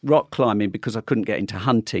started rock climbing because I couldn't get into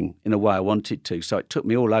hunting in a way I wanted to. So it took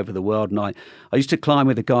me all over the world. And I used to climb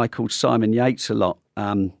with a guy called Simon Yates a lot.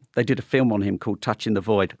 They did a film on him called Touching the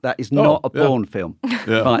Void. That is not a porn film.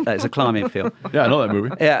 Yeah. Right, that is a climbing film. Yeah, I know that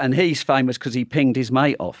movie. Yeah, and he's famous because he pinged his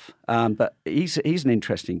mate off. But he's an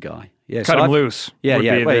interesting guy. Yeah, Cut him loose. Yeah, would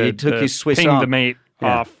yeah. be Well, he took his Swiss ping arm. the mate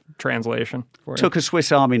off translation. For Took a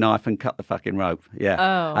Swiss Army knife and cut the fucking rope. Yeah.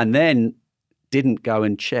 Oh. And then didn't go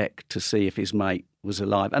and check to see if his mate was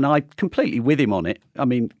alive. And I completely with him on it. I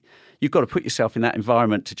mean, you've got to put yourself in that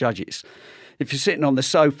environment to judge it. If you're sitting on the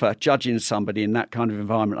sofa judging somebody in that kind of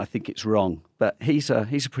environment, I think it's wrong. But he's a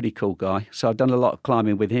pretty cool guy. So I've done a lot of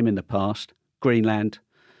climbing with him in the past. Greenland,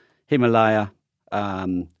 Himalaya,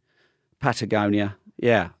 Patagonia.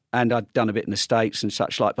 Yeah. And I've done a bit in the States and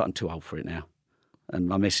such like, but I'm too old for it now. And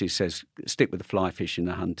my missus says, stick with the fly fishing,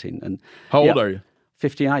 the hunting. And how old are you?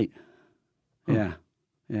 58. Yeah.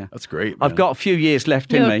 Yeah. That's great, man. I've got a few years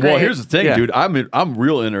left in me. Well, here's the thing, dude. I'm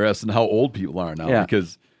real interested in how old people are now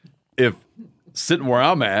because if sitting where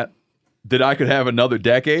I'm at, that I could have another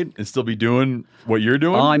decade and still be doing what you're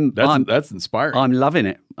doing, that's inspiring. I'm loving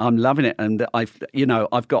it. And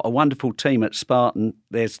I've got a wonderful team at Spartan.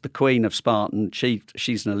 There's the Queen of Spartan.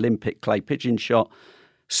 She's an Olympic clay pigeon shot.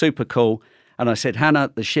 Super cool. And I said,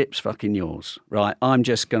 Hannah, the ship's fucking yours, right? I'm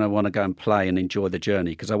just going to want to go and play and enjoy the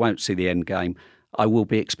journey because I won't see the end game. I will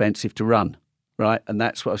be expensive to run, right? And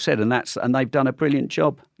that's what I've said. And they've done a brilliant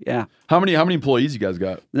job. Yeah. How many employees you guys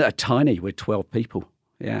got? They're tiny. We're 12 people.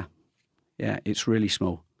 Yeah. Yeah. It's really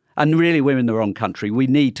small. And really, we're in the wrong country. We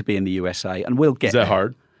need to be in the USA, and we'll get Is that there.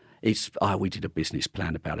 hard? We did a business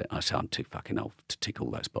plan about it. I said, I'm too fucking old to tick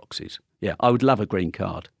all those boxes. Yeah. I would love a green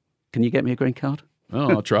card. Can you get me a green card? Oh,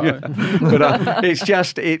 I'll try. But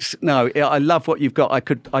I love what you've got.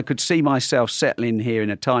 I could see myself settling here in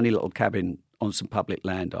a tiny little cabin on some public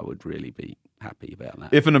land. I would really be happy about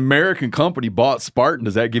that. If an American company bought Spartan,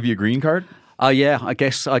 does that give you a green card? Oh yeah, I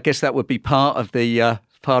guess that would be part of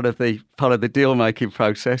the deal making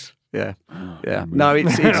process. Yeah, yeah. No,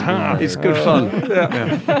 it's good fun.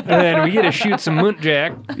 Yeah. And then we get to shoot some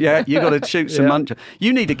muntjac. Yeah, you got to shoot some muntjac.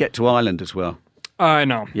 You need to get to Ireland as well. I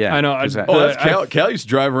know. Yeah, I know. That's Cal. Cal used to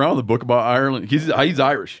drive around the book about Ireland. He's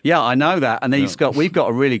Irish. Yeah, I know that, and we've got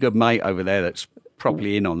a really good mate over there that's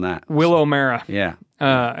properly in on that. Will O'Mara. Yeah.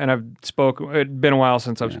 And I've spoken. It's been a while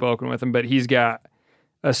since I've spoken with him, but he's got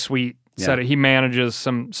a sweet set of. He manages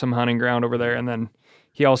some hunting ground over there, and then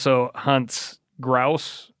he also hunts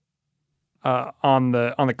grouse on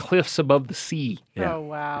the cliffs above the sea. Yeah. Oh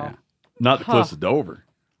wow! Yeah. Not the cliffs of Dover.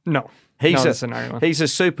 No. He's in Ireland. He's a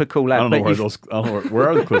super cool lad. I don't know where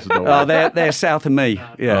are the cliffs of Dover? Oh, they're south of me.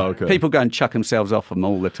 Yeah. Oh, okay. People go and chuck themselves off them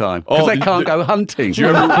all the time because they can't go hunting. Did you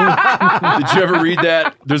ever read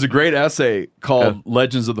that? There's a great essay called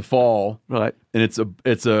 "Legends of the Fall," right? And it's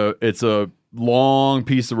a long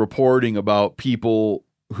piece of reporting about people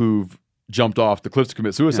who've jumped off the cliffs to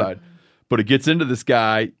commit suicide. Yeah. But it gets into this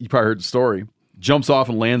guy. You probably heard the story. Jumps off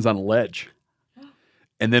and lands on a ledge.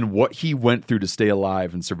 And then what he went through to stay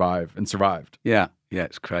alive and survived. Yeah,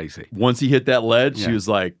 it's crazy. Once he hit that ledge, he was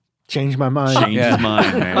like, "Change my mind." His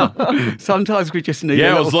mind, man. Sometimes we just need.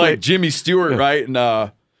 Yeah, it was like Jimmy Stewart, right?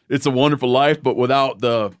 And It's a Wonderful Life, but without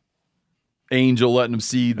the angel letting him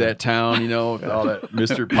see that town, all that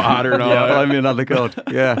Mr. Potter and all that. I'm another god.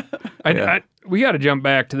 Yeah. we got to jump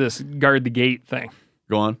back to this guard the gate thing.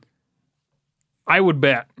 Go on. I would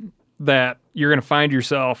bet that you're going to find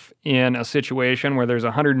yourself in a situation where there's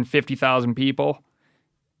 150,000 people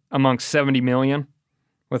amongst 70 million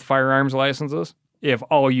with firearms licenses if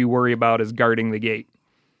all you worry about is guarding the gate.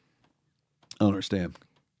 I don't understand.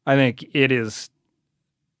 I think it is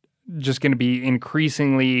just going to be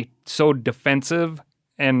increasingly so defensive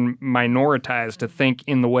and minoritized to think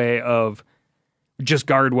in the way of just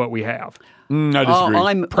guard what we have. I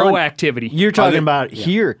disagree. Proactivity. You're talking about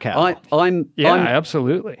here, Cal. I'm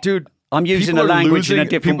absolutely. Dude, I'm using people the are language in a losing-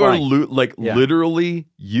 different people way. Are literally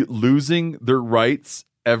losing their rights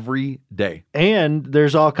every day. And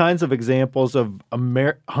there's all kinds of examples of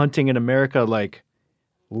hunting in America, like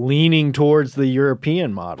leaning towards the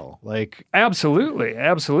European model. Like absolutely.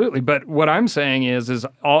 But what I'm saying is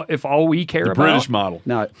if all we care The about British model.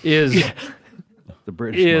 No. is the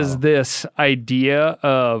British is model. this idea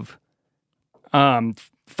of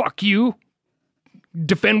fuck you,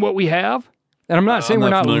 defend what we have. And I'm not saying I'm we're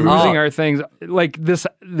not not familiar with losing that. our things. Like this,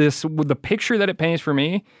 the picture that it paints for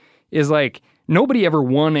me is like nobody ever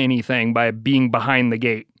won anything by being behind the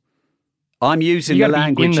gate. I'm using You the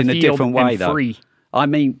gotta be in language the in a field different way, and though. free. I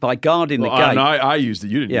mean, by guarding the gate. I used it.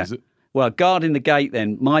 You didn't use it. Well, guarding the gate,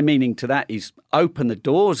 then, my meaning to that is open the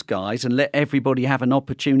doors, guys, and let everybody have an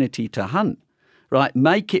opportunity to hunt, right?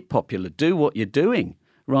 Make it popular. Do what you're doing,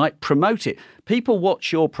 right? Promote it. People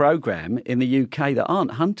watch your program in the UK that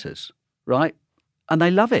aren't hunters, right? And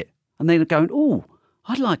they love it. And they're going, oh,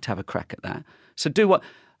 I'd like to have a crack at that. So do what...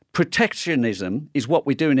 Protectionism is what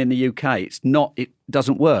we're doing in the UK. It's not, it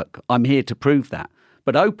doesn't work. I'm here to prove that.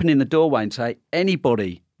 But opening the doorway and say,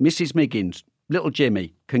 anybody, Mrs. Miggins, little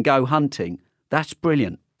Jimmy, can go hunting, that's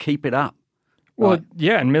brilliant. Keep it up. Well,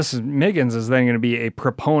 yeah, and Mrs. Miggins is then going to be a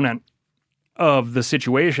proponent of the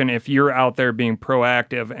situation if you're out there being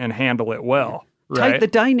proactive and handle it well. Right? Take the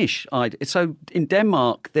Danish idea. So in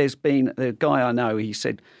Denmark, there's been a guy I know, he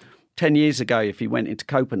said 10 years ago, if he went into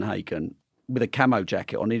Copenhagen with a camo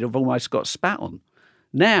jacket on, he'd have almost got spat on.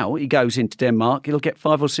 Now he goes into Denmark, he'll get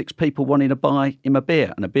 5 or 6 people wanting to buy him a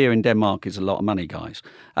beer. And a beer in Denmark is a lot of money, guys.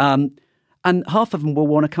 And half of them will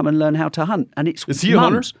want to come and learn how to hunt. And it's Is he a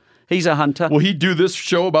hunter? He's a hunter. Will he do this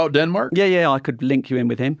show about Denmark? Yeah, I could link you in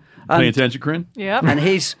with him. Pay attention, Corinne. Yep. And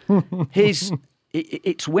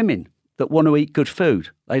it's women that want to eat good food.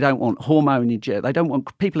 They don't want hormone injected. They don't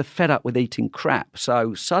want, people are fed up with eating crap.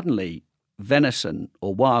 So suddenly venison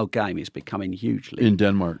or wild game is becoming hugely. In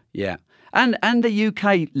Denmark. Yeah. And the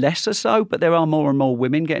UK lesser so, but there are more and more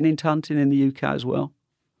women getting into hunting in the UK as well.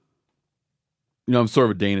 You know, I'm sort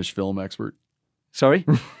of a Danish film expert. Sorry?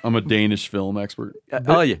 I'm a Danish film expert.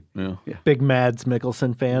 Are you? Yeah. Big Mads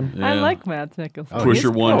Mikkelsen fan. I like Mads Mikkelsen. Pusher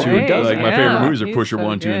He's 1, 2, great. like my favorite movies are He's Pusher so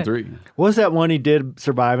 1, 2, and good. 3. What was that one he did,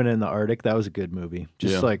 Surviving in the Arctic? That was a good movie.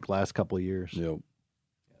 Just Yeah. like last couple of years. Yep.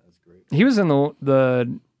 He was in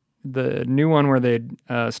the new one where they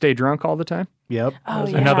stay drunk all the time. Yep. Oh,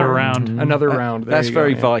 yeah. Another round. Another round. There That's you go,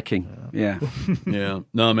 very yeah. Viking. Yeah. Yeah.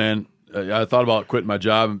 No, man. I thought about quitting my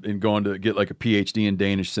job and going to get like a PhD in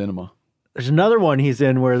Danish cinema. There's another one he's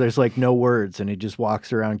in where there's like no words and he just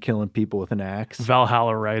walks around killing people with an axe.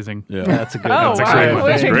 Valhalla Rising. Yeah. That's a good Oh, one. That's a wow. great one. Way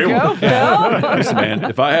That's a to great go, one. Phil. Listen, man,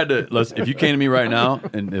 if I had to, if you came to me right now,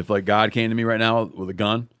 and if like God came to me right now with a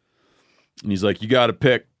gun, and he's like, you got to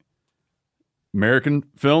pick American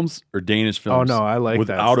films or Danish films. Oh, no, I like that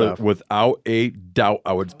without stuff. Without a doubt,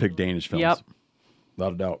 I would pick Danish films. Yep.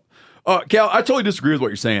 Without a doubt. Cal, I totally disagree with what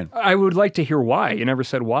you're saying. I would like to hear why. You never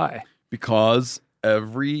said why. Because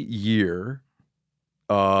every year,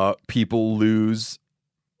 people lose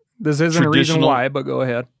This isn't a reason Traditional- why, but go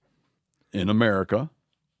ahead. in America,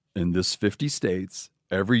 in this 50 states,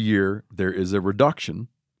 every year there is a reduction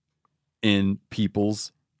in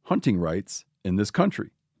people's hunting rights in this country.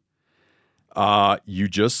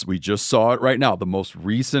 We just saw it right now. The most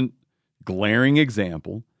recent glaring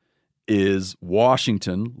example is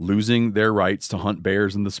Washington losing their rights to hunt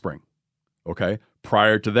bears in the spring. Okay.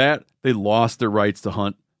 Prior to that, they lost their rights to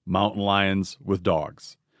hunt mountain lions with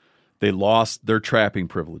dogs. They lost their trapping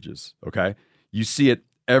privileges. Okay. You see it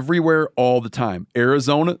everywhere all the time.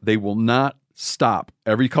 Arizona, they will not stop.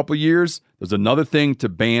 Every couple of years, there's another thing to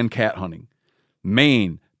ban cat hunting.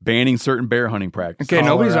 Maine, banning certain bear hunting practices. Okay,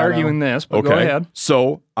 nobody's Colorado. arguing this, but go ahead.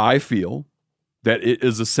 So I feel that it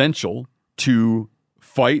is essential to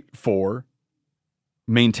fight for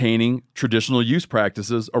maintaining traditional use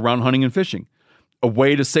practices around hunting and fishing. A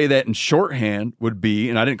way to say that in shorthand would be,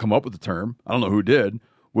 and I didn't come up with the term, I don't know who did,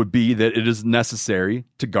 would be that it is necessary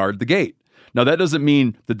to guard the gate. Now, that doesn't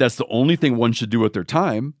mean that that's the only thing one should do with their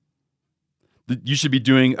time. You should be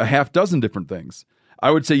doing a half dozen different things.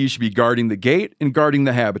 I would say you should be guarding the gate and guarding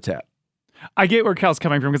the habitat. I get where Cal's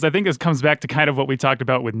coming from because I think this comes back to kind of what we talked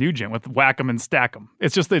about with Nugent, with whack 'em and stack 'em.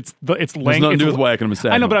 It's just it's There's nothing to do with whack 'em and stack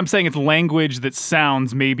 'em. I know, but I'm saying it's language that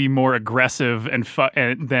sounds maybe more aggressive and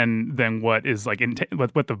than what is like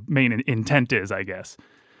what the main intent is, I guess.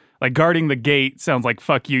 Like guarding the gate sounds like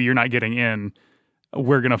fuck you, you're not getting in.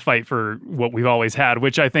 We're gonna fight for what we've always had,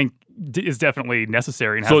 which I think is definitely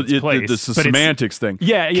necessary and has its place. This is a semantics thing.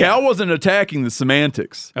 Yeah. Cal wasn't attacking the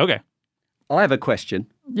semantics. Okay. I have a question.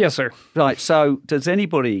 Yes, sir. Right, so does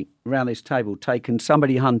anybody around this table taken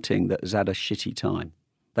somebody hunting that has had a shitty time?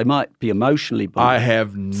 They might be emotionally bonded. I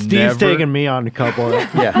have Steve's taken me on a couple.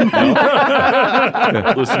 Yeah.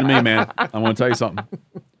 Listen to me, man. I want to tell you something.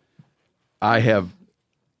 I've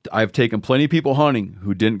taken plenty of people hunting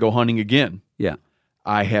who didn't go hunting again. Yeah.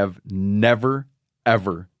 I have never,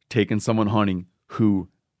 ever taken someone hunting who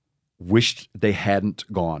wished they hadn't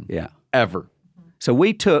gone. Yeah. Ever. So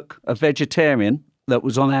we took a vegetarian that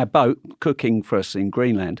was on our boat cooking for us in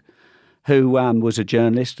Greenland, who was a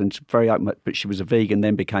journalist and very open, but she was a vegan,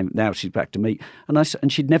 then now she's back to meat.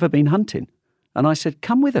 And she'd never been hunting. And I said,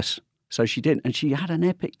 come with us. So she did. And she had an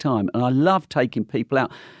epic time. And I love taking people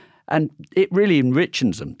out. And it really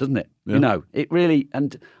enriches them, doesn't it? Yeah. You know, it really,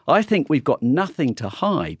 and I think we've got nothing to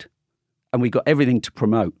hide and we've got everything to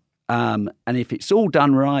promote. And if it's all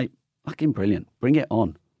done right, fucking brilliant. Bring it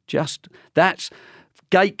on. That's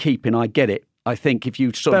gatekeeping, I get it. I think if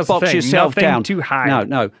you sort of box yourself nothing down. to hide.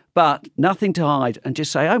 No, but nothing to hide and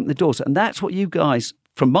just say, open the doors. And that's what you guys,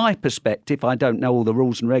 from my perspective, I don't know all the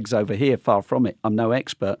rules and regs over here, far from it. I'm no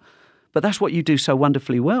expert. But that's what you do so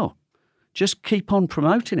wonderfully well. Just keep on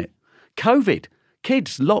promoting it. COVID,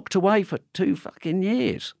 kids locked away for 2 fucking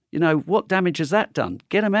years. You know, what damage has that done?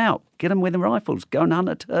 Get them out. Get them with the rifles. Go and hunt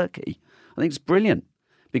a turkey. I think it's brilliant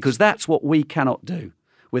because that's what we cannot do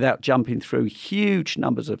without jumping through huge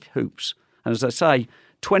numbers of hoops. And as I say,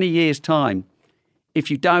 20 years' time, if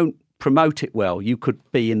you don't promote it well, you could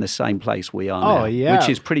be in the same place we are now, which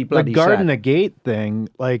is pretty bloody the guarding sad. the gate thing,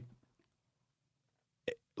 like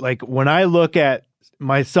when I look at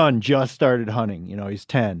my son just started hunting, you know, he's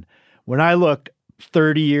 10. When I look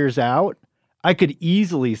 30 years out, I could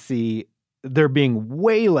easily see there being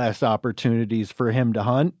way less opportunities for him to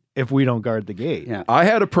hunt if we don't guard the gate. Yeah. I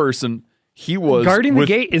had a person, he was guarding the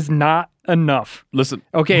gate is not enough. Listen,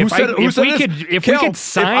 okay, if we could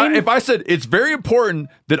sign, if I said it's very important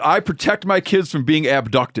that I protect my kids from being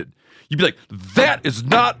abducted, you'd be like, that is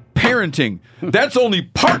not parenting. That's only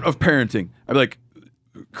part of parenting. I'd be like,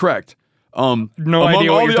 correct. No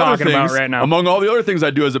idea what you're talking about right now. Among all the other things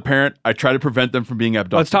I do as a parent, I try to prevent them from being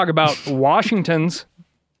abducted. Let's talk about Washington's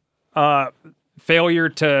failure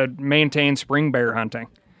to maintain spring bear hunting.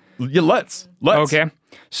 Yeah, let's. Okay.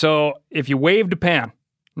 So if you waved a pen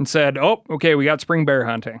and said, oh, okay, we got spring bear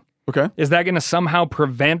hunting. Okay. Is that going to somehow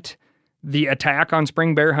prevent the attack on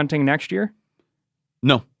spring bear hunting next year?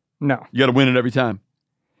 No. You got to win it every time.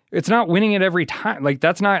 It's not winning it every time. Like,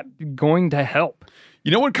 that's not going to help.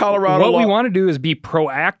 You know what Colorado What we want to do is be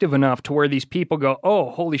proactive enough to where these people go, oh,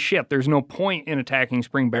 holy shit, there's no point in attacking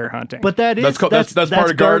spring bear hunting. But that's part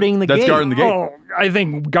of guarding the gate. That's guarding the gate. Oh, I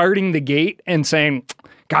think guarding the gate and saying,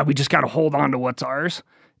 God, we just got to hold on to what's ours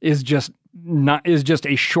is just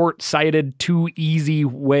a short-sighted, too easy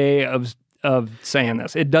way of saying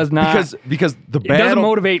this. It does not because the battle it doesn't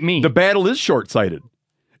motivate me. The battle is short-sighted.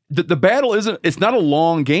 The battle it's not a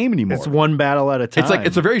long game anymore. It's one battle at a time.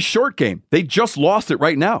 It's a very short game. They just lost it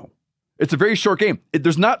right now. It's a very short game.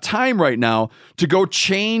 There's not time right now to go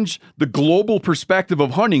change the global perspective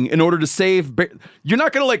of hunting in order to save. You're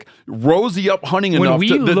not going to like rosy up hunting when enough. We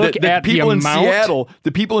to, look at people the in amount, Seattle.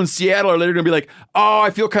 The people in Seattle are later going to be like, "Oh,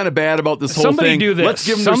 I feel kind of bad about this whole somebody thing. Do this. Let's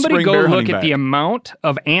give them somebody their spring go bear look hunting at back." the amount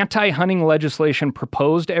of anti-hunting legislation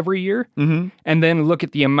proposed every year, and then look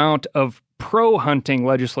at the amount of pro-hunting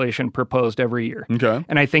legislation proposed every year. Okay,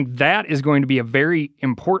 and I think that is going to be a very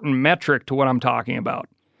important metric to what I'm talking about.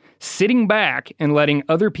 Sitting back and letting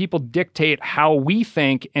other people dictate how we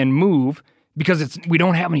think and move because we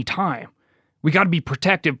don't have any time. We got to be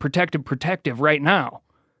protective right now.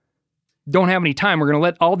 Don't have any time. We're going to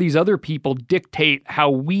let all these other people dictate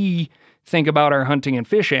how we think about our hunting and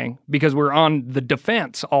fishing because we're on the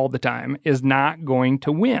defense all the time is not going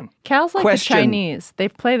to win. Cal's like the Chinese. They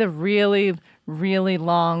play the really, really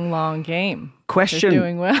long game. Question. They're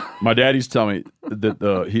doing well. My daddy's telling me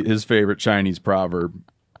that his favorite Chinese proverb.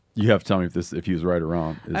 You have to tell me if he was right or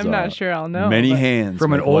wrong. I'm not sure I'll know. Many hands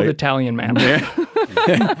from an old Italian man.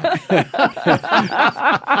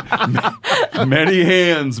 Many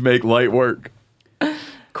hands make light work.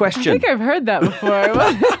 I Question. think I've heard that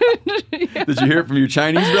before. Did you hear it from your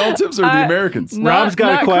Chinese relatives or the Americans? Rob's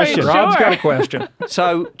got a question. Rob's got a question.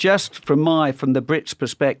 So, just from the Brits'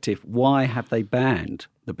 perspective, why have they banned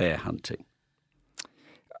the bear hunting?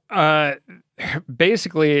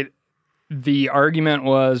 Basically, the argument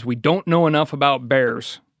was we don't know enough about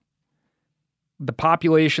bears. The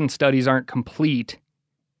population studies aren't complete.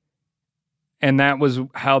 And that was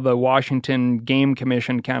how the Washington Game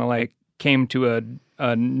Commission kind of like came to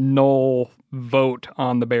a null vote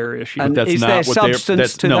on the bear issue. And is there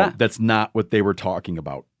substance to that? That's not what they were talking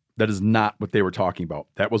about. That is not what they were talking about.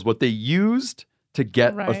 That was what they used to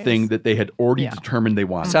get a thing that they had already determined they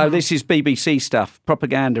wanted. So this is BBC stuff,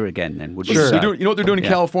 propaganda again then, would you say? You know what they're doing in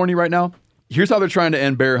California right now? Here's how they're trying to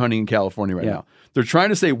end bear hunting in California right now. They're trying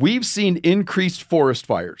to say, we've seen increased forest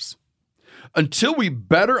fires. Until we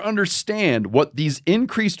better understand what these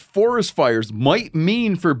increased forest fires might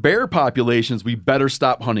mean for bear populations, we better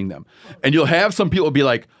stop hunting them. And you'll have some people be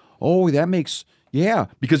like, oh, that makes... Yeah,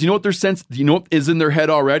 because you know what you know what is in their head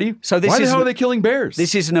already? So why the hell are they killing bears?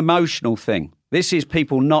 This is an emotional thing. This is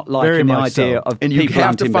people not liking the idea of and people you have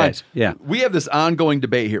hunting to find, bears. Yeah. We have this ongoing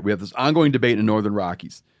debate here. We have this ongoing debate in the Northern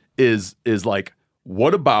Rockies. Is like,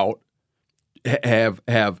 what about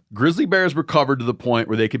have grizzly bears recovered to the point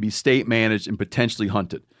where they could be state managed and potentially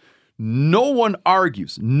hunted? No one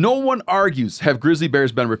argues have grizzly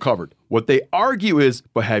bears been recovered. What they argue is,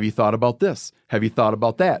 but have you thought about this? Have you thought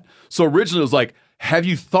about that? So originally it was like, have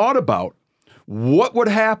you thought about what would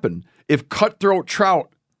happen if cutthroat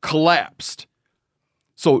trout collapsed?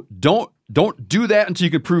 So don't do that until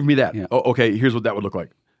you can prove me that. Yeah. Oh, okay, here's what that would look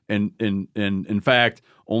like. And in fact,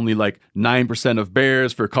 only like 9% of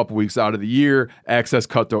bears for a couple weeks out of the year access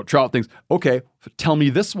cutthroat trout things. Okay, tell me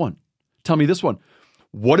this one.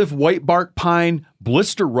 What if white bark pine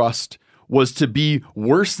blister rust was to be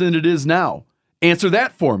worse than it is now? Answer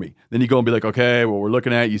that for me. Then you go and be like, okay, well, we're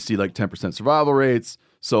looking at, you see like 10% survival rates.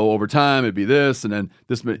 So over time, it'd be this, and then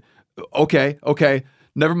this. Okay.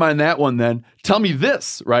 Never mind that one then. Tell me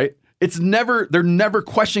this, right? They're never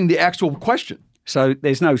questioning the actual question. So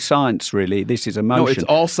there's no science really. This is emotion. No, it's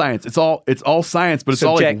all science. It's all science, but it's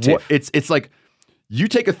subjective. All like it's like you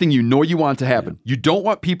take a thing you know you want to happen. You don't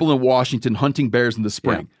want people in Washington hunting bears in the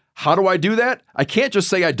spring. Yeah. How do I do that? I can't just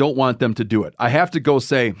say I don't want them to do it. I have to go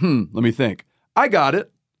say, let me think. I got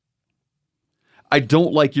it. I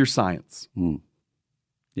don't like your science.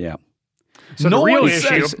 Yeah. So the real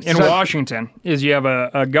issue in Washington is you have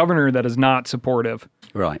a governor that is not supportive.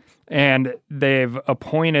 Right. And they've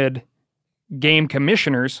appointed game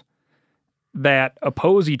commissioners that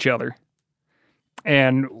oppose each other.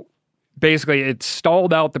 And basically it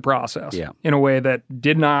stalled out the process in a way that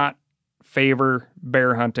did not favor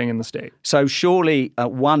bear hunting in the state. So surely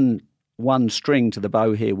one string to the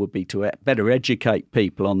bow here would be to better educate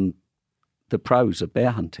people on the pros of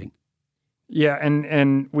bear hunting. Yeah,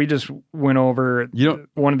 and we just went over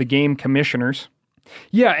one of the game commissioners.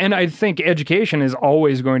 Yeah, and I think education is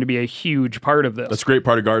always going to be a huge part of this. That's a great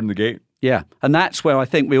part of guarding the gate. Yeah, and that's where I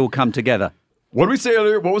think we all come together. What did we say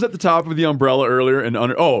earlier? What was at the top of the umbrella earlier? And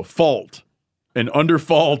fault. And under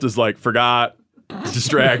fault is like forgot,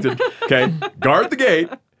 distracted. Okay, guard the gate.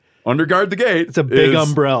 Under guard the gate. It's a big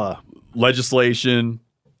umbrella. Legislation,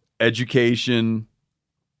 education,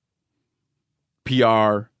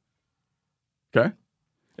 PR. Okay,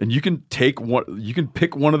 and you can pick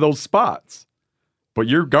one of those spots, but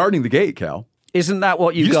you're guarding the gate, Cal. Isn't that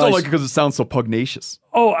what you just guys... don't like it because it sounds so pugnacious.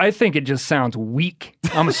 Oh, I think it just sounds weak.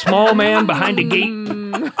 I'm a small man behind a gate.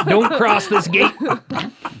 Don't cross this gate.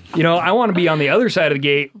 I want to be on the other side of the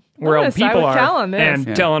gate where all people are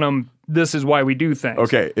and telling them this is why we do things.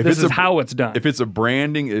 Okay, this is how it's done. If it's a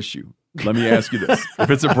branding issue, let me ask you this: if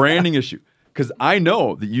it's a branding issue, because I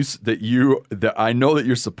know that I know that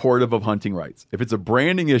you're supportive of hunting rights. If it's a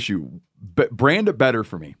branding issue, brand it better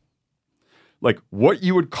for me. Like what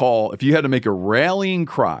you would call, if you had to make a rallying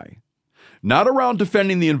cry, not around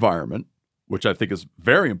defending the environment, which I think is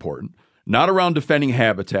very important, not around defending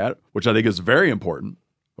habitat, which I think is very important,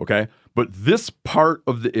 okay? But this part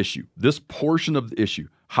of the issue, this portion of the issue,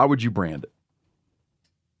 how would you brand it?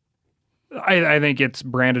 I think it's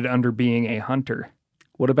branded under being a hunter.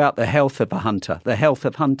 What about the health of a hunter, the health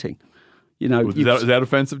of hunting? Is that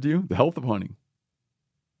offensive to you? The health of hunting?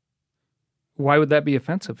 Why would that be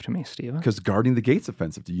offensive to me, Steven? Because guarding the gate's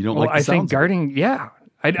offensive to you. You don't like the I sounds think guarding,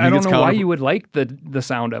 I don't know why you would like the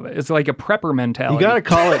sound of it. It's like a prepper mentality. You got to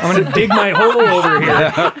call it... I'm going to dig my hole over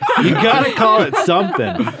here. You got to call it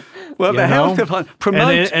something. Well, the health of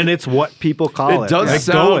promote... And it's what people call it.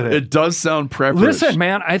 It does sound prepperish. Listen,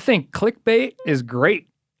 man, I think clickbait is great.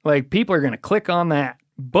 Like, people are going to click on that.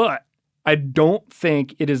 But I don't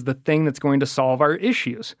think it is the thing that's going to solve our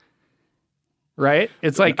issues. Right?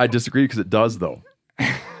 It's like I disagree because it does though.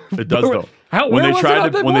 It does though. When they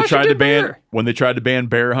tried to ban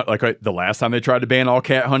bear hunt, like the last time they tried to ban all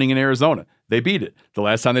cat hunting in Arizona, they beat it. The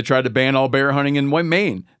last time they tried to ban all bear hunting in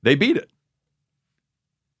Maine, they beat it.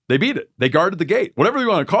 They guarded the gate. Whatever you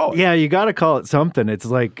want to call it. Yeah, you got to call it something. It's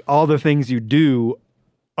like all the things you do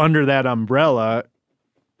under that umbrella.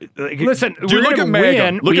 Listen, Dude, we're look going at to MAGA.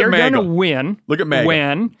 win. Look We at are going to MAGA. win. Look at MAGA.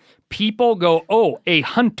 When people go, oh, a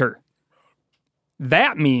hunter.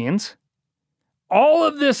 That means all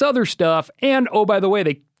of this other stuff, and oh, by the way,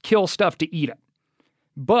 they kill stuff to eat it.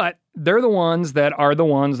 But they're the ones that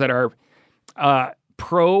are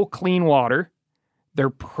pro clean water. They're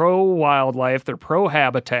pro wildlife. They're pro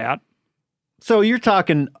habitat. So you're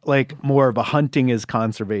talking like more of a hunting is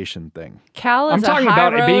conservation thing. Cal is I'm talking a high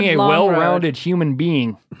about it being road, a long well-rounded human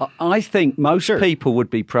being. I think most people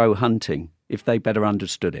would be pro hunting if they better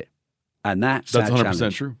understood it. And that's 100%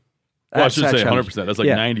 challenge. true. Well, I That's shouldn't our say challenge. 100%. That's like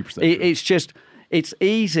 90%. It's just, it's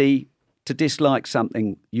easy to dislike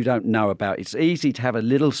something you don't know about. It's easy to have a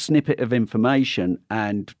little snippet of information,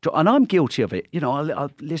 and I'm guilty of it. You know, I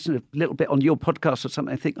listen a little bit on your podcast or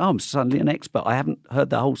something, I think, oh, I'm suddenly an expert. I haven't heard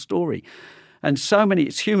the whole story. And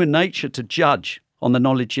it's human nature to judge on the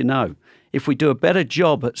knowledge you know. If we do a better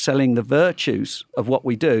job at selling the virtues of what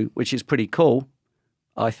we do, which is pretty cool,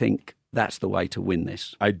 I think that's the way to win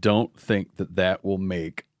this. I don't think that will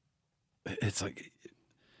make. It's like,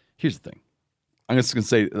 here's the thing. I'm just going to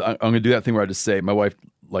say, I'm going to do that thing where I just say, my wife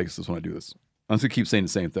likes this when I do this. I'm just going to keep saying the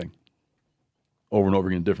same thing over and over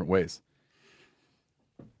again in different ways.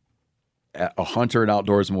 A hunter and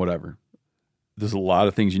outdoorsman, whatever. There's a lot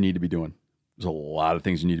of things you need to be doing.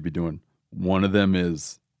 One of them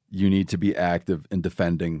is you need to be active in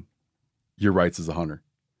defending your rights as a hunter.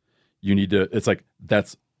 You need to, it's like,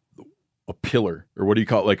 that's a pillar, or what do you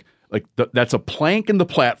call it? That's a plank in the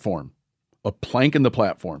platform. A plank in the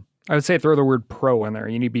platform. I would say throw the word pro in there.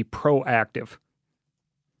 You need to be proactive.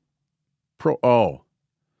 Okay.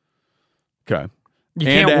 You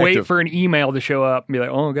can't wait for an email to show up and be like,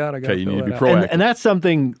 oh, God, I got to you need to be out. proactive. And that's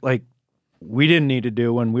something like we didn't need to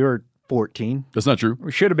do when we were 14. That's not true.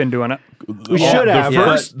 We should have been doing it. We should have.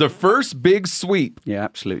 The first big sweep. Yeah,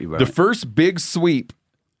 absolutely right. The first big sweep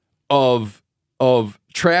of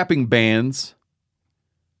trapping bans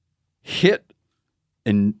hit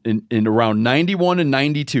in around 91 and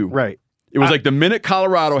 92. Right. It was like the minute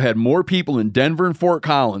Colorado had more people in Denver and Fort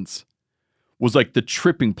Collins was like the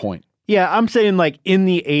tripping point. Yeah, I'm saying like in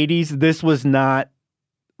the 80s, this was not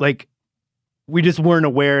like we just weren't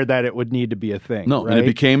aware that it would need to be a thing. No, right? and it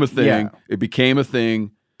became a thing. Yeah. It became a thing.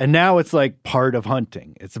 And now it's like part of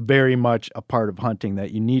hunting. It's very much a part of hunting that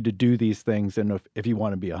you need to do these things and if you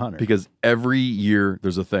want to be a hunter. Because every year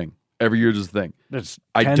there's a thing. Every year there's a thing. There's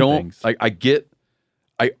I 10 don't things.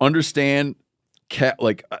 I understand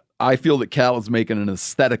I feel that Cal is making an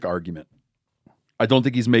aesthetic argument. I don't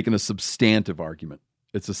think he's making a substantive argument.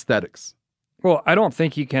 It's aesthetics. Well, I don't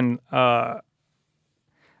think you can. I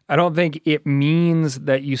don't think it means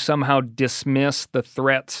that you somehow dismiss the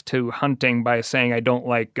threats to hunting by saying I don't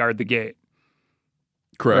like guard the gate.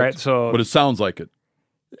 Correct. Right. So, but it sounds like it.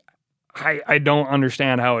 I don't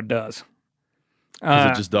understand how it does.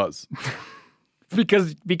 Because it just does.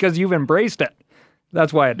 because you've embraced it.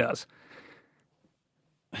 That's why it does.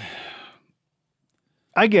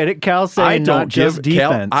 I get it. Cal's saying not just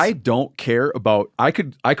defense. I don't care about. I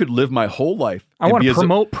could live my whole life. I want to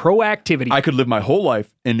promote proactivity. I could live my whole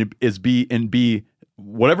life and be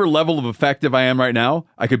whatever level of effective I am right now.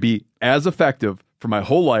 I could be as effective for my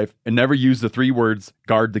whole life and never use the 3 words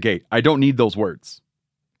 "guard the gate." I don't need those words.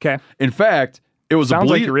 Okay. In fact, it was sounds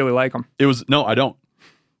like you really like them. It was no, I don't.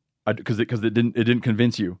 Because it didn't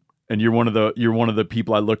convince you, and you're one of the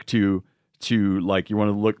people I look to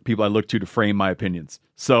frame my opinions.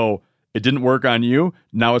 So it didn't work on you.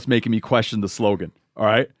 Now it's making me question the slogan. All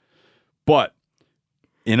right. But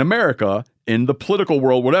in America, in the political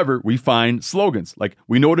world, whatever, we find slogans. Like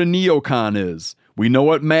we know what a neocon is. We know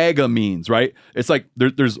what MAGA means, right? It's like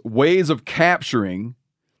there's ways of capturing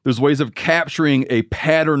a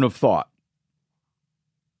pattern of thought.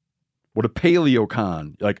 What a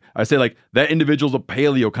paleocon. Like I say, like that individual's a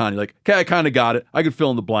paleocon. You're like, okay, I kind of got it. I could fill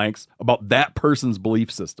in the blanks about that person's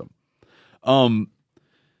belief system.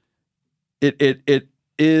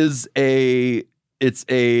 It's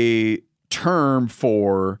a term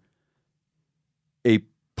for a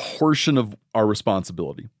portion of our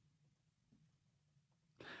responsibility.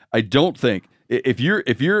 I don't think if you're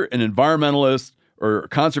an environmentalist or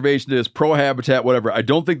conservationist, pro habitat, whatever, I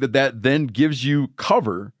don't think that then gives you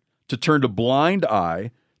cover to turn a blind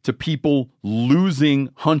eye to people losing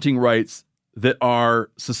hunting rights that are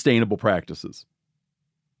sustainable practices.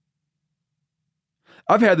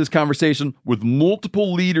 I've had this conversation with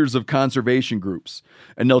multiple leaders of conservation groups,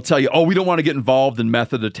 and they'll tell you, "Oh, we don't want to get involved in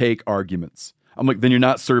method to take arguments." I'm like, "Then you're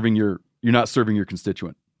not serving your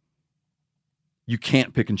constituent. You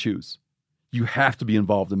can't pick and choose. You have to be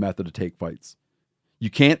involved in method to take fights. You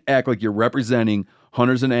can't act like you're representing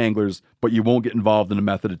hunters and anglers, but you won't get involved in a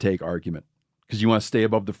method to take argument because you want to stay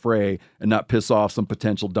above the fray and not piss off some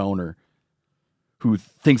potential donor who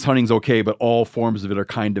thinks hunting's okay, but all forms of it are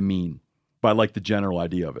kind of mean. But I like the general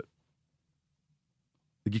idea of it.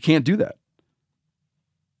 Like, you can't do that.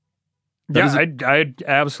 I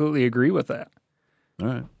absolutely agree with that. All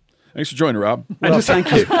right. Thanks for joining, Rob.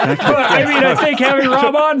 Thank you. I mean, I think having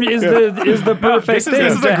Rob on is the perfect thing.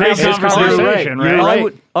 This is a great conversation,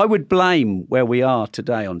 right? I would blame where we are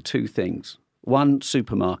today on two things. One,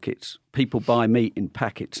 supermarkets. People buy meat in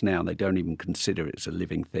packets now. They don't even consider it as a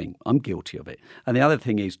living thing. I'm guilty of it. And the other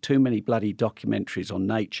thing is too many bloody documentaries on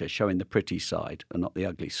nature showing the pretty side and not the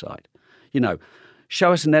ugly side. You know,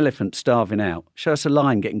 show us an elephant starving out. Show us a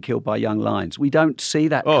lion getting killed by young lions. We don't see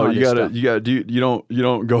that kind of stuff. You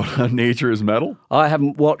don't go on Nature is Metal? I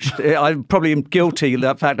haven't watched. I probably am guilty of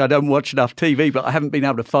the fact I don't watch enough TV, but I haven't been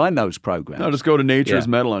able to find those programs. No, just go to Nature is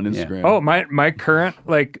Metal on Instagram. Oh, my current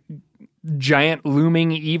giant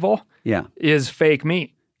looming evil is fake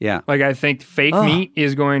meat. Yeah. Like, I think fake meat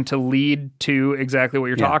is going to lead to exactly what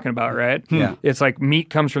you're talking about, right? Yeah. It's like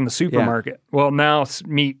meat comes from the supermarket. Yeah. Well, now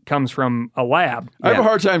meat comes from a lab. I have a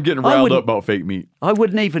hard time getting riled up about fake meat. I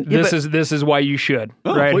wouldn't even. This is why you should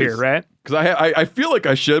here, right? Because I feel like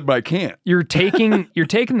I should, but I can't. You're taking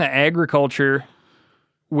the agriculture,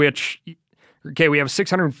 which, okay, we have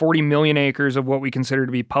 640 million acres of what we consider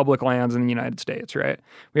to be public lands in the United States, right?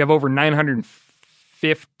 We have over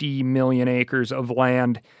 950 million acres of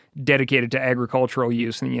land dedicated to agricultural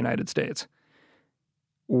use in the United States.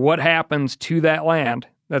 What happens to that land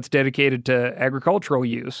that's dedicated to agricultural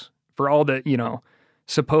use for all the,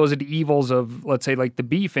 supposed evils of, let's say, like the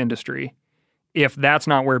beef industry, if that's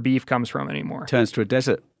not where beef comes from anymore? Turns to a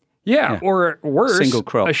desert. Yeah, or worse, single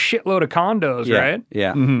crop. A shitload of condos, right?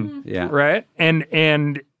 Yeah. Mm-hmm. Yeah. Right?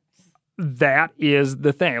 And that is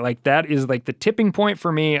the thing. Like, that is like the tipping point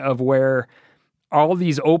for me of where all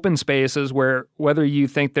these open spaces, where whether you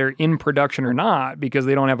think they're in production or not, because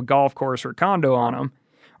they don't have a golf course or a condo on them,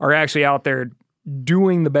 are actually out there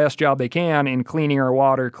doing the best job they can in cleaning our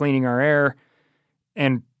water, cleaning our air,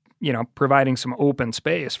 and providing some open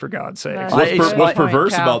space, for God's sake. What's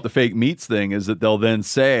perverse about the fake meats thing is that they'll then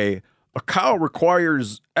say a cow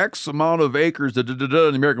requires X amount of acres in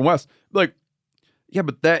the American West. Like, yeah,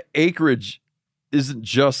 but that acreage isn't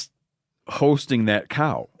just hosting that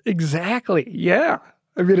cow. Exactly. Yeah.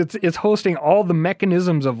 I mean, it's hosting all the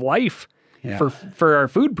mechanisms of life for our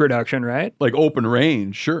food production, right? Like open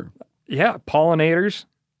range, sure. Yeah, pollinators.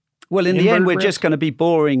 Well, in the end, we're just going to be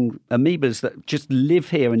boring amoebas that just live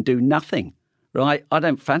here and do nothing, right? I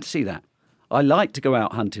don't fancy that. I like to go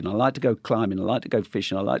out hunting. I like to go climbing. I like to go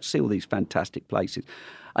fishing. I like to see all these fantastic places.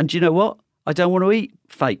 And do you know what? I don't want to eat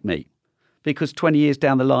fake meat because 20 years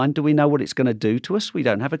down the line, do we know what it's going to do to us? We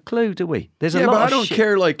don't have a clue, do we? There's a lot but of I don't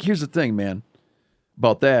care. Like, here's the thing, man,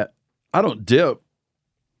 about that. I don't dip,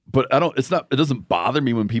 but it doesn't bother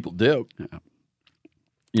me when people dip. Yeah.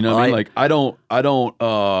 You know what I mean? Like, I don't,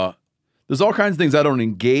 there's all kinds of things I don't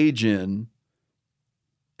engage in,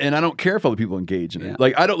 and I don't care if other people engage in it.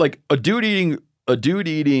 Like, I don't like a dude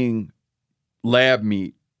eating lab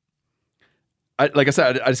meat. Like I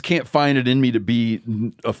said, I just can't find it in me to be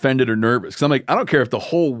offended or nervous. Because I'm like, I don't care if the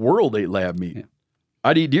whole world ate lab meat. Yeah.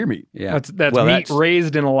 I'd eat deer meat. Yeah. That's meat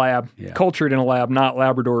raised in a lab, cultured in a lab, not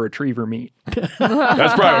Labrador Retriever meat. That's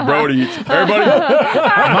probably what Brody eats. Everybody,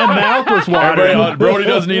 my mouth was watering. Brody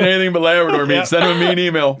doesn't eat anything but Labrador meat. Send him an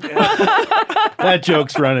email. That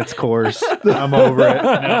joke's run its course. I'm over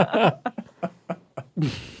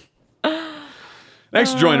it.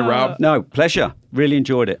 Thanks for joining, Rob. No, pleasure. Really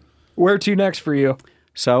enjoyed it. Where to next for you?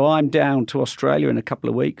 So I'm down to Australia in a couple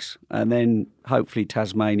of weeks, and then hopefully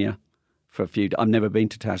Tasmania for a few. I've never been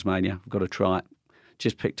to Tasmania. I've got to try it.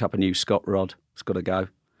 Just picked up a new Scott rod. It's got to go.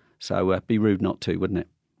 So be rude not to, wouldn't it?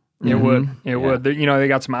 It would. It would. They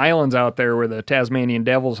got some islands out there where the Tasmanian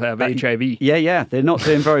devils have HIV. Yeah. They're not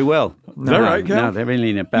doing very well. Is that right, Cal? No, they're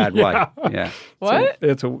really in a bad way. Yeah. What?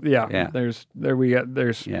 It's a It's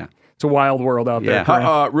a wild world out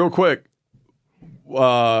there. Real quick.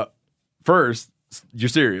 First, you're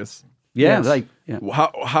serious? Yeah. Yes.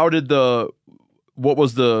 What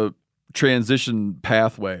was the transition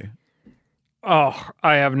pathway? Oh,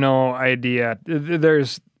 I have no idea.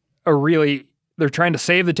 There's they're trying to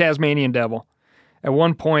save the Tasmanian devil. At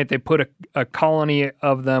one point, they put a colony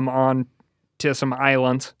of them on to some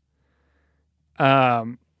islands,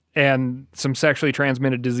 and some sexually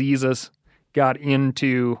transmitted diseases got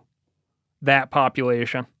into that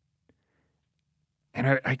population. And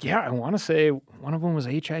I want to say one of them was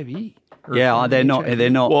HIV. Yeah, they're not. Well,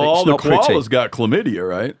 it's all the not pretty. koalas got chlamydia,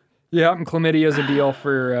 right? Yeah, and chlamydia is a deal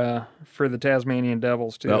for the Tasmanian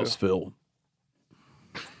devils too. That was Phil.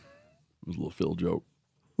 It was a little Phil joke.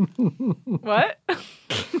 What?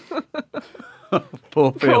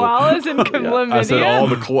 Poor Phil. Koalas and chlamydia? I said all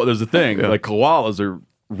the there's a thing. Like koalas are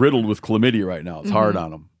riddled with chlamydia right now. It's hard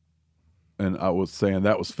on them. And I was saying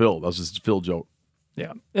that was Phil. That was just a Phil joke.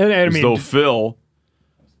 Yeah, and I mean, so Phil.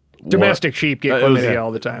 Domestic sheep get chlamydia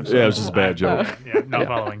all the time. So. Yeah, it was just a bad joke. Yeah, not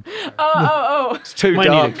following. Oh. It's too Might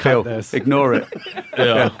dark, need to cut Phil. this. Ignore it.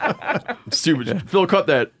 Yeah. Stupid. Phil, cut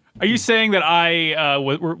that. Are you saying that I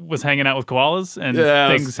was hanging out with koalas and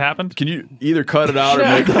things happened? Can you either cut it out or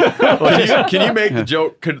make can you make the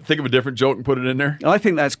joke, think of a different joke and put it in there? I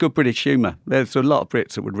think that's good British humour. There's a lot of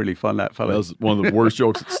Brits that would really find that funny. That was one of the worst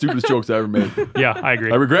jokes, stupidest jokes I ever made. Yeah, I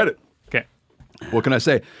agree. I regret it. Okay. What can I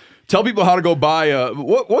say? Tell people how to go buy.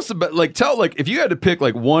 What's the if you had to pick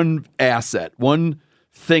like one asset, one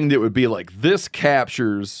thing that would be like this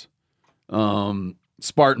captures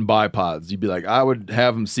Spartan bipods. You'd be like, I would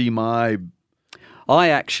have them see my. I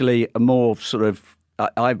actually am more sort of.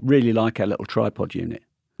 I really like our little tripod unit.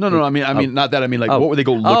 No. I mean, not that. I mean, like, what would they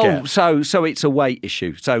go look at? So it's a weight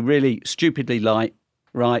issue. So really, stupidly light,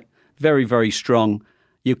 right? Very, very strong.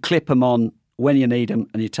 You clip them on when you need them,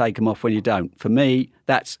 and you take them off when you don't. For me,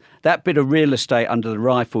 that's that bit of real estate under the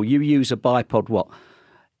rifle. You use a bipod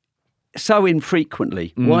so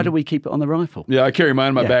infrequently. Why do we keep it on the rifle? Yeah, I carry mine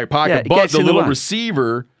in my back pocket, but the little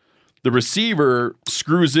receiver. The receiver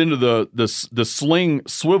screws into the sling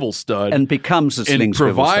swivel stud and becomes a sling and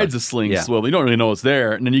swivel provides stud. a sling swivel. You don't really know it's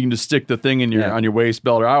there, and then you can just stick the thing in on your waist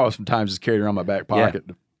belt. Or I sometimes just carry it around my back pocket.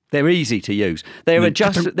 Yeah. They're easy to use. They're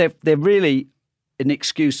adjusted. They're really an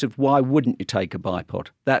excuse of why wouldn't you take a bipod?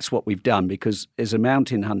 That's what we've done, because as a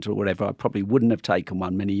mountain hunter or whatever, I probably wouldn't have taken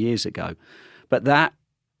one many years ago. But that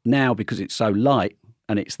now, because it's so light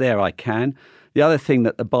and it's there, I can. The other thing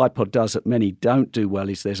that the bipod does that many don't do well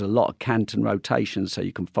is there's a lot of cant and rotation, so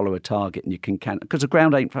you can follow a target and you can cant, because the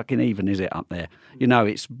ground ain't fucking even, is it, up there? You know,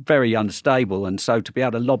 it's very unstable, and so to be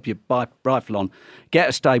able to lob your rifle on, get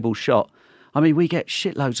a stable shot. I mean, we get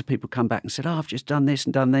shitloads of people come back and said, I've just done this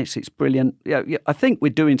and done this. It's brilliant. Yeah, I think we're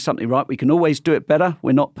doing something right. We can always do it better.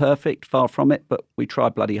 We're not perfect, far from it, but we try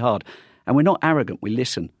bloody hard. And we're not arrogant. We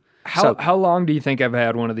listen. How long do you think I've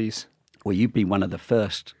had one of these? Well, you've been one of the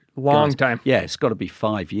first. Long time. Yeah, it's got to be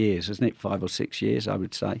 5 years, isn't it? 5 or 6 years, I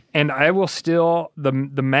would say. And I will still, the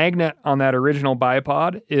magnet on that original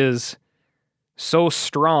bipod is so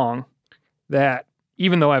strong that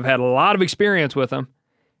even though I've had a lot of experience with them,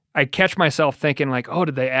 I catch myself thinking like, oh,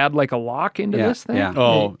 did they add like a lock into this thing? Yeah.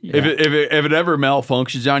 Oh, yeah. If it ever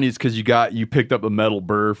malfunctions on you, it's because you picked up a metal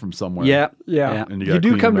burr from somewhere. Yeah. And you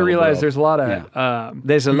do come to realize there's a lot of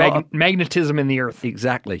there's a lot of magnetism in the earth.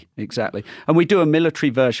 Exactly. And we do a military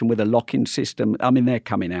version with a locking system. I mean, they're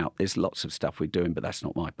coming out. There's lots of stuff we're doing, but that's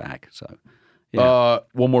not my bag. So,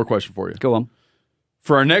 one more question for you. Go on.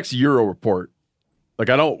 For our next Euro report, like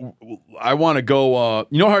I want to go.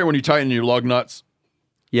 You know how when you tighten your lug nuts.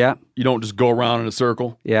 Yeah. You don't just go around in a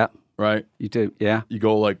circle. Yeah. Right? You do. Yeah. You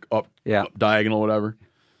go like up diagonal, whatever.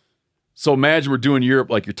 So imagine we're doing Europe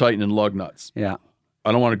like you're tightening lug nuts. Yeah.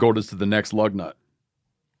 I don't want to go to the next lug nut.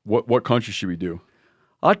 What country should we do?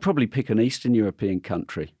 I'd probably pick an Eastern European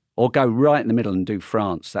country or go right in the middle and do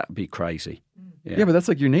France. That would be crazy. Yeah, but that's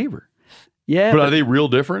like your neighbor. Yeah. But are they real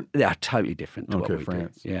different? They're totally different to what we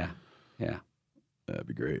France. do. Yeah. That'd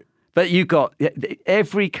be great. But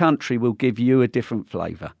every country will give you a different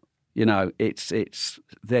flavour. You know,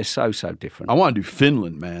 they're so different. I want to do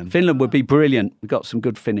Finland, man. Finland would be brilliant. We've got some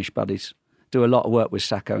good Finnish buddies. Do a lot of work with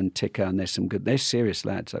Sacco and Tikka, and they're serious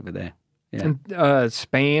lads over there. Yeah. And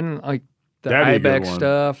Spain, like the That'd be a good Ibex one.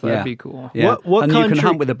 stuff, that'd be cool. Yeah. What and country, you can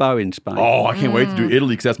hunt with a bow in Spain. Oh, I can't wait to do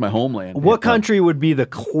Italy because that's my homeland. What country would be the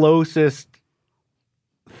closest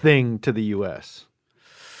thing to the U.S.?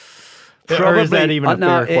 Or is that even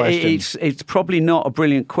a fair question? It's probably not a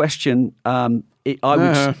brilliant question. I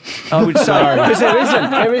would say because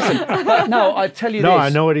there isn't. But no, I tell you this. I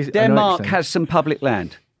know what he's. Denmark has some public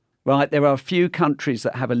land, right? There are a few countries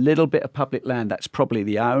that have a little bit of public land. That's probably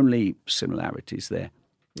the only similarities there.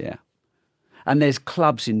 Yeah. And there's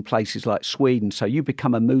clubs in places like Sweden, so you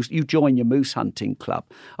become a moose. You join your moose hunting club.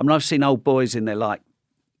 I mean, I've seen old boys in their like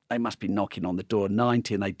they must be knocking on the door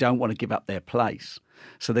 90 and they don't want to give up their place.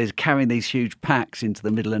 So they're carrying these huge packs into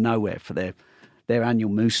the middle of nowhere for their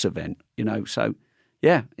annual moose event, you know. So,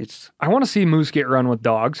 yeah, it's... I want to see moose get run with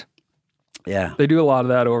dogs. Yeah. They do a lot of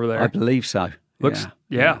that over there. I believe so. Looks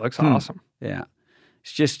awesome. Yeah.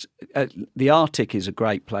 It's just, the Arctic is a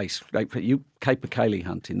great place. Caper Cayley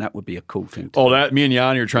hunting, that would be a cool thing to do. That, me and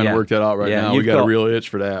Yanni are trying to work that out right now. We got a real itch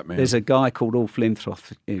for that, man. There's a guy called Ulf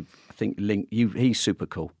Linthroth, I think, he's super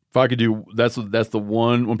cool. If I could do, that's the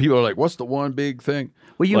one, when people are like, what's the one big thing?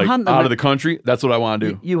 Well, you hunt them out of the country, that's what I want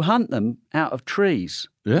to do. You hunt them out of trees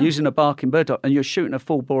using a barking bird dog, and you're shooting a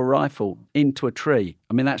full-bore rifle into a tree.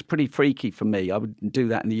 I mean, that's pretty freaky for me. I wouldn't do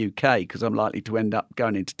that in the UK because I'm likely to end up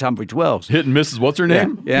going into Tunbridge Wells. Hitting Mrs. What's her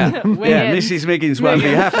name? Yeah, Mrs. Miggins won't be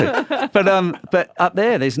happy. But up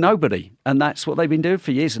there's nobody, and that's what they've been doing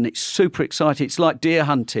for years, and it's super exciting. It's like deer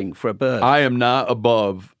hunting for a bird. I am not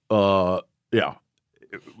above,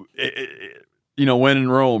 when in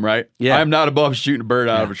Rome, right? Yeah. I'm not above shooting a bird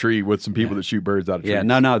out of a tree with some people that shoot birds out of trees. Yeah,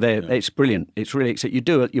 no, it's brilliant. It's really exciting.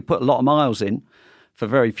 You put a lot of miles in for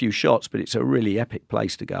very few shots, but it's a really epic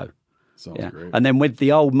place to go. Sounds great. And then with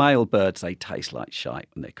the old male birds, they taste like shite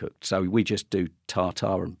when they're cooked. So we just do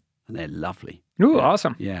tartare them, and they're lovely. Ooh,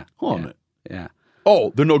 awesome. Yeah. Hold on a minute. Yeah.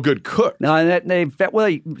 Oh, they're no good cooked. No,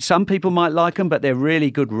 some people might like them, but they're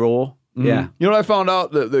really good raw. Mm-hmm. Yeah. You know what I found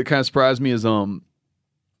out that kind of surprised me is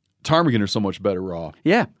ptarmigan are so much better raw.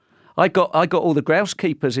 Yeah. I got all the grouse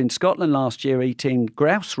keepers in Scotland last year eating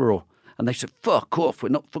grouse raw. And they said, fuck off, we're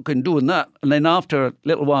not fucking doing that. And then after a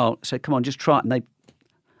little while, I said, come on, just try it. And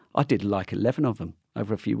I did like 11 of them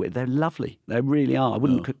over a few weeks. They're lovely. They really are. I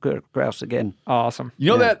wouldn't cook grouse again. Awesome.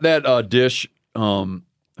 You know that dish, I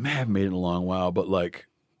haven't made it in a long while, but like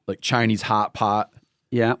Chinese hot pot.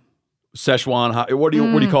 Yeah. Szechuan hot. What do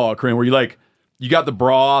you call it, Corinne? Where you got the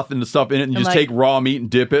broth and the stuff in it and you just take raw meat and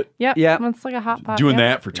dip it. Yep. Yeah. It's like a hot pot. Doing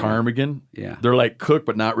that for ptarmigan. Yeah. They're like cooked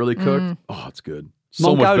but not really cooked. Oh, it's good.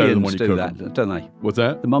 So much better than when you cook them. Don't they? What's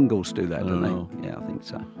that? The Mongols do that, don't know. they? Yeah, I think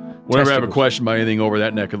so. Whenever I have a question about anything over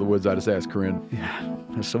that neck of the woods, I just ask Corinne. Yeah,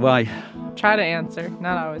 that's the way. Try to answer.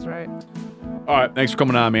 Not always right. All right, thanks for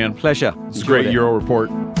coming on, man. Pleasure. It's a great Euro report.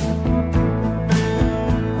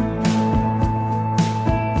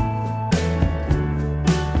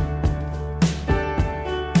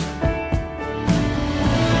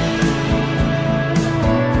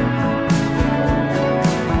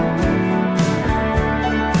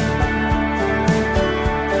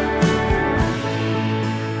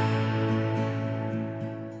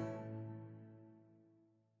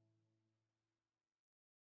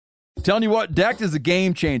 Telling you what, Decked is a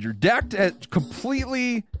game changer. Decked has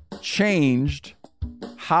completely changed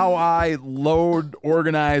how I load,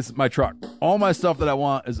 organize my truck. All my stuff that I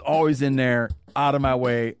want is always in there, out of my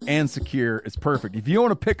way, and secure. It's perfect. If you own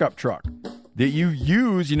a pickup truck that you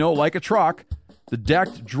use, like a truck, the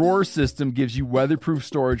Decked drawer system gives you weatherproof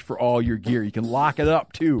storage for all your gear. You can lock it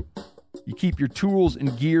up, too. You keep your tools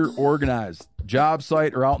and gear organized, job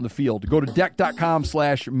site or out in the field. Go to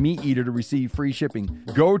decked.com/meateater to receive free shipping.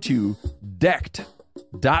 Go to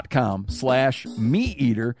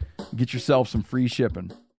decked.com/meateater and get yourself some free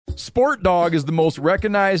shipping. Sport Dog is the most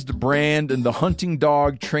recognized brand in the hunting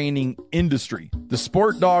dog training industry. The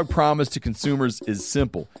Sport Dog promise to consumers is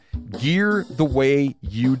simple. Gear the way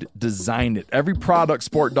you'd design it. Every product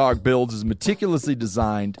Sport Dog builds is meticulously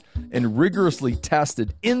designed and rigorously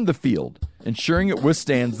tested in the field, ensuring it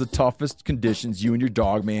withstands the toughest conditions you and your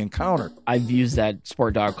dog may encounter. I've used that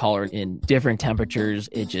Sport Dog collar in different temperatures.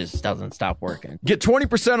 It just doesn't stop working. Get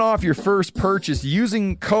 20% off your first purchase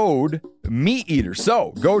using code MeatEater.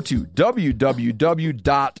 So go to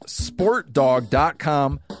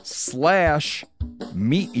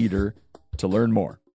www.sportdog.com/meateater to learn more.